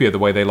Zootopia the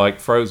way they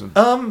like Frozen?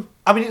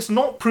 I mean, it's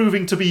not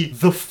proving to be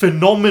the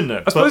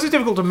phenomenon. I suppose it's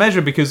difficult to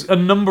measure because a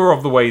number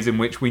of the ways in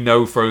which we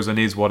know Frozen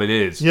is what it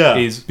is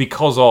is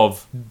because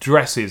of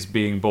dresses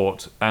being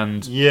bought.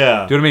 And do you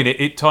know what I mean?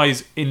 It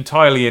ties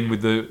entirely in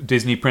with the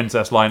Disney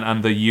princess line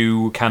and the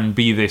you can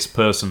be this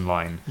person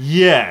line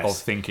of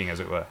thinking,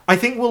 as it were. I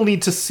think we'll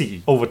need to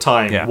see over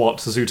time what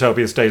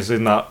Zootopia's status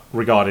in that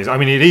regard is. I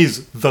mean, it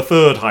is the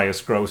third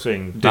highest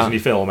grossing Disney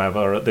film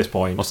ever at this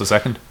point. What's the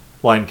second?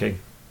 Lion King.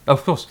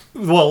 Of course.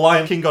 Well,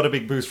 Lion King got a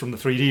big boost from the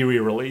 3D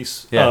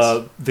re-release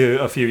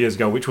a few years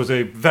ago, which was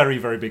a very,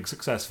 very big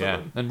success for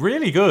them. And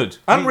really good.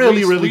 And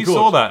really good. We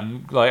saw that,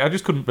 and I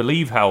just couldn't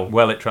believe how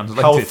well it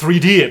translated. How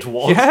 3D it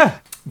was. Yeah.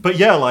 But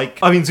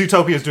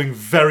Zootopia is doing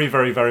very,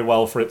 very, very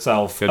well for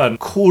itself and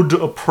could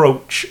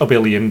approach $1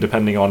 billion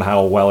depending on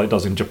how well it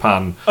does in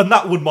Japan. And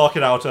that would mark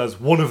it out as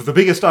one of the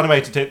biggest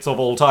animated hits of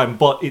all time,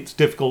 but it's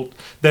difficult.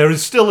 There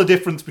is still a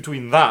difference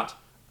between that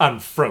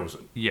and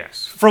Frozen.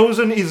 Yes.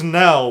 Frozen is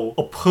now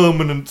a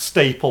permanent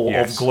staple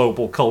of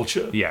global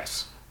culture.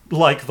 Yes.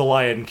 Like The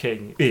Lion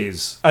King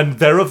is. And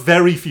there are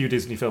very few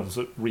Disney films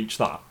that reach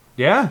that.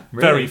 Yeah,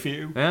 really. Very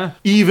few. Yeah.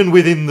 Even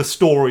within the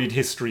storied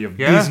history of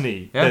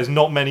Disney, there's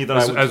not many that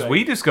I would say. As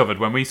we discovered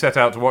when we set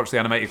out to watch the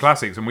animated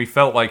classics, and we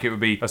felt like it would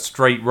be a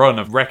straight run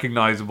of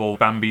recognisable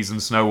Bambis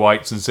and Snow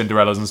Whites and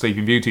Cinderellas and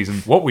Sleeping Beauties,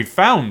 and what we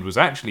found was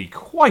actually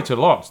quite a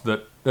lot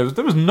that there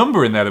was a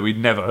number in there that we'd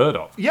never heard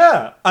of.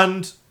 Yeah,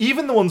 and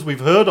even the ones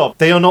we've heard of,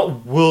 they are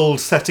not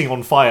world-setting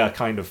on fire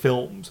kind of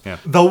films. Yeah.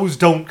 Those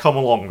don't come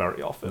along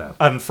very often. No.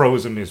 And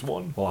Frozen is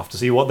one. We'll have to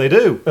see what they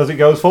do as it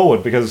goes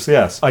forward, because,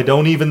 yes, I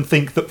don't even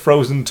think that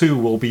Frozen 2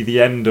 will be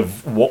the end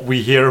of what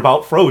we hear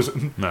about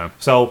Frozen. No.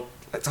 So...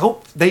 let's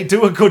hope they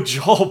do a good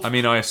job. I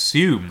mean, I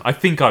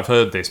think I've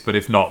heard this, but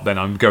if not, then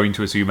I'm going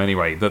to assume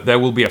anyway, that there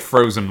will be a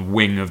Frozen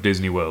wing of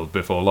Disney World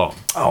before long.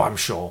 Oh, I'm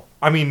sure.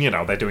 I mean,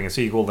 they're doing a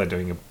sequel, they're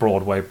doing a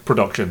Broadway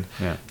production.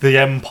 Yeah. The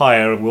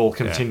empire will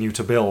continue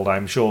to build,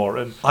 I'm sure,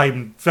 and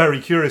I'm very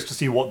curious to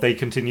see what they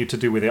continue to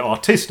do with it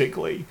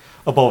artistically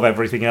above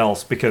everything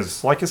else,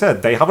 because, like I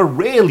said, they have a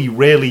really,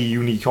 really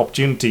unique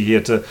opportunity here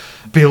to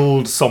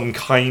build some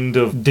kind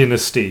of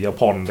dynasty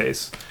upon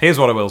this. Here's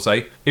what I will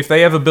say. If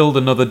they ever build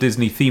another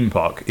Disney theme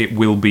park, it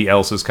will be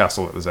Elsa's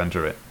castle at the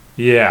centre of it,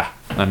 Yeah.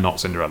 and not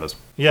Cinderella's.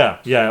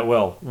 Yeah,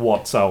 well,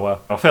 what's a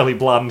fairly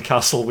bland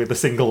castle with a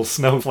single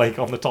snowflake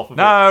on the top of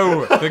it?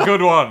 No! The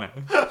good one!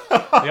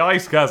 The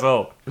ice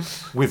castle!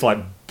 With, like,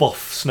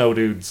 buff snow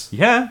dudes.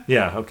 Yeah.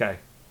 Yeah, okay.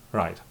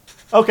 Right.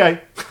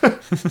 Okay.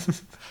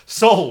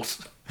 Sold.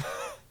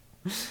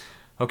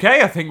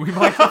 Okay, I think we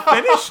might have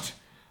finished.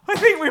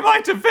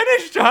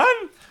 John!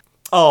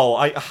 Oh,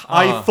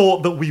 I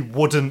thought that we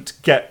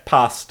wouldn't get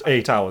past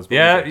 8 hours.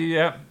 but we did.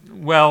 Yeah.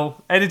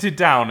 Well, edited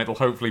down, it'll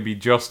hopefully be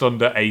just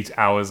under 8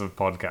 hours of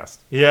podcast.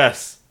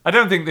 Yes. I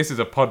don't think this is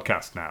a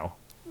podcast now.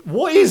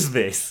 What is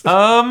this?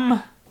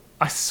 I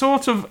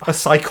sort of... A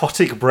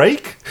psychotic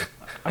break?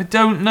 I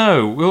don't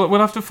know. We'll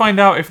have to find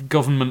out if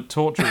government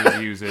torture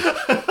reviews it.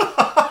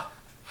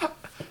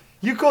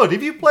 You could,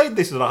 if you played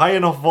this at a high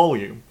enough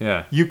volume,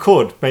 Yeah. you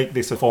could make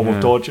this a form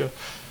of torture.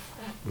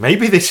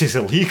 Maybe this is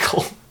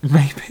illegal.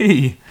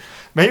 Maybe.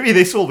 Maybe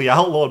this will be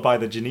outlawed by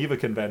the Geneva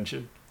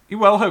Convention.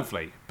 Well,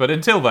 hopefully. But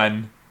until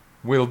then,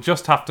 we'll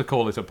just have to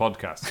call it a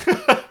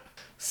podcast.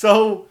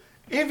 So,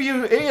 if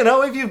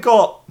you've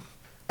got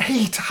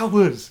 8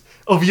 hours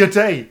of your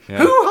day, Yeah.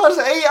 who has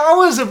 8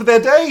 hours of their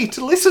day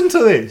to listen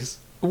to this?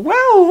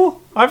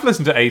 Well, I've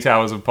listened to 8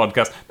 hours of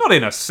podcast. Not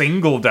in a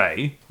single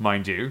day,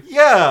 mind you.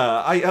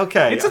 Yeah,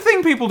 okay. It's a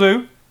thing people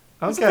do.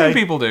 It's a thing Okay.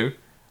 people do.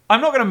 I'm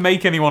not going to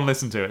make anyone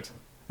listen to it.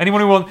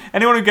 Anyone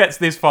who gets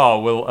this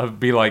far will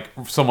be like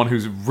someone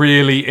who's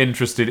really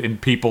interested in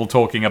people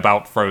talking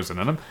about Frozen,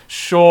 and I'm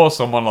sure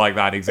someone like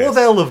that Or exists.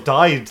 they'll have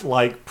died,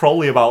 like,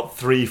 probably about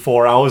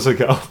 3-4 hours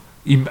ago.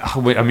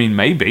 I mean,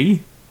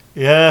 maybe.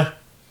 Yeah.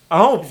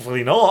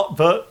 Hopefully not,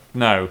 but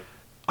No.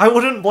 I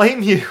wouldn't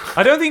blame you.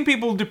 I don't think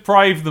people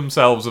deprive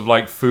themselves of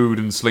like food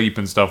and sleep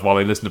and stuff while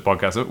they listen to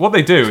podcasts. What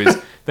they do is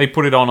they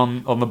put it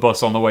on the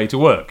bus on the way to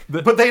work.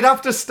 But they'd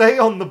have to stay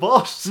on the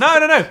bus. No.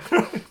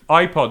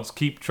 iPods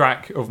keep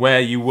track of where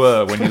you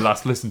were when you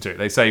last listened to it.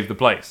 They save the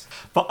place.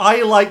 But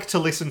I like to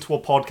listen to a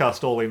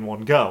podcast all in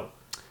one go.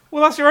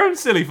 Well, that's your own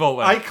silly fault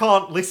then. I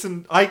can't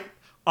listen. I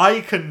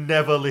can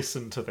never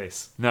listen to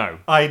this. No.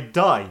 I'd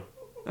die.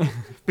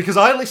 Because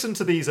I listen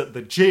to these at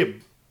the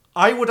gym.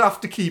 I would have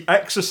to keep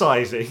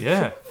exercising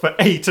Yeah. for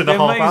 8.5 They're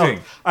hours. amazing.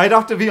 I'd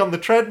have to be on the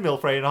treadmill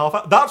for 8.5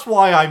 hours. That's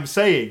why I'm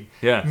saying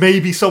Yeah.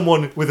 maybe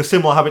someone with a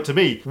similar habit to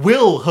me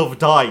will have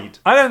died.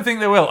 I don't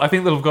think they will. I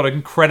think they'll have got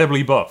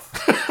incredibly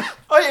buff.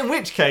 In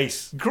which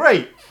case,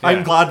 great.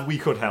 I'm glad we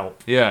could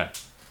help. Yeah.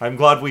 I'm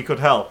glad we could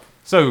help.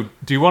 So,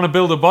 do you want to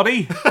build a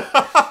body?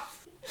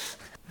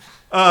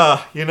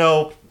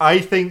 I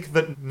think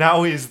that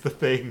now is the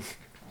thing.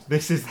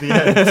 This is the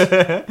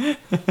end.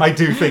 I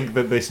do think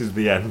that this is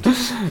the end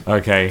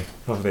Okay.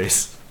 of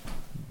this.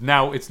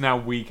 It's now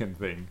weekend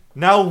thing.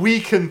 Now we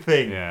can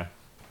think. Yeah.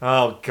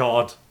 Oh,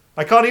 God.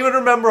 I can't even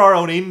remember our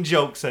own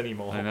in-jokes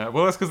anymore. I know.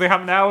 Well, that's because they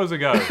happened hours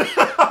ago.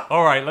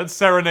 All right, let's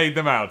serenade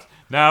them out.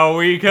 Now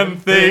we can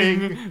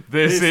think.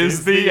 This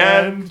is the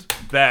end.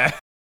 There.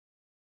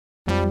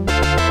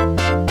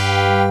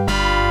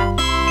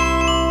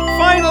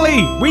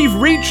 Finally, we've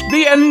reached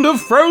the end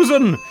of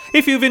Frozen!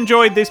 If you've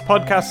enjoyed this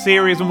podcast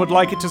series and would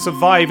like it to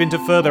survive into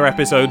further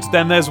episodes,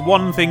 then there's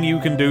one thing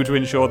you can do to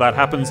ensure that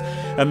happens,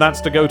 and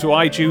that's to go to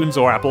iTunes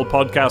or Apple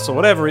Podcasts or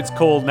whatever it's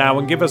called now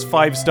and give us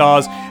 5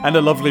 stars and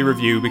a lovely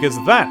review, because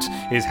that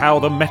is how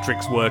the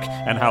metrics work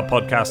and how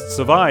podcasts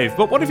survive.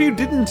 But what if you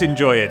didn't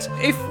enjoy it?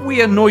 If we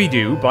annoyed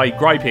you by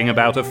griping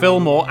about a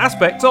film or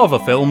aspects of a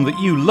film that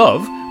you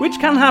love, which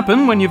can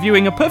happen when you're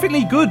viewing a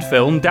perfectly good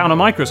film down a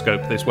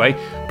microscope this way,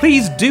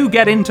 please do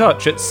get in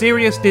touch at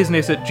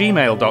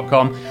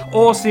seriousdisness@gmail.com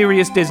or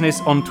Serious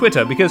Disness on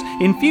Twitter, because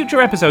in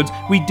future episodes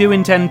we do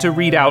intend to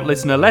read out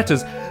listener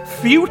letters.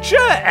 Future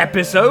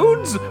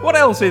episodes? What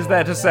else is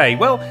there to say?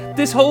 Well,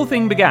 this whole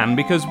thing began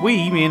because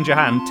me and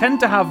Jahan, tend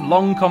to have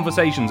long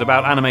conversations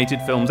about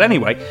animated films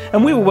anyway,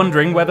 and we were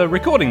wondering whether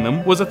recording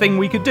them was a thing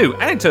we could do.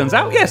 And it turns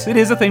out, yes, it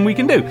is a thing we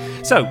can do.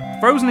 So,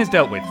 Frozen is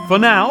dealt with for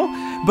now,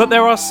 but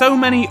there are so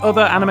many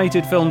other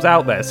animated films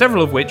out there,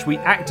 several of which we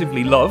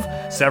actively love,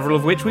 several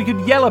of which we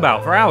could yell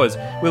about for hours.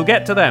 We'll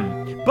get to them.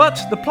 But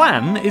the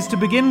plan is to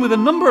begin with a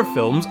number of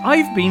films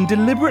I've been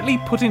deliberately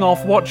putting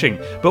off watching,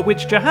 but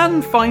which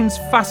Jahan finds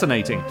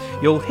fascinating.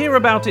 You'll hear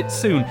about it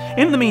soon.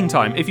 In the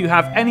meantime, if you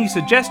have any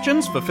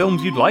suggestions for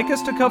films you'd like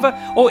us to cover,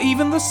 or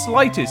even the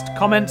slightest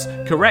comments,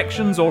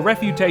 corrections, or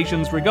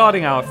refutations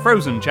regarding our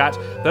Frozen chat,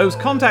 those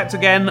contacts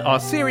again are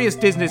Serious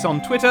Disness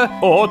on Twitter,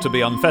 or, to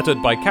be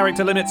unfettered by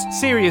character limits,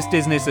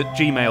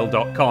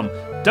 seriousdisness@gmail.com.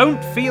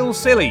 Don't feel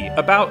silly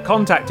about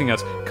contacting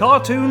us.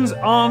 Cartoons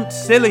aren't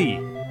silly.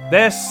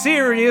 They're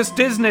serious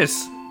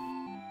business.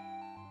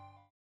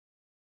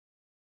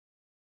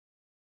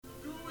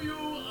 Do you,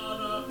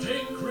 Anna,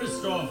 take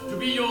Kristoff to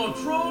be your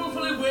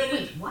trollfully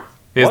wedded. What?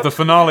 Here's What? the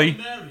finale.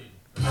 Married.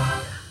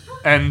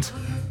 End.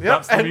 Yep,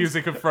 That's the end.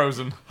 music of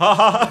Frozen.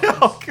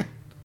 Okay.